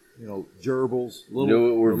 gerbils. Little, You know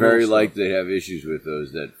what we're the very little stuff. likely to have issues with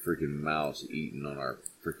those that freaking mouse eating on our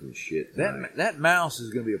freaking shit. tonight. That mouse is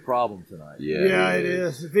going to be a problem tonight. yeah, it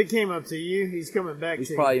is. If it came up to you, he's coming back He's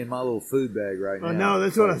to probably you. in my little food bag right now. I know,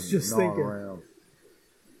 that's what I was Probably just gnawing thinking. around.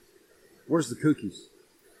 Where's the cookies?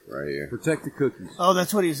 Right here. Protect the cookies. Oh,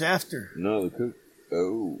 that's what he's after. No, the cook.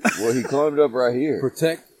 Oh, well, he climbed up right here.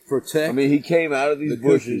 Protect. I mean, he came out of these The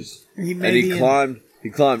bushes He and may he be climbed. He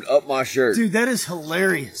climbed up my shirt. Dude, that is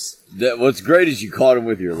hilarious. What's great is you caught him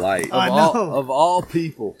with your light. I Of know. of all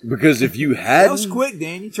people. Because if you That hadn't, was quick,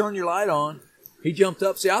 Dan. You turned your light on. He jumped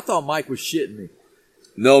up. See, I thought Mike was shitting me.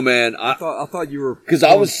 no man, I thought you were because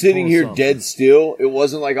I was sitting pulling here something. dead still. It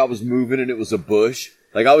wasn't like I was moving and it was a bush.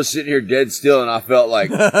 Like I was sitting here dead still, and I felt like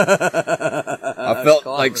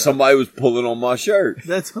somebody was pulling on my shirt.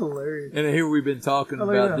 That's hilarious. And here we've been talking Oh,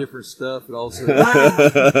 look at about that. different stuff, and also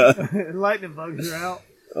Lightning bugs are out.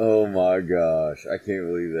 Oh my gosh, I can't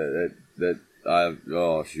believe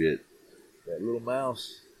oh shit. that little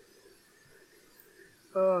mouse.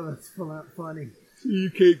 Oh, that's funny. You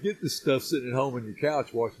can't get this stuff sitting at home on your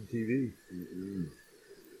couch watching TV.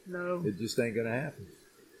 No, It just ain't gonna happen.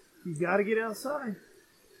 you got to get outside.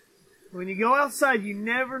 When you go outside, you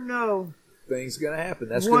never know Things gonna happen.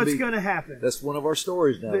 That's what's gonna going be. to happen. That's one of our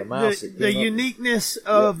stories now. The mouse. that the came up- uniqueness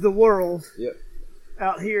of the world Yep.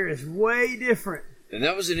 out here is way different. And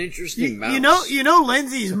that was an interesting mouse. You know,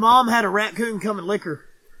 Lindsay's mom had a raccoon come and lick her.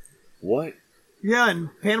 What? Yeah, in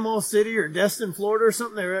Panama City or Destin, Florida, or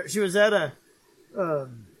something. She was at a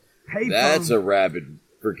payphone. That's a rabid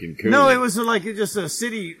freaking coon. No, it was like just a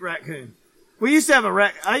city raccoon. We used to have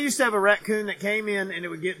I used to have a raccoon that came in and it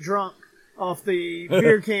would get drunk off the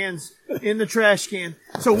beer cans in the trash can.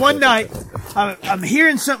 So one night, I'm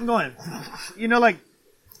hearing something going. Like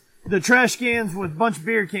the trash cans with a bunch of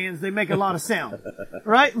beer cans, they make a lot of sound,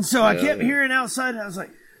 right? And so I kept hearing outside, and I was like,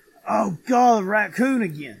 "Oh God, the raccoon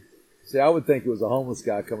again!" See, I would think it was a homeless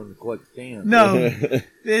guy coming to collect the cans. No,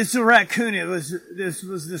 it's a raccoon. This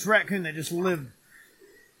was this raccoon that just lived,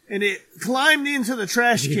 and it climbed into the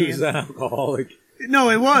trash He was can. an alcoholic. No,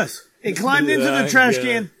 it was. It climbed into the trash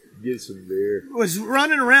can, Get some beer. was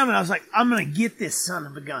running around, and I was like, I'm gonna get this son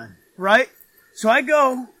of a gun, right? So I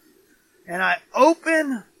go, and I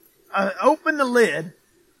open the lid,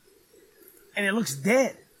 and it looks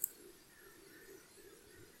dead.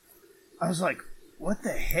 I was like, what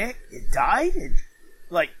the heck? It died?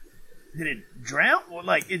 Did it drown? Well,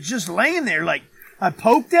 like, it's just laying there. Like, I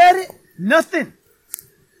poked at it, nothing.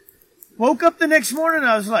 Woke up the next morning,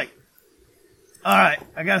 I was like, all right,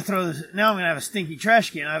 I gotta throw this. Now I'm gonna have a stinky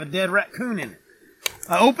trash can. I have a dead raccoon in it.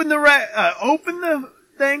 I opened the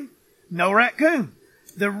thing, no raccoon.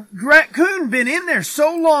 The raccoon been in there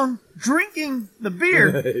so long drinking the beer,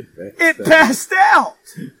 it passed out.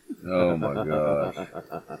 Oh my gosh.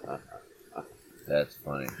 That's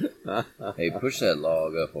funny. Hey, push that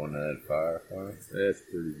log up on that fire for me. That's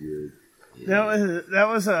pretty good. That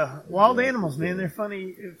was wild animals, man. They're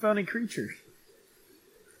funny creatures.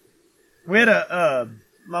 We had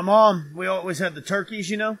my mom. We always had the turkeys,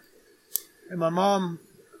 you know, and my mom,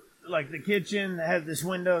 like the kitchen, had this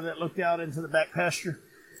window that looked out into the back pasture,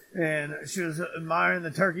 and she was admiring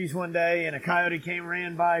the turkeys one day, and a coyote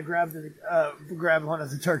ran by, grabbed one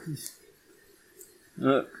of the turkeys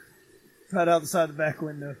Look, right outside the back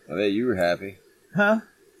window. I bet you were happy. Huh?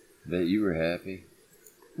 I bet you were happy.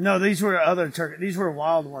 No, these were other turkeys. These were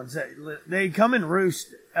wild ones. They come and roost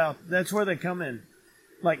out. That's where they come in,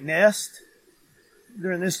 like nest.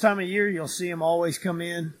 During this time of year, you'll see them always come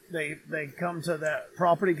in. They come to that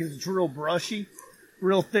property because it's real brushy,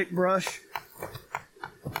 real thick brush.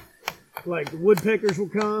 Like woodpeckers will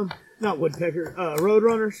come. Not woodpecker.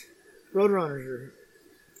 Roadrunners.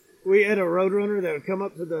 We had a roadrunner that would come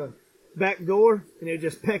up to the back door and it would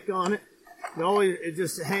just peck on it. It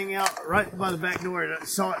just hang out right by the back door. It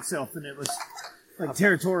saw itself, and it was like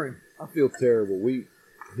territorial. I feel terrible. We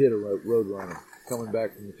hit a roadrunner coming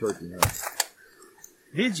back from the turkey hunt.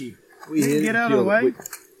 Did you? We Didn't hit get it out and of the killed way?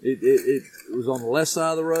 it. It was on the left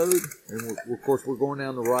side of the road, and of course we're going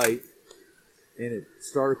down the right. And it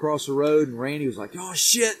started across the road, and Randy was like, "Oh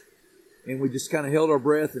shit!" And we just kind of held our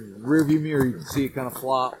breath, and in the rearview mirror you could see it kind of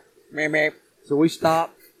flop. So we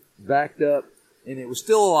stopped, backed up, and it was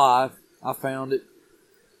still alive. I found it.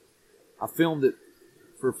 I filmed it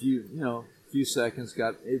for a few seconds.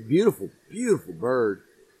 Got a beautiful bird.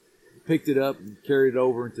 Picked it up and carried it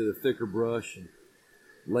over into the thicker brush and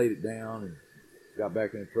laid it down and got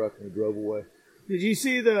back in the truck and we drove away. Did you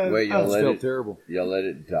see the? Wait, I felt terrible. Y'all let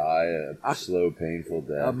it die a slow, painful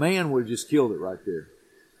death. A man would have just killed it right there.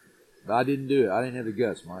 But I didn't do it. I didn't have the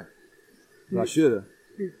guts, Mike. But I should have.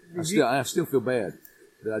 I still feel bad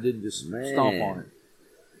that I didn't just stomp on it.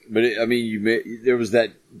 But there was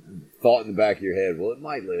that thought in the back of your head. Well, it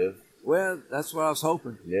might live. Well, that's what I was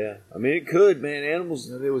hoping. Yeah, I mean it could, man. Animals,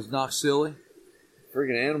 It was knocked silly.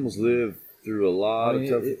 freaking animals live through a lot of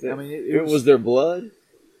tough things. It was there blood?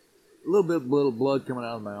 A little bit of little blood coming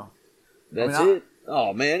out of the mouth. That's it.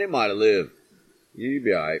 Oh man, it might have lived. You'd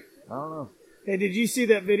be all right. I don't know. Hey, did you see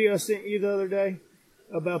that video I sent you the other day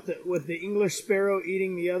about with the English sparrow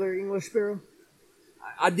eating the other English sparrow?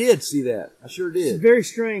 I did see that. I sure It's did. very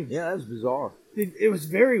strange. Yeah, that was bizarre. It was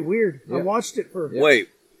very weird. I Yeah. watched it for. Wait,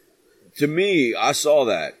 to me, I saw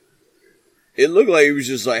that. It looked like he was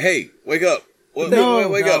just like, "Hey, wake up! Wake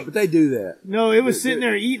up!" But they do that. No, it was sitting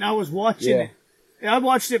there eating. I was watching Yeah. it. I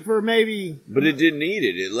watched it for maybe But it didn't eat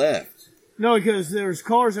it. It left. no, because there was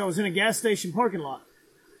cars. I was in a gas station parking lot,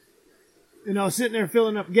 and I was sitting there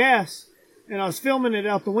filling up gas, and I was filming it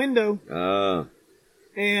out the window,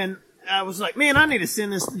 and I was like, "Man, I need to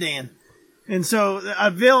send this to Dan." And so I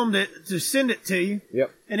filmed it to send it to you.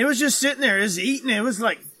 Yep. And it was just sitting there. It was eating. It was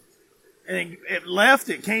like, and it left.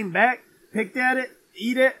 It came back, picked at it,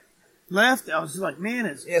 eat it, left. I was like, man,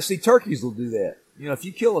 it's Yeah, see, turkeys will do that. You know, if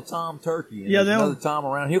you kill a tom turkey and Yeah, there's they'll- another tom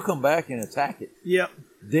around, he'll come back and attack it. yep.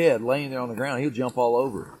 Dead, laying there on the ground. He'll jump all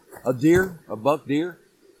over it. A buck deer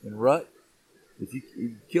in rut, if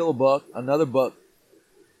you kill a buck, another buck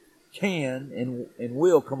can and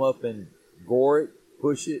will come up and gore it,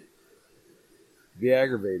 push it, be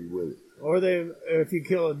aggravated with it. Or if you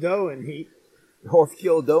kill a doe in heat, Or if you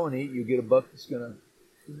kill a doe and eat, you get a buck that's going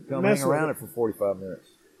to come Mess hang with around it. it for 45 minutes.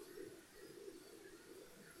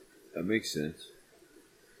 That makes sense.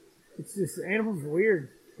 it's just animals are weird.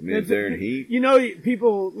 I mean, if they're in heat, You know,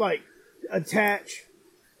 people like attach,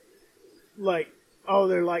 like, oh,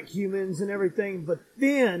 they're like humans and everything, but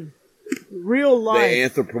then real life. they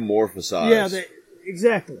anthropomorphize. Yeah,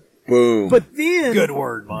 exactly. Boom. But then, Good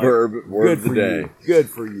word, Mike. Verb, word Good of the for day. you. Good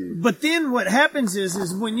for you. but then what happens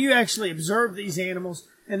is when you actually observe these animals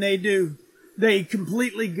and they do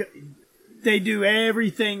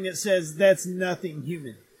everything that says that's nothing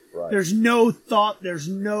human. Right. There's no thought, there's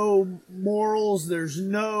no morals, there's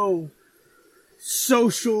no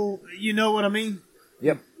social, you know what I mean?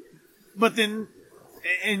 Yep. But then,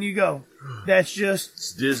 and you go, that's just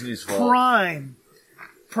It's Disney's fault.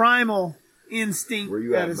 primal instinct. Where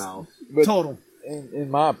you that at, is Mouse? But total,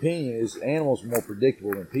 in my opinion, is animals more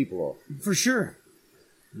predictable than people are. for sure.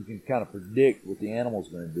 You can kind of predict what the animal's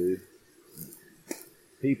going to do.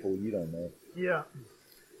 People, you don't know. Yeah.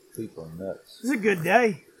 People are nuts. It's a good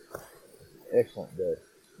day. Excellent day.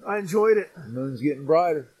 I enjoyed it. The moon's getting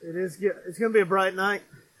brighter. It is good. It's going to be a bright night.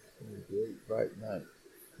 Great bright night.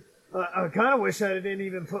 I kind of wish I didn't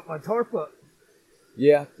even put my tarp up.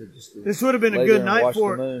 Yeah. This would have been a lay good there and night watch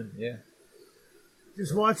for the it. moon. Yeah.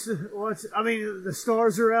 Just watch. I mean, the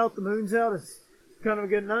stars are out, the moon's out. It's kind of a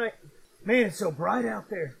good night. Man, it's so bright out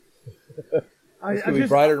there. It's going to be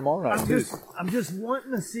brighter tomorrow night, too. I'm just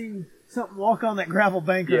wanting to see something walk on that gravel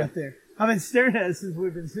bank Yeah. right there. I've been staring at it since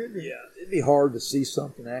we've been sitting here. Yeah, it'd be hard to see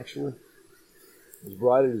something, actually. As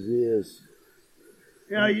bright as it is,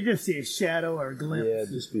 You know, you just see a shadow or a glimpse. yeah, it'd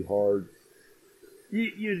just be hard.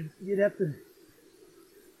 You'd have to.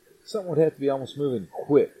 Something would have to be almost moving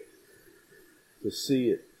quick to see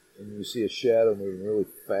it. And you see a shadow moving really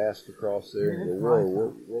fast across there, and you go,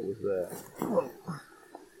 whoa, what was that?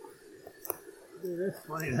 Dude, that's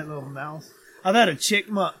funny, that little mouse. I've had a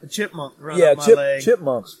chipmunk run Yeah, up my leg.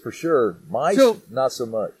 chipmunks for sure. Mice, So- not so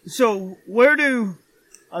much. So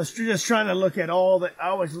I was just trying to look at all that. I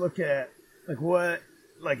always look at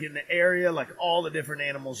like in the area, like all the different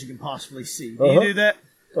animals you can possibly see. Do you Uh-huh. do that?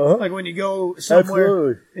 Uh-huh. Like when you go somewhere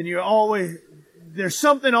Absolutely. and there's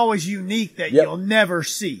something always unique that Yep. you'll never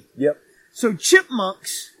see. Yep. So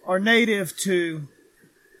chipmunks are native to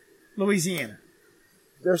Louisiana.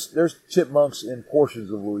 There's chipmunks in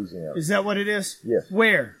portions of Louisiana. Is that what it is? Yes.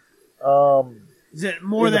 Where? Is it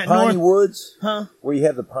more In the that piney north? woods, Huh? where you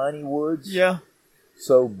have the piney woods. Yeah.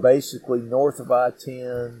 So basically, north of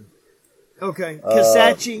I-10. Okay.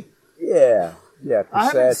 Kisatchie. Yeah. I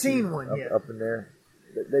haven't Kisatchie, seen one up, yet. Up in there,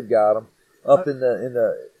 they've got them. Up in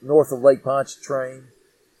the north of Lake Pontchartrain.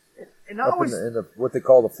 And I Up always in the what they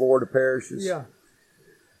call the Florida parishes. yeah.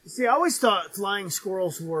 See, I always thought flying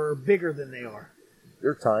squirrels were bigger than they are.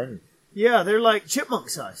 They're tiny. Yeah, they're like chipmunk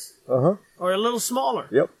size Uh-huh. or a little smaller.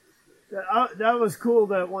 Yep. That was cool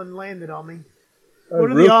that one landed on me. Oh, What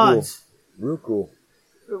are real the cool. odds? Real cool.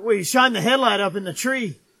 We shined the headlight up in the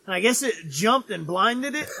tree, and I guess it jumped and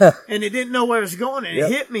blinded it, and it didn't know where it was going, and Yep.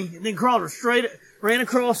 it hit me, and then ran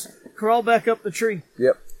across, crawled back up the tree.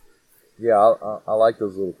 Yep. Yeah, I like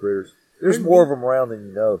those little critters. There's more of them around than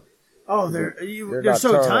you know. Oh, They're they're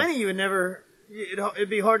so nocturnal. tiny you would never. It'd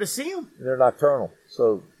be hard to see them. And they're nocturnal,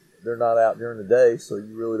 so they're not out during the day, so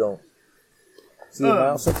you really don't see a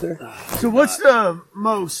mouse up there. So, what's the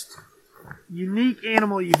most unique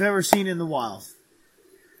animal you've ever seen in the wild?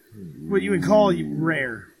 What you would call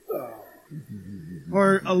rare,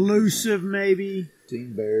 or elusive, maybe?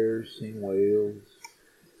 Seen bears, seen whales,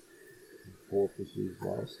 porpoises, a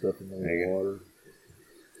lot of stuff in the water.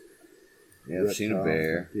 Yeah, I've seen a Reptiles,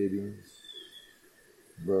 bear. amphibians,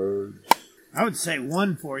 birds. I would say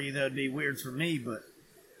one for you that would be weird for me, but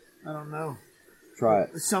I don't know. Try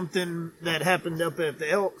it. Something that happened up at the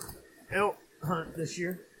elk hunt this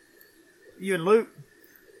year. You and Luke.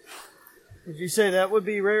 Did you say that would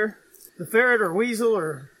be rare? The ferret or weasel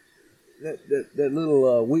or That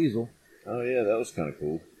little weasel. Oh yeah, that was kind of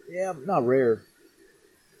cool. Yeah, not rare.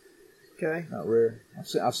 okay? Not rare.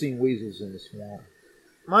 I've seen weasels in the swamp.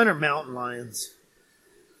 Mine are mountain lions.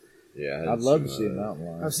 Yeah, I'd love to see a mountain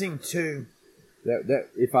lion. I've seen two. That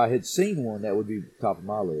if I had seen one, that would be top of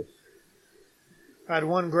my list. I had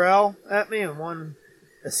one growl at me and one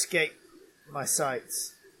escape my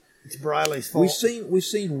sights. It's Briley's fault. We've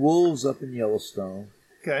seen wolves up in Yellowstone,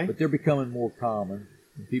 okay. but they're becoming more common,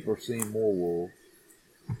 and people are seeing more wolves.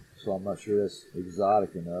 So I'm not sure that's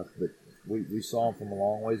exotic enough, but we saw them from a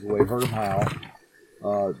long ways away. Heard them howl.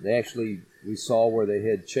 We saw where they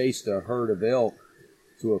had chased a herd of elk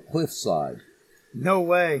to a cliffside. No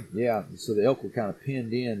way. Yeah, so the elk were kind of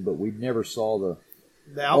pinned in, but we never saw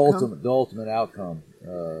The outcome? the ultimate outcome.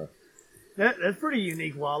 That's pretty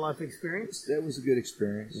unique wildlife experience. That was a good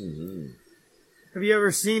experience. Have you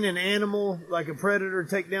ever seen an animal, like a predator,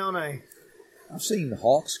 take down a... I've seen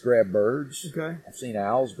hawks grab birds. Okay. I've seen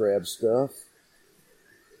owls grab stuff.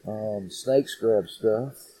 Snakes grab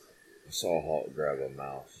stuff. I saw a hawk grab a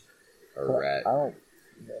mouse or a rat.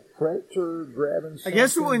 predator grabbing I something.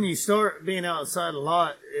 guess when you start being outside a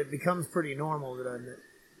lot, it becomes pretty normal, doesn't it?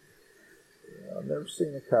 I've never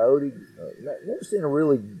seen a coyote. Never seen a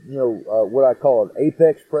really, what I call an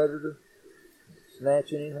apex predator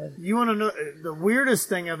snatch anything. You want to know the weirdest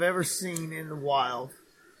thing I've ever seen in the wild?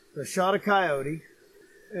 I shot a coyote,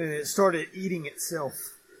 and it started eating itself.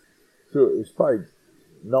 So it was probably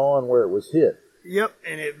gnawing where it was hit. Yep,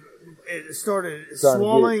 and it started Trying to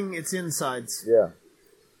swallowing its insides. Yeah.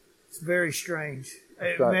 It's very strange.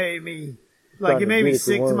 It Trying- made me trying it to made me get at the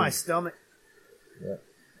sick to wound. my stomach. Yeah.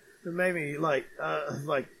 It made me I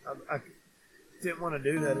didn't want to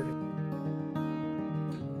do that anymore.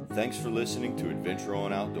 Thanks for listening to Adventure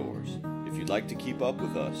On Outdoors. If you'd like to keep up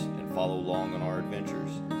with us and follow along on our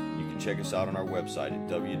adventures, you can check us out on our website at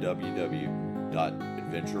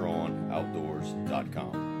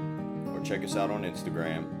www.adventureonoutdoors.com or check us out on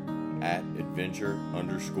Instagram at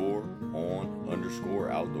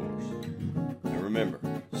adventure_on_outdoors. And remember,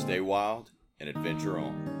 stay wild and adventure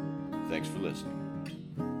on. Thanks for listening.